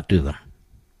will not do them.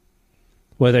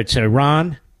 Whether it's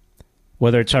Iran,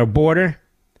 whether it's our border.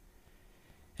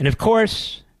 And of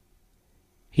course,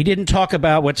 he didn't talk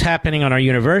about what's happening on our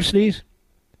universities.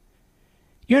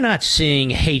 You're not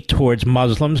seeing hate towards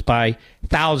Muslims by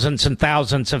thousands and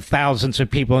thousands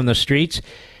of people in the streets.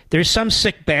 There's some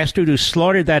sick bastard who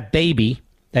slaughtered that baby,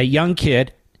 that young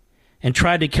kid, and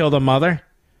tried to kill the mother,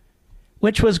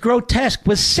 which was grotesque,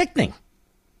 was sickening.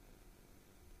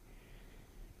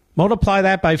 Multiply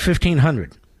that by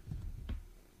 1,500.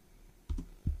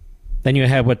 Then you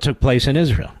have what took place in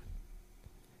Israel.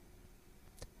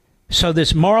 So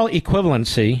this moral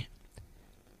equivalency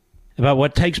about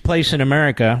what takes place in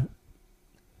America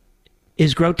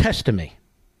is grotesque to me.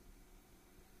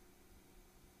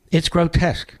 It's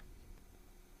grotesque.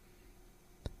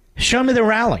 Show me the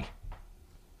rally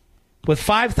with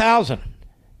 5,000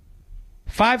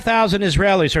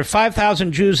 Israelis or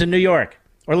 5,000 Jews in New York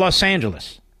or Los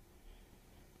Angeles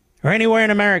or anywhere in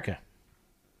America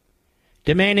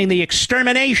demanding the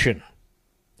extermination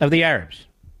of the Arabs,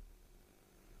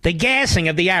 the gassing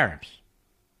of the Arabs.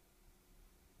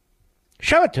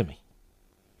 Show it to me.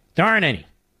 There aren't any.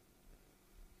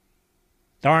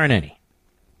 There aren't any.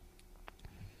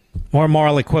 More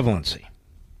moral equivalency.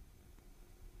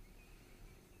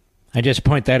 I just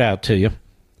point that out to you.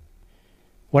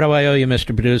 What do I owe you,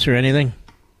 Mr. Producer? Anything?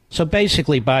 So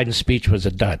basically, Biden's speech was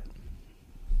a dud.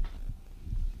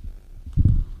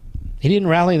 He didn't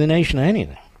rally the nation to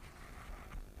anything.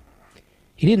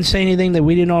 He didn't say anything that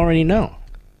we didn't already know.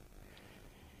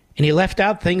 And he left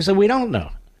out things that we don't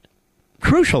know.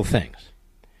 Crucial things.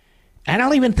 I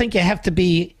don't even think you have to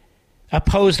be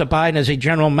opposed to Biden as a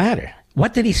general matter.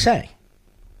 What did he say?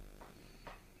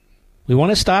 We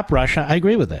want to stop Russia. I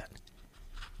agree with that.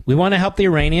 We want to help the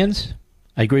Iranians.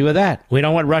 I agree with that. We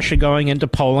don't want Russia going into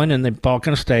Poland and the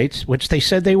Balkan states, which they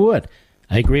said they would.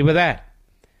 I agree with that.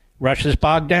 Russia's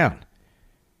bogged down.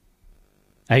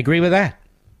 I agree with that.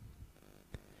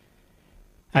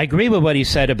 I agree with what he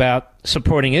said about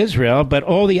supporting Israel, but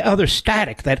all the other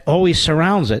static that always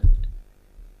surrounds it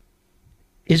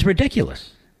is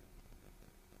ridiculous.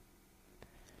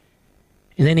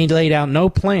 And then he laid out no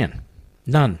plan.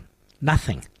 None.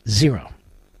 Nothing. Zero.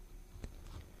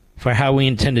 For how we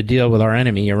intend to deal with our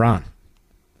enemy, Iran.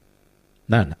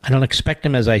 None. I don't expect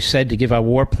him, as I said, to give out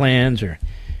war plans or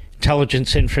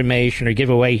intelligence information or give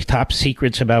away top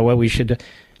secrets about what we should do.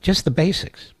 Just the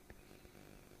basics.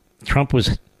 Trump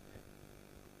was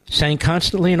saying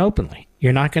constantly and openly,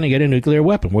 you're not going to get a nuclear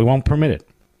weapon. We won't permit it.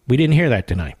 We didn't hear that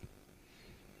tonight.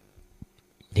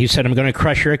 He said, I'm going to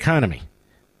crush your economy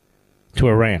to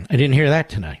Iran. I didn't hear that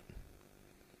tonight.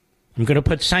 I'm going to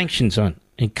put sanctions on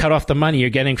and cut off the money you're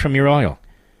getting from your oil.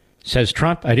 Says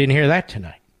Trump, I didn't hear that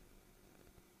tonight.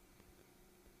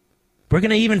 We're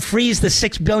going to even freeze the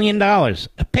 $6 billion,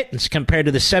 a pittance compared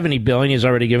to the $70 billion he's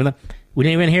already given them. We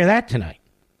didn't even hear that tonight.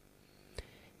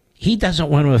 He doesn't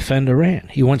want to offend Iran.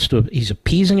 He's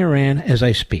appeasing Iran as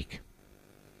I speak.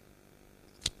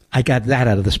 I got that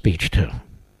out of the speech, too.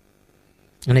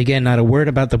 And again, not a word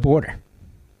about the border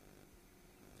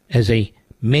as a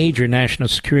major national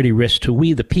security risk to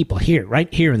we the people here,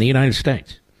 right here in the United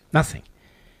States. Nothing.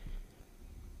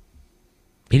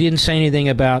 He didn't say anything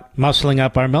about muscling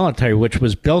up our military, which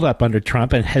was built up under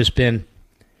Trump and has been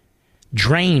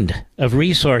drained of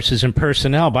resources and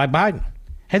personnel by Biden.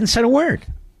 Hadn't said a word.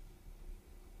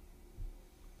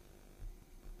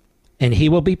 And he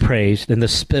will be praised, and the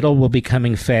spittle will be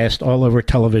coming fast all over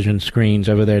television screens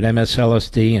over there at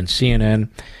MSLSD and CNN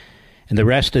and the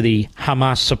rest of the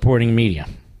Hamas-supporting media.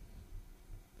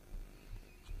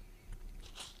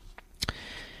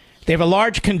 They have a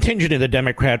large contingent in the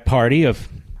Democrat Party of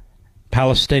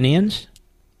Palestinians,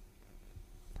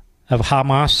 of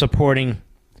Hamas-supporting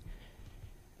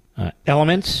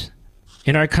elements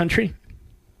in our country.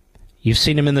 You've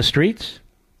seen them in the streets.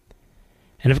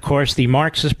 And, of course, the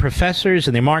Marxist professors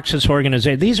and the Marxist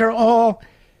organization. These are all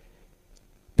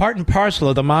part and parcel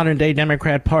of the modern-day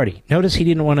Democrat Party. Notice he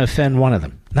didn't want to offend one of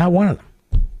them. Not one of them.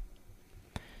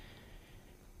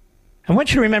 I want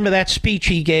you to remember that speech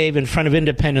he gave in front of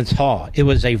Independence Hall. It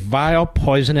was a vile,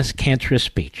 poisonous, cancerous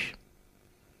speech.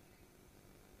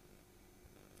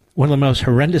 One of the most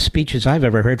horrendous speeches I've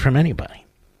ever heard from anybody.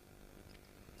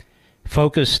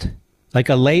 Focused like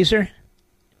a laser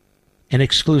and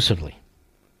exclusively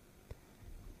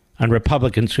on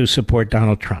Republicans who support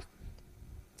Donald Trump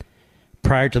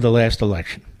prior to the last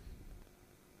election.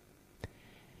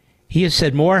 He has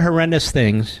said more horrendous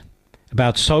things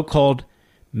about so-called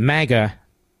MAGA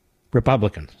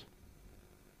Republicans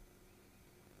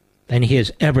than he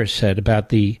has ever said about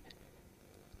the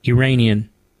Iranian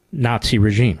Nazi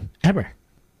regime. Ever.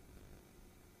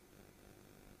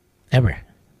 Ever.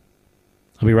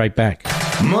 I'll be right back.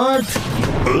 Mark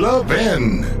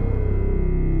Levin.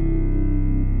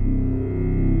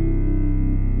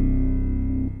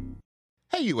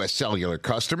 Hey, U.S. Cellular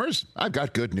customers, I've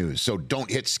got good news, so don't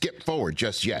hit skip forward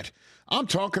just yet. I'm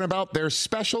talking about their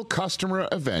special customer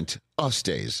event, Us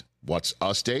Days. What's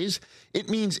Us Days? It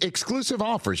means exclusive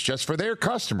offers just for their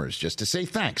customers, just to say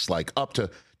thanks, like up to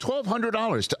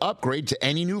 $1,200 to upgrade to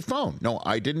any new phone. No,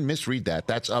 I didn't misread that.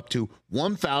 That's up to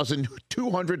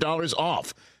 $1,200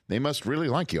 off. They must really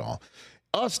like you all.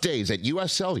 Us Days at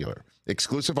U.S. Cellular.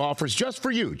 Exclusive offers just for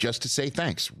you, just to say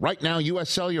thanks. Right now, U.S.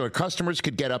 Cellular customers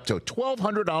could get up to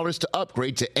 $1,200 to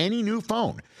upgrade to any new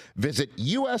phone. Visit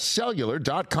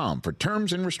uscellular.com for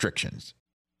terms and restrictions.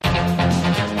 I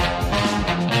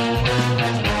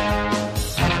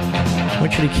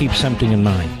want you to keep something in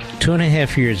mind.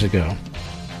 2.5 years ago,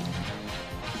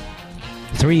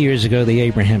 3 years ago, the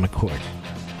Abraham Accords.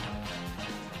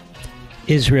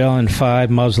 Israel and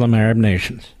 5 Muslim Arab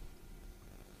nations.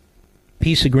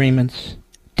 Peace agreements,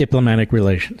 diplomatic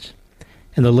relations.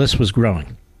 And the list was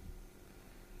growing.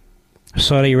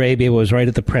 Saudi Arabia was right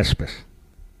at the precipice.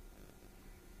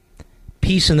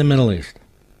 Peace in the Middle East.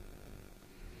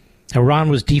 Iran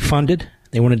was defunded.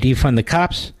 They want to defund the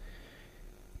cops.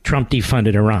 Trump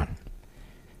defunded Iran.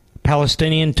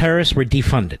 Palestinian terrorists were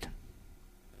defunded.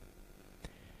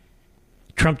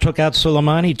 Trump took out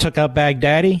Soleimani, took out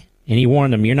Baghdadi, and he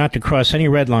warned them, you're not to cross any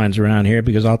red lines around here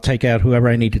because I'll take out whoever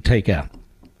I need to take out.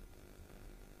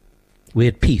 We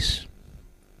had peace.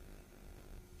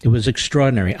 It was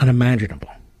extraordinary, unimaginable.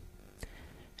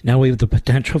 Now we have the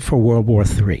potential for World War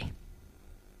III.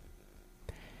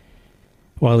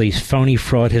 While these phony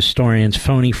fraud historians,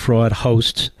 phony fraud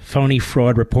hosts, phony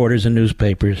fraud reporters and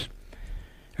newspapers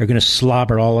are going to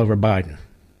slobber all over Biden.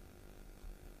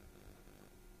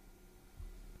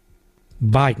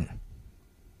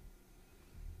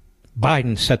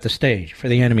 Biden set the stage for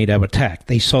the enemy to attack.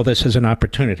 They saw this as an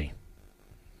opportunity.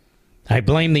 I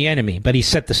blame the enemy, but he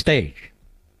set the stage.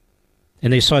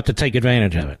 And they sought to take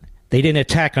advantage of it. They didn't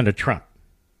attack under Trump.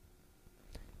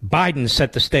 Biden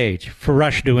set the stage for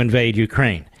Russia to invade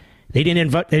Ukraine. They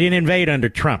didn't invade under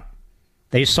Trump.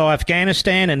 They saw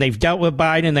Afghanistan, and they've dealt with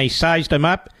Biden. They sized him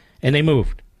up, and they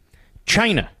moved.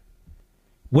 China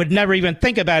would never even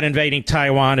think about invading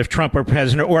Taiwan if Trump were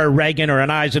president, or a Reagan, or an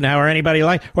Eisenhower, or anybody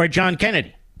like, or John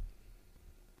Kennedy.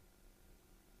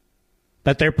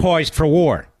 But they're poised for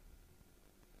war.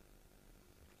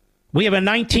 We have a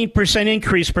 19%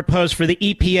 increase proposed for the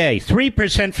EPA,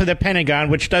 3% for the Pentagon,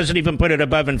 which doesn't even put it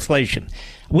above inflation.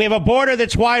 We have a border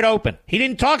that's wide open. He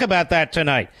didn't talk about that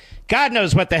tonight. God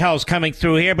knows what the hell's coming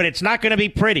through here, but it's not going to be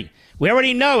pretty. We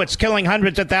already know it's killing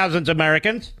hundreds of thousands of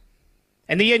Americans.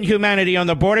 And the inhumanity on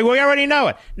the border, we already know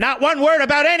it. Not one word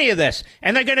about any of this.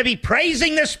 And they're going to be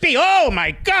praising the speech. Oh,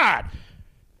 my God.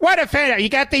 What a fan. You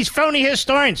got these phony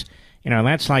historians. You know,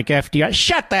 that's like FDR.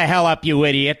 Shut the hell up, you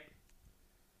idiot.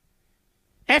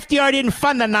 FDR didn't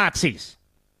fund the Nazis.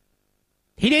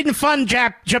 He didn't fund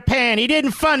Japan. He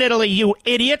didn't fund Italy, you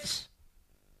idiots.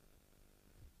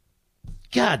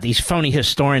 God, these phony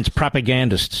historians,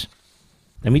 propagandists.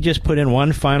 Let me just put in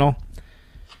one final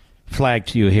flag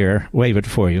to you here. Wave it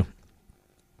for you.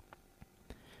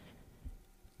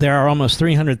 there are almost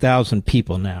 300,000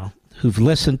 people now who've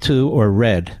listened to or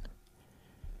read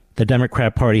The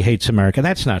Democrat Party Hates America.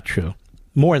 That's not true.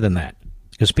 More than that,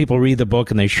 because people read the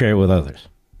book and they share it with others.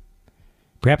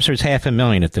 Perhaps there's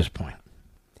 500,000 at this point.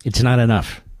 It's not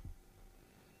enough.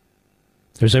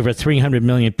 There's over 300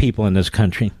 million people in this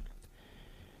country,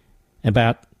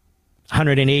 about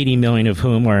 180 million of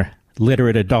whom are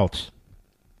literate adults.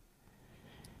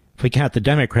 If we count the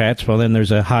Democrats, well, then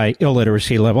there's a high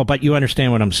illiteracy level, but you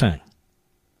understand what I'm saying.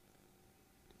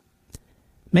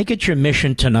 Make it your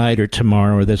mission tonight or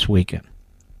tomorrow or this weekend.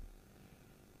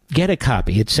 Get a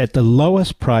copy. It's at the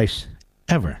lowest price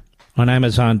ever on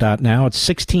Amazon.now. It's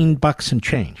 $16 and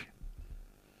change.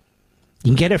 You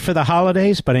can get it for the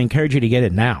holidays, but I encourage you to get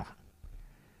it now.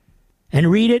 And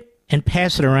read it and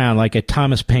pass it around like a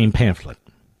Thomas Paine pamphlet.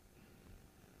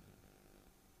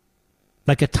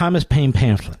 Like a Thomas Paine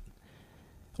pamphlet.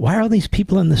 Why are all these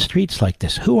people in the streets like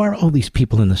this? Who are all these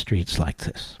people in the streets like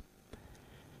this?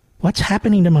 What's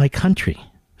happening to my country?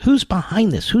 Who's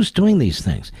behind this? Who's doing these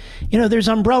things? You know, there's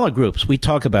umbrella groups. We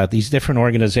talk about these different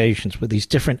organizations with these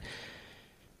different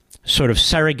sort of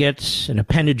surrogates and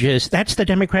appendages. That's the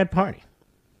Democrat Party.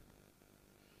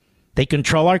 They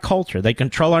control our culture. They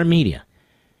control our media.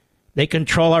 They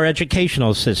control our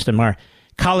educational system, our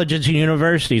colleges and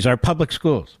universities, our public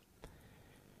schools.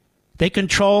 They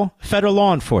control federal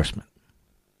law enforcement.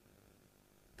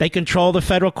 They control the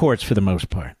federal courts for the most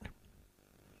part.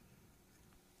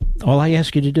 All I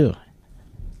ask you to do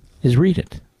is read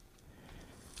it.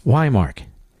 Why, Mark?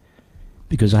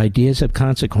 Because ideas have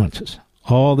consequences.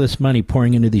 All this money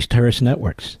pouring into these terrorist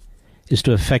networks is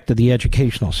to affect the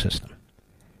educational system.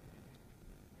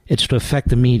 It's to affect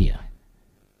the media.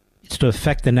 It's to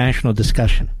affect the national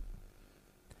discussion.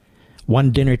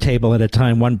 One dinner table at a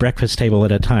time, one breakfast table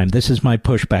at a time. This is my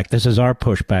pushback. This is our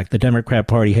pushback. The Democrat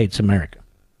Party hates America.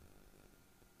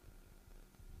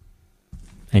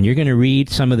 And you're going to read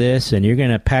some of this, and you're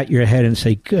going to pat your head and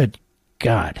say, good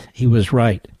God, he was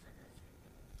right.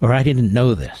 Or I didn't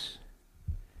know this.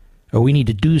 Or we need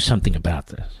to do something about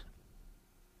this.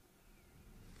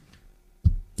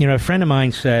 You know, a friend of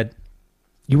mine said,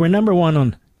 you were number one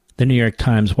on the New York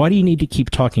Times. Why do you need to keep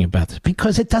talking about this?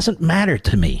 Because it doesn't matter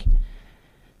to me.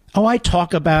 Oh, I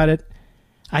talk about it.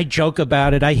 I joke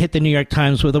about it. I hit the New York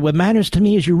Times with it. What matters to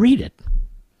me is you read it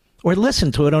or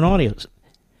listen to it on audio.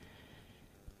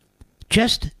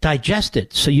 Just digest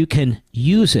it so you can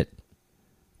use it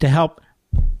to help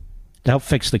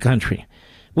fix the country.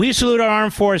 We salute our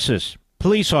armed forces,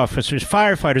 police officers,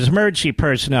 firefighters, emergency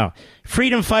personnel,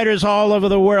 freedom fighters all over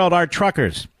the world, our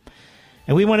truckers.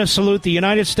 And we want to salute the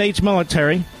United States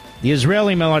military, the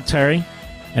Israeli military,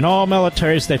 and all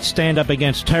militaries that stand up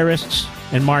against terrorists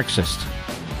and Marxists.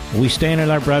 We stand with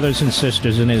our brothers and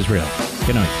sisters in Israel.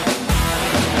 Good night.